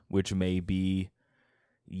sinews, which may be,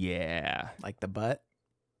 the butt?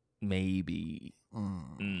 Maybe.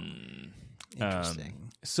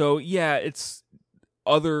 Interesting. So yeah, it's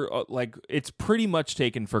other it's pretty much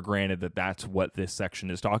taken for granted that that's what this section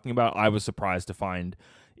is talking about. I was surprised to find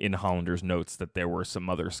in Hollander's notes that there were some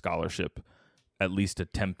other scholarship at least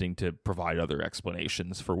attempting to provide other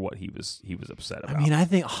explanations for what he was upset about. I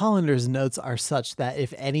think Hollander's notes are such that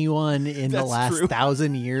if anyone in the last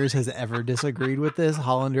 1,000 years has ever disagreed with this,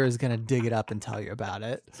 Hollander is going to dig it up and tell you about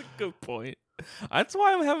it. That's a good point. That's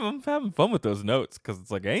why I'm having fun with those notes, because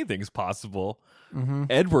it's anything's possible. Mm-hmm.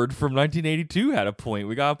 Edward from 1982 had a point.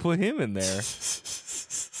 We got to put him in there.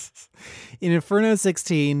 In Inferno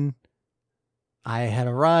 16, I had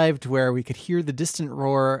arrived where we could hear the distant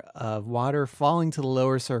roar of water falling to the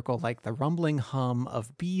lower circle like the rumbling hum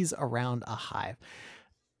of bees around a hive.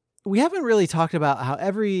 We haven't really talked about how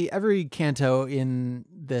every canto in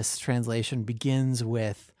this translation begins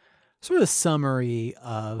with sort of a summary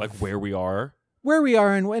of where we are. where we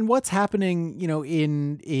are and what's happening,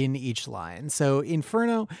 in each line. So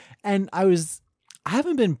Inferno, and I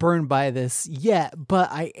haven't been burned by this yet,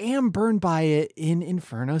 but I am burned by it in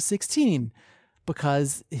Inferno 16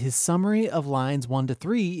 because his summary of lines 1 to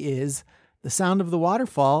 3 is the sound of the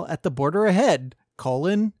waterfall at the border ahead,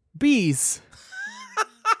 bees.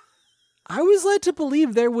 I was led to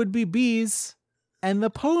believe there would be bees, and the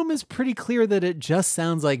poem is pretty clear that it just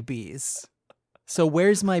sounds like bees. So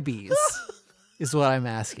where's my bees? Is what I'm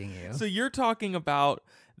asking you. So you're talking about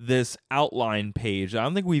this outline page. I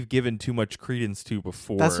don't think we've given too much credence to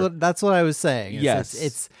before. That's what I was saying.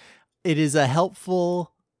 Yes. It is a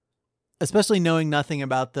helpful, especially knowing nothing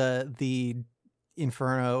about the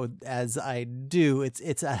Inferno as I do.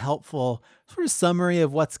 It's a helpful sort of summary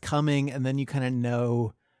of what's coming, and then you kind of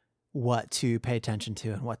know what to pay attention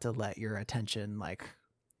to and what to let your attention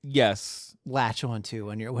latch onto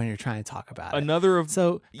when you're trying to talk about it.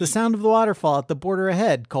 So the sound of the waterfall at the border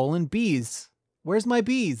ahead, bees. Where's my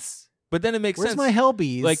bees? But then it makes sense. Where's my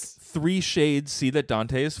HELLBOYS? Like 3 shades see that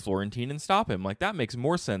Dante is Florentine and stop him. Like that makes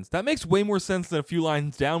more sense. That makes way more sense than a few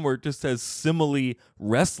lines down where it just says simile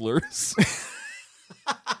wrestlers.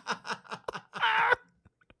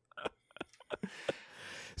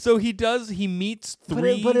 So he meets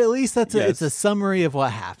 3. But at least it's a summary of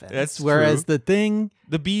what happened. That's whereas true.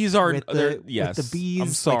 the bees are with the bees. I'm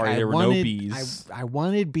sorry, there were no bees. I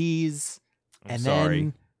wanted bees, I'm sorry.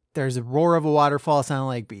 Then there's a roar of a waterfall sounding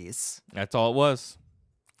like bees. That's all it was.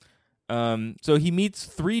 So he meets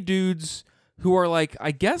 3 dudes who are like, I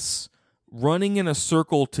guess, running in a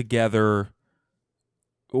circle together,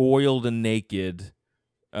 oiled and naked.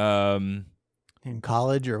 In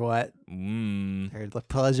college or what? They're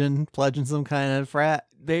pledging some kind of frat.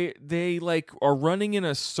 They like are running in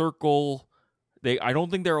a circle. I don't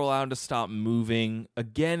think they're allowed to stop moving.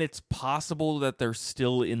 Again, it's possible that they're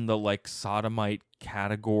still in the like sodomite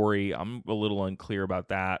category. I'm a little unclear about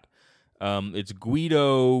that. It's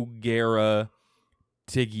Guido, Guerra,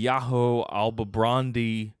 Tigiajo,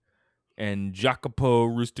 Albabrandi, and Jacopo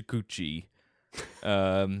Rusticucci.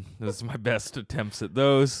 Those are my best attempts at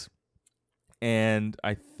those. And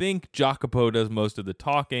I think Jacopo does most of the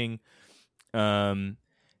talking.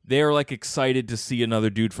 They're like excited to see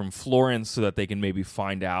another dude from Florence so that they can maybe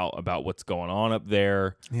find out about what's going on up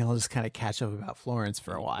there. They'll just kind of catch up about Florence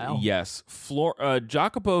for a while. Yes.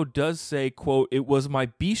 Jacopo does say, quote, "It was my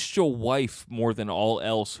bestial wife more than all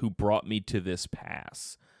else who brought me to this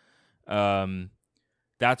pass."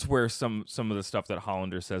 That's where some of the stuff that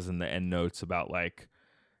Hollander says in the end notes about like,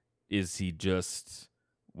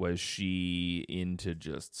 was she into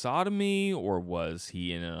just sodomy, or was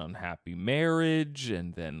he in an unhappy marriage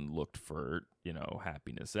and then looked for,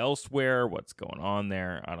 happiness elsewhere? What's going on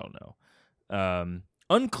there? I don't know.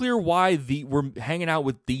 Unclear why we're hanging out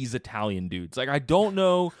with these Italian dudes. Like, I don't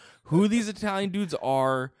know who these Italian dudes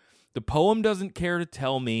are. The poem doesn't care to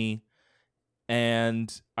tell me.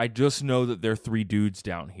 And I just know that they're 3 dudes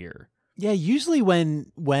down here. Yeah, usually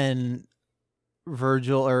when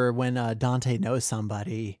Virgil or when Dante knows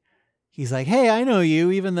somebody, he's like, "Hey, I know you,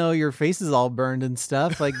 even though your face is all burned and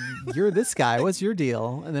stuff. Like, you're this guy. What's your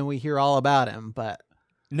deal?" And then we hear all about him. But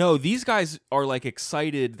no, these guys are like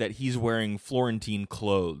excited that he's wearing Florentine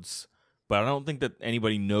clothes, but I don't think that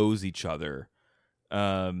anybody knows each other.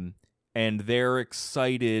 And they're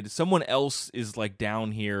excited. Someone else is like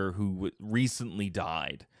down here who recently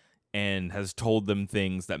died and has told them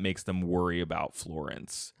things that makes them worry about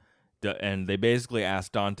Florence. And they basically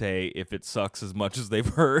asked Dante if it sucks as much as they've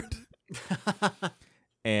heard.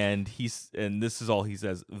 and this is all he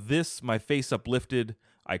says. "This, my face uplifted,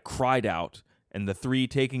 I cried out, and the 3,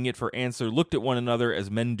 taking it for answer, looked at one another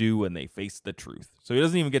as men do when they face the truth." So he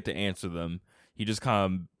doesn't even get to answer them. He just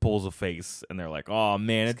kind of pulls a face, and they're like, "Oh,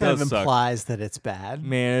 man, it does suck." Kind of implies that it's bad.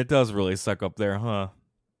 Man, it does really suck up there, huh?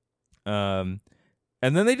 And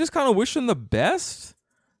then they just kind of wish him the best.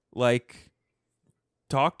 Like,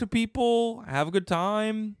 talk to people, have a good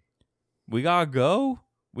time. We gotta go.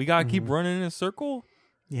 We gotta keep running in a circle.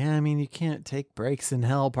 Yeah, I mean, you can't take breaks in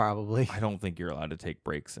hell, probably. I don't think you're allowed to take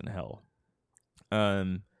breaks in hell.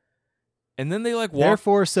 And then they like walk.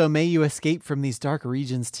 "Therefore, so may you escape from these dark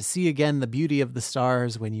regions to see again the beauty of the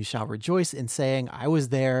stars, when you shall rejoice in saying, 'I was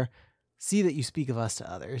there. See that you speak of us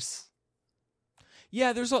to others.'"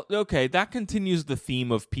 Yeah, that continues the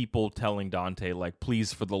theme of people telling Dante, like,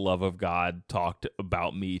 "Please, for the love of God, talk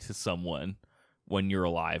about me to someone when you're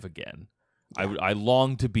alive again. Yeah. I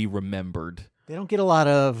long to be remembered." They don't get a lot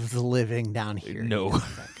of the living down here. No,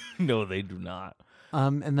 no, they do not.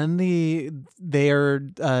 And then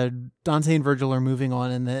Dante and Virgil are moving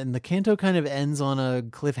on, and the canto kind of ends on a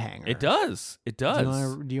cliffhanger. It does.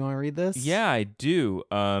 Do you want to read this? Yeah, I do.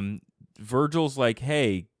 Virgil's like,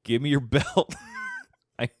 hey, give me your belt.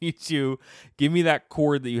 I need you. Give me that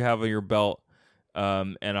cord that you have on your belt,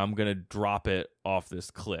 and I'm going to drop it off this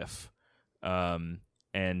cliff.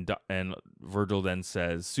 And Virgil then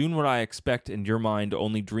says, soon what I expect and your mind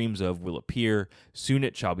only dreams of will appear. Soon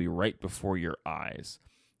it shall be right before your eyes.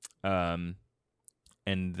 And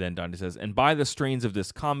then Dante says, and by the strains of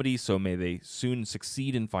this comedy, so may they soon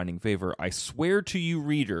succeed in finding favor. I swear to you,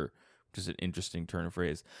 reader, which is an interesting turn of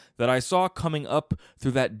phrase, that I saw coming up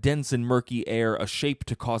through that dense and murky air a shape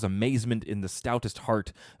to cause amazement in the stoutest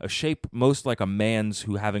heart, a shape most like a man's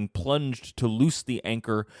who, having plunged to loose the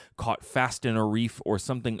anchor, caught fast in a reef or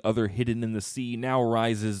something other hidden in the sea, now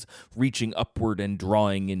rises, reaching upward and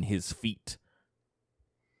drawing in his feet.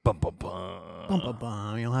 Bum, bum, bum. Bum, bum,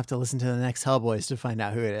 bum. You'll have to listen to the next Hellboys to find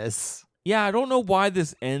out who it is. Yeah, I don't know why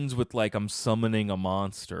this ends with, like, I'm summoning a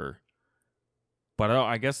monster. But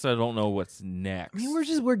I guess I don't know what's next. I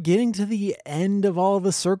mean, we're getting to the end of all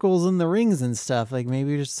the circles and the rings and stuff. Like,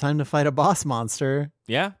 maybe it's time to fight a boss monster.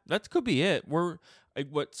 Yeah, that could be it. We're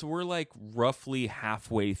like roughly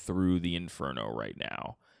halfway through the Inferno right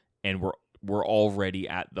now, and we're already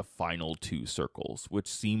at the final 2 circles, which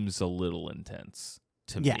seems a little intense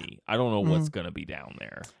to me. I don't know what's gonna be down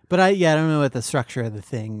there. But I don't know what the structure of the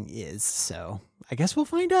thing is. So I guess we'll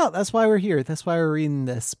find out. That's why we're here. That's why we're reading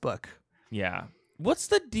this book. Yeah. What's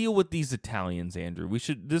the deal with these Italians, Andrew?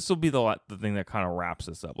 This will be the thing that kind of wraps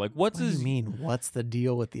us up. Like, what do you mean? What's the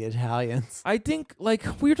deal with the Italians? I think,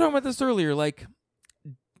 like, we were talking about this earlier, like,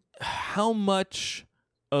 how much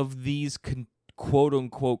of these quote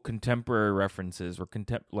unquote contemporary references or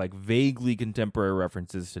like vaguely contemporary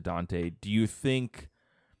references to Dante do you think,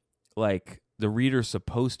 like, the reader's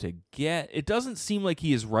supposed to get? It doesn't seem like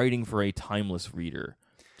he is writing for a timeless reader.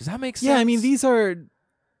 Does that make sense? Yeah, I mean, these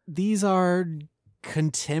are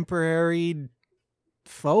contemporary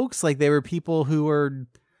folks. Like, they were people who were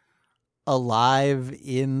alive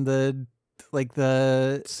in the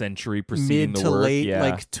century preceding mid the to work. late, yeah.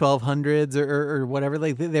 like 1200s or whatever.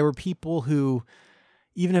 Like, they were people who,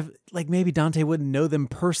 even if, like, maybe Dante wouldn't know them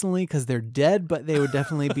personally because they're dead, but they would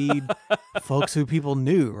definitely be folks who people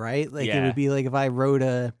knew, right? Like, it would be like if I wrote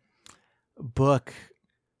a book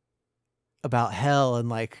about hell and,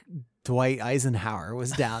 like, Dwight Eisenhower was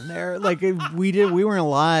down there. Like, we weren't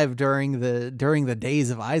alive during the days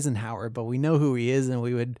of Eisenhower, but we know who he is, and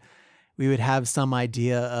we would have some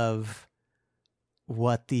idea of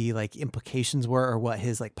what the, like, implications were, or what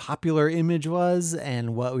his, like, popular image was,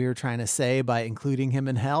 and what we were trying to say by including him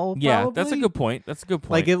in hell. Yeah, probably. that's a good point.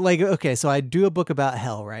 Okay, so I do a book about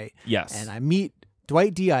hell, right? Yes. And I meet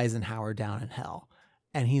Dwight D. Eisenhower down in hell,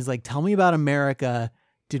 and he's like, "Tell me about America.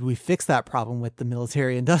 Did we fix that problem with the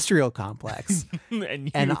military-industrial complex?"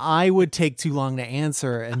 And I would take too long to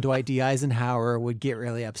answer, and Dwight D. Eisenhower would get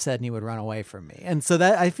really upset, and he would run away from me. And so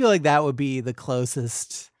that, I feel like that would be the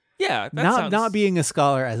closest. Yeah, not being a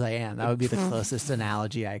scholar as I am, that would be the closest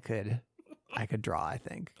analogy I could draw, I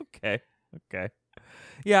think. Okay.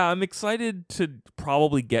 Yeah, I'm excited to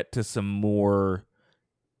probably get to some more,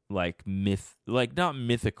 like, not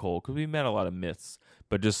mythical, because we met a lot of myths,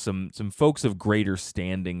 but just some folks of greater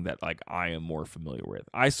standing that, like, I am more familiar with.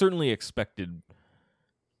 I certainly expected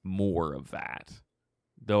more of that,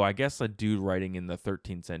 though I guess a dude writing in the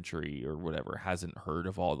 13th century or whatever hasn't heard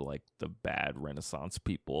of all the bad Renaissance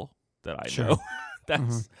people that I know.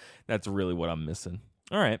 That's really what I'm missing.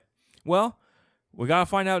 All right. Well, we got to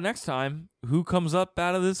find out next time who comes up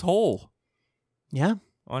out of this hole. Yeah.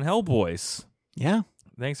 On HELLBOYS. Yeah.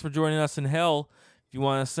 Thanks for joining us in hell. If you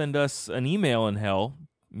want to send us an email in hell,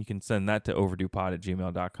 you can send that to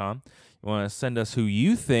overduepod@gmail.com. You want to send us who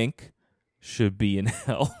you think should be in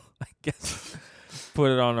hell, I guess.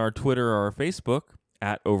 Put it on our Twitter or our Facebook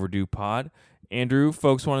 @overduepod. Andrew,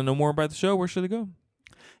 folks want to know more about the show, where should they go?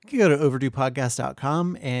 You can go to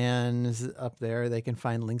overduepodcast.com, and up there they can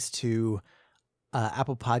find links to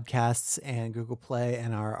Apple Podcasts and Google Play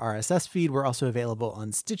and our RSS feed. We're also available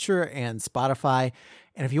on Stitcher and Spotify.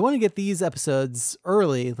 And if you want to get these episodes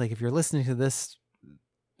early, like if you're listening to this,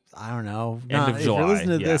 I don't know, if you're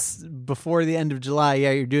listening to this before the end of July,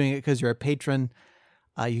 you're doing it because you're a patron.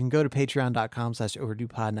 You can go to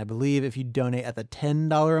patreon.com/overduepod. And I believe if you donate at the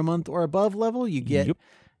 $10 a month or above level, you get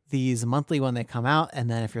these monthly when they come out. And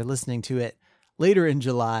then if you're listening to it later in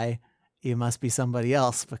July, you must be somebody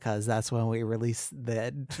else, because that's when we release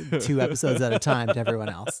the 2 episodes at a time to everyone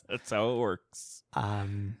else. That's how it works.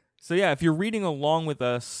 So yeah, if you're reading along with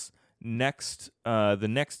us the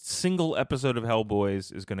next single episode of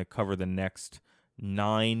Hellboys is going to cover the next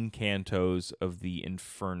 9 cantos of the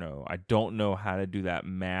Inferno. I don't know how to do that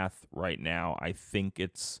math right now. I think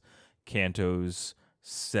it's cantos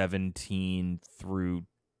 17 through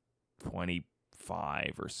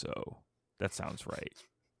 25 or so. That sounds right.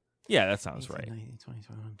 Yeah, that sounds 18, right. 19, 20,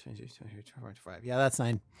 21, 22, 23, 24, 25. Yeah, that's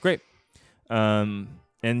 9. Great. And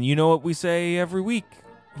you know what we say every week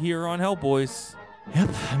here on Hellboys. Yep.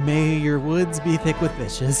 May your woods be thick with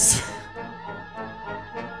bitches.